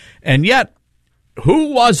 And yet,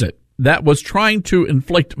 who was it that was trying to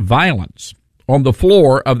inflict violence on the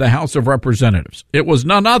floor of the House of Representatives? It was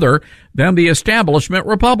none other than the establishment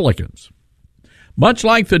Republicans. Much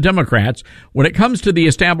like the Democrats, when it comes to the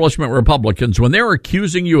establishment Republicans, when they're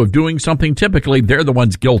accusing you of doing something, typically they're the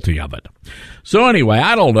ones guilty of it. So anyway,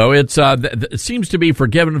 I don't know. It seems to be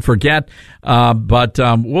forgive and forget, but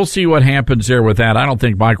we'll see what happens there with that. I don't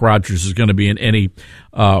think Mike Rogers is going to be in any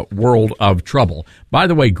world of trouble. By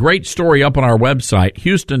the way, great story up on our website,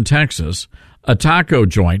 Houston, Texas, a taco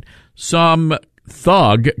joint. Some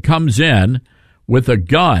thug comes in with a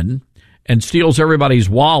gun and steals everybody's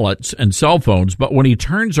wallets and cell phones. But when he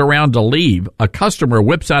turns around to leave, a customer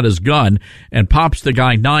whips out his gun and pops the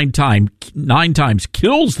guy nine times,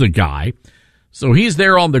 kills the guy. So he's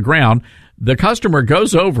there on the ground. The customer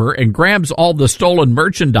goes over and grabs all the stolen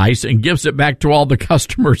merchandise and gives it back to all the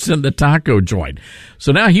customers in the taco joint.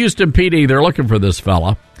 So now Houston PD, they're looking for this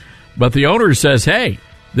fella. But the owner says, hey,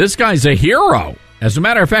 this guy's a hero. As a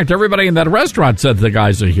matter of fact, everybody in that restaurant said the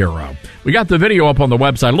guy's a hero. We got the video up on the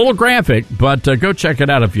website. A little graphic, but go check it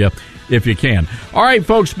out if you can. All right,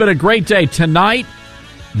 folks, been a great day. Tonight,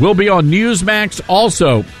 we'll be on Newsmax.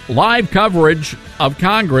 Also, live coverage of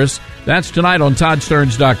Congress. That's tonight on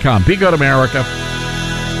ToddStearns.com. Be good, America.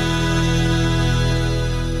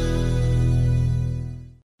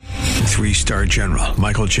 Three-star General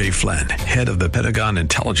Michael J. Flynn, head of the Pentagon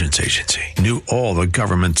Intelligence Agency, knew all the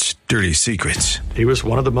government's dirty secrets. He was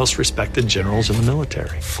one of the most respected generals in the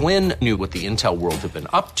military. Flynn knew what the intel world had been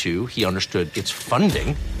up to. He understood its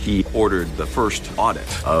funding. He ordered the first audit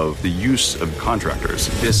of the use of contractors.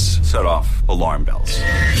 This set off alarm bells.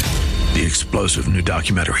 The explosive new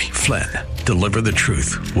documentary, Flynn, Deliver the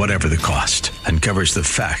Truth, Whatever the Cost, uncovers the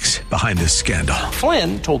facts behind this scandal.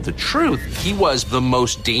 Flynn told the truth. He was the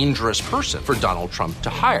most dangerous person for Donald Trump to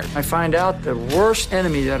hire. I find out the worst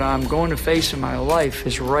enemy that I'm going to face in my life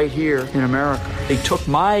is right here in America. They took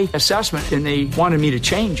my assessment and they wanted me to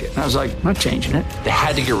change it. And I was like, I'm not changing it. They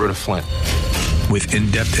had to get rid of Flynn. With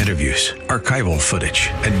in-depth interviews, archival footage,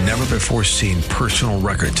 and never-before-seen personal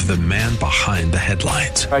records of the man behind the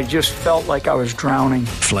headlines. I just felt like I was drowning.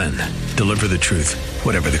 Flynn, Deliver the Truth,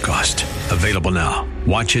 Whatever the Cost. Available now.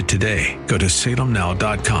 Watch it today. Go to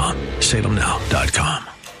salemnow.com. salemnow.com.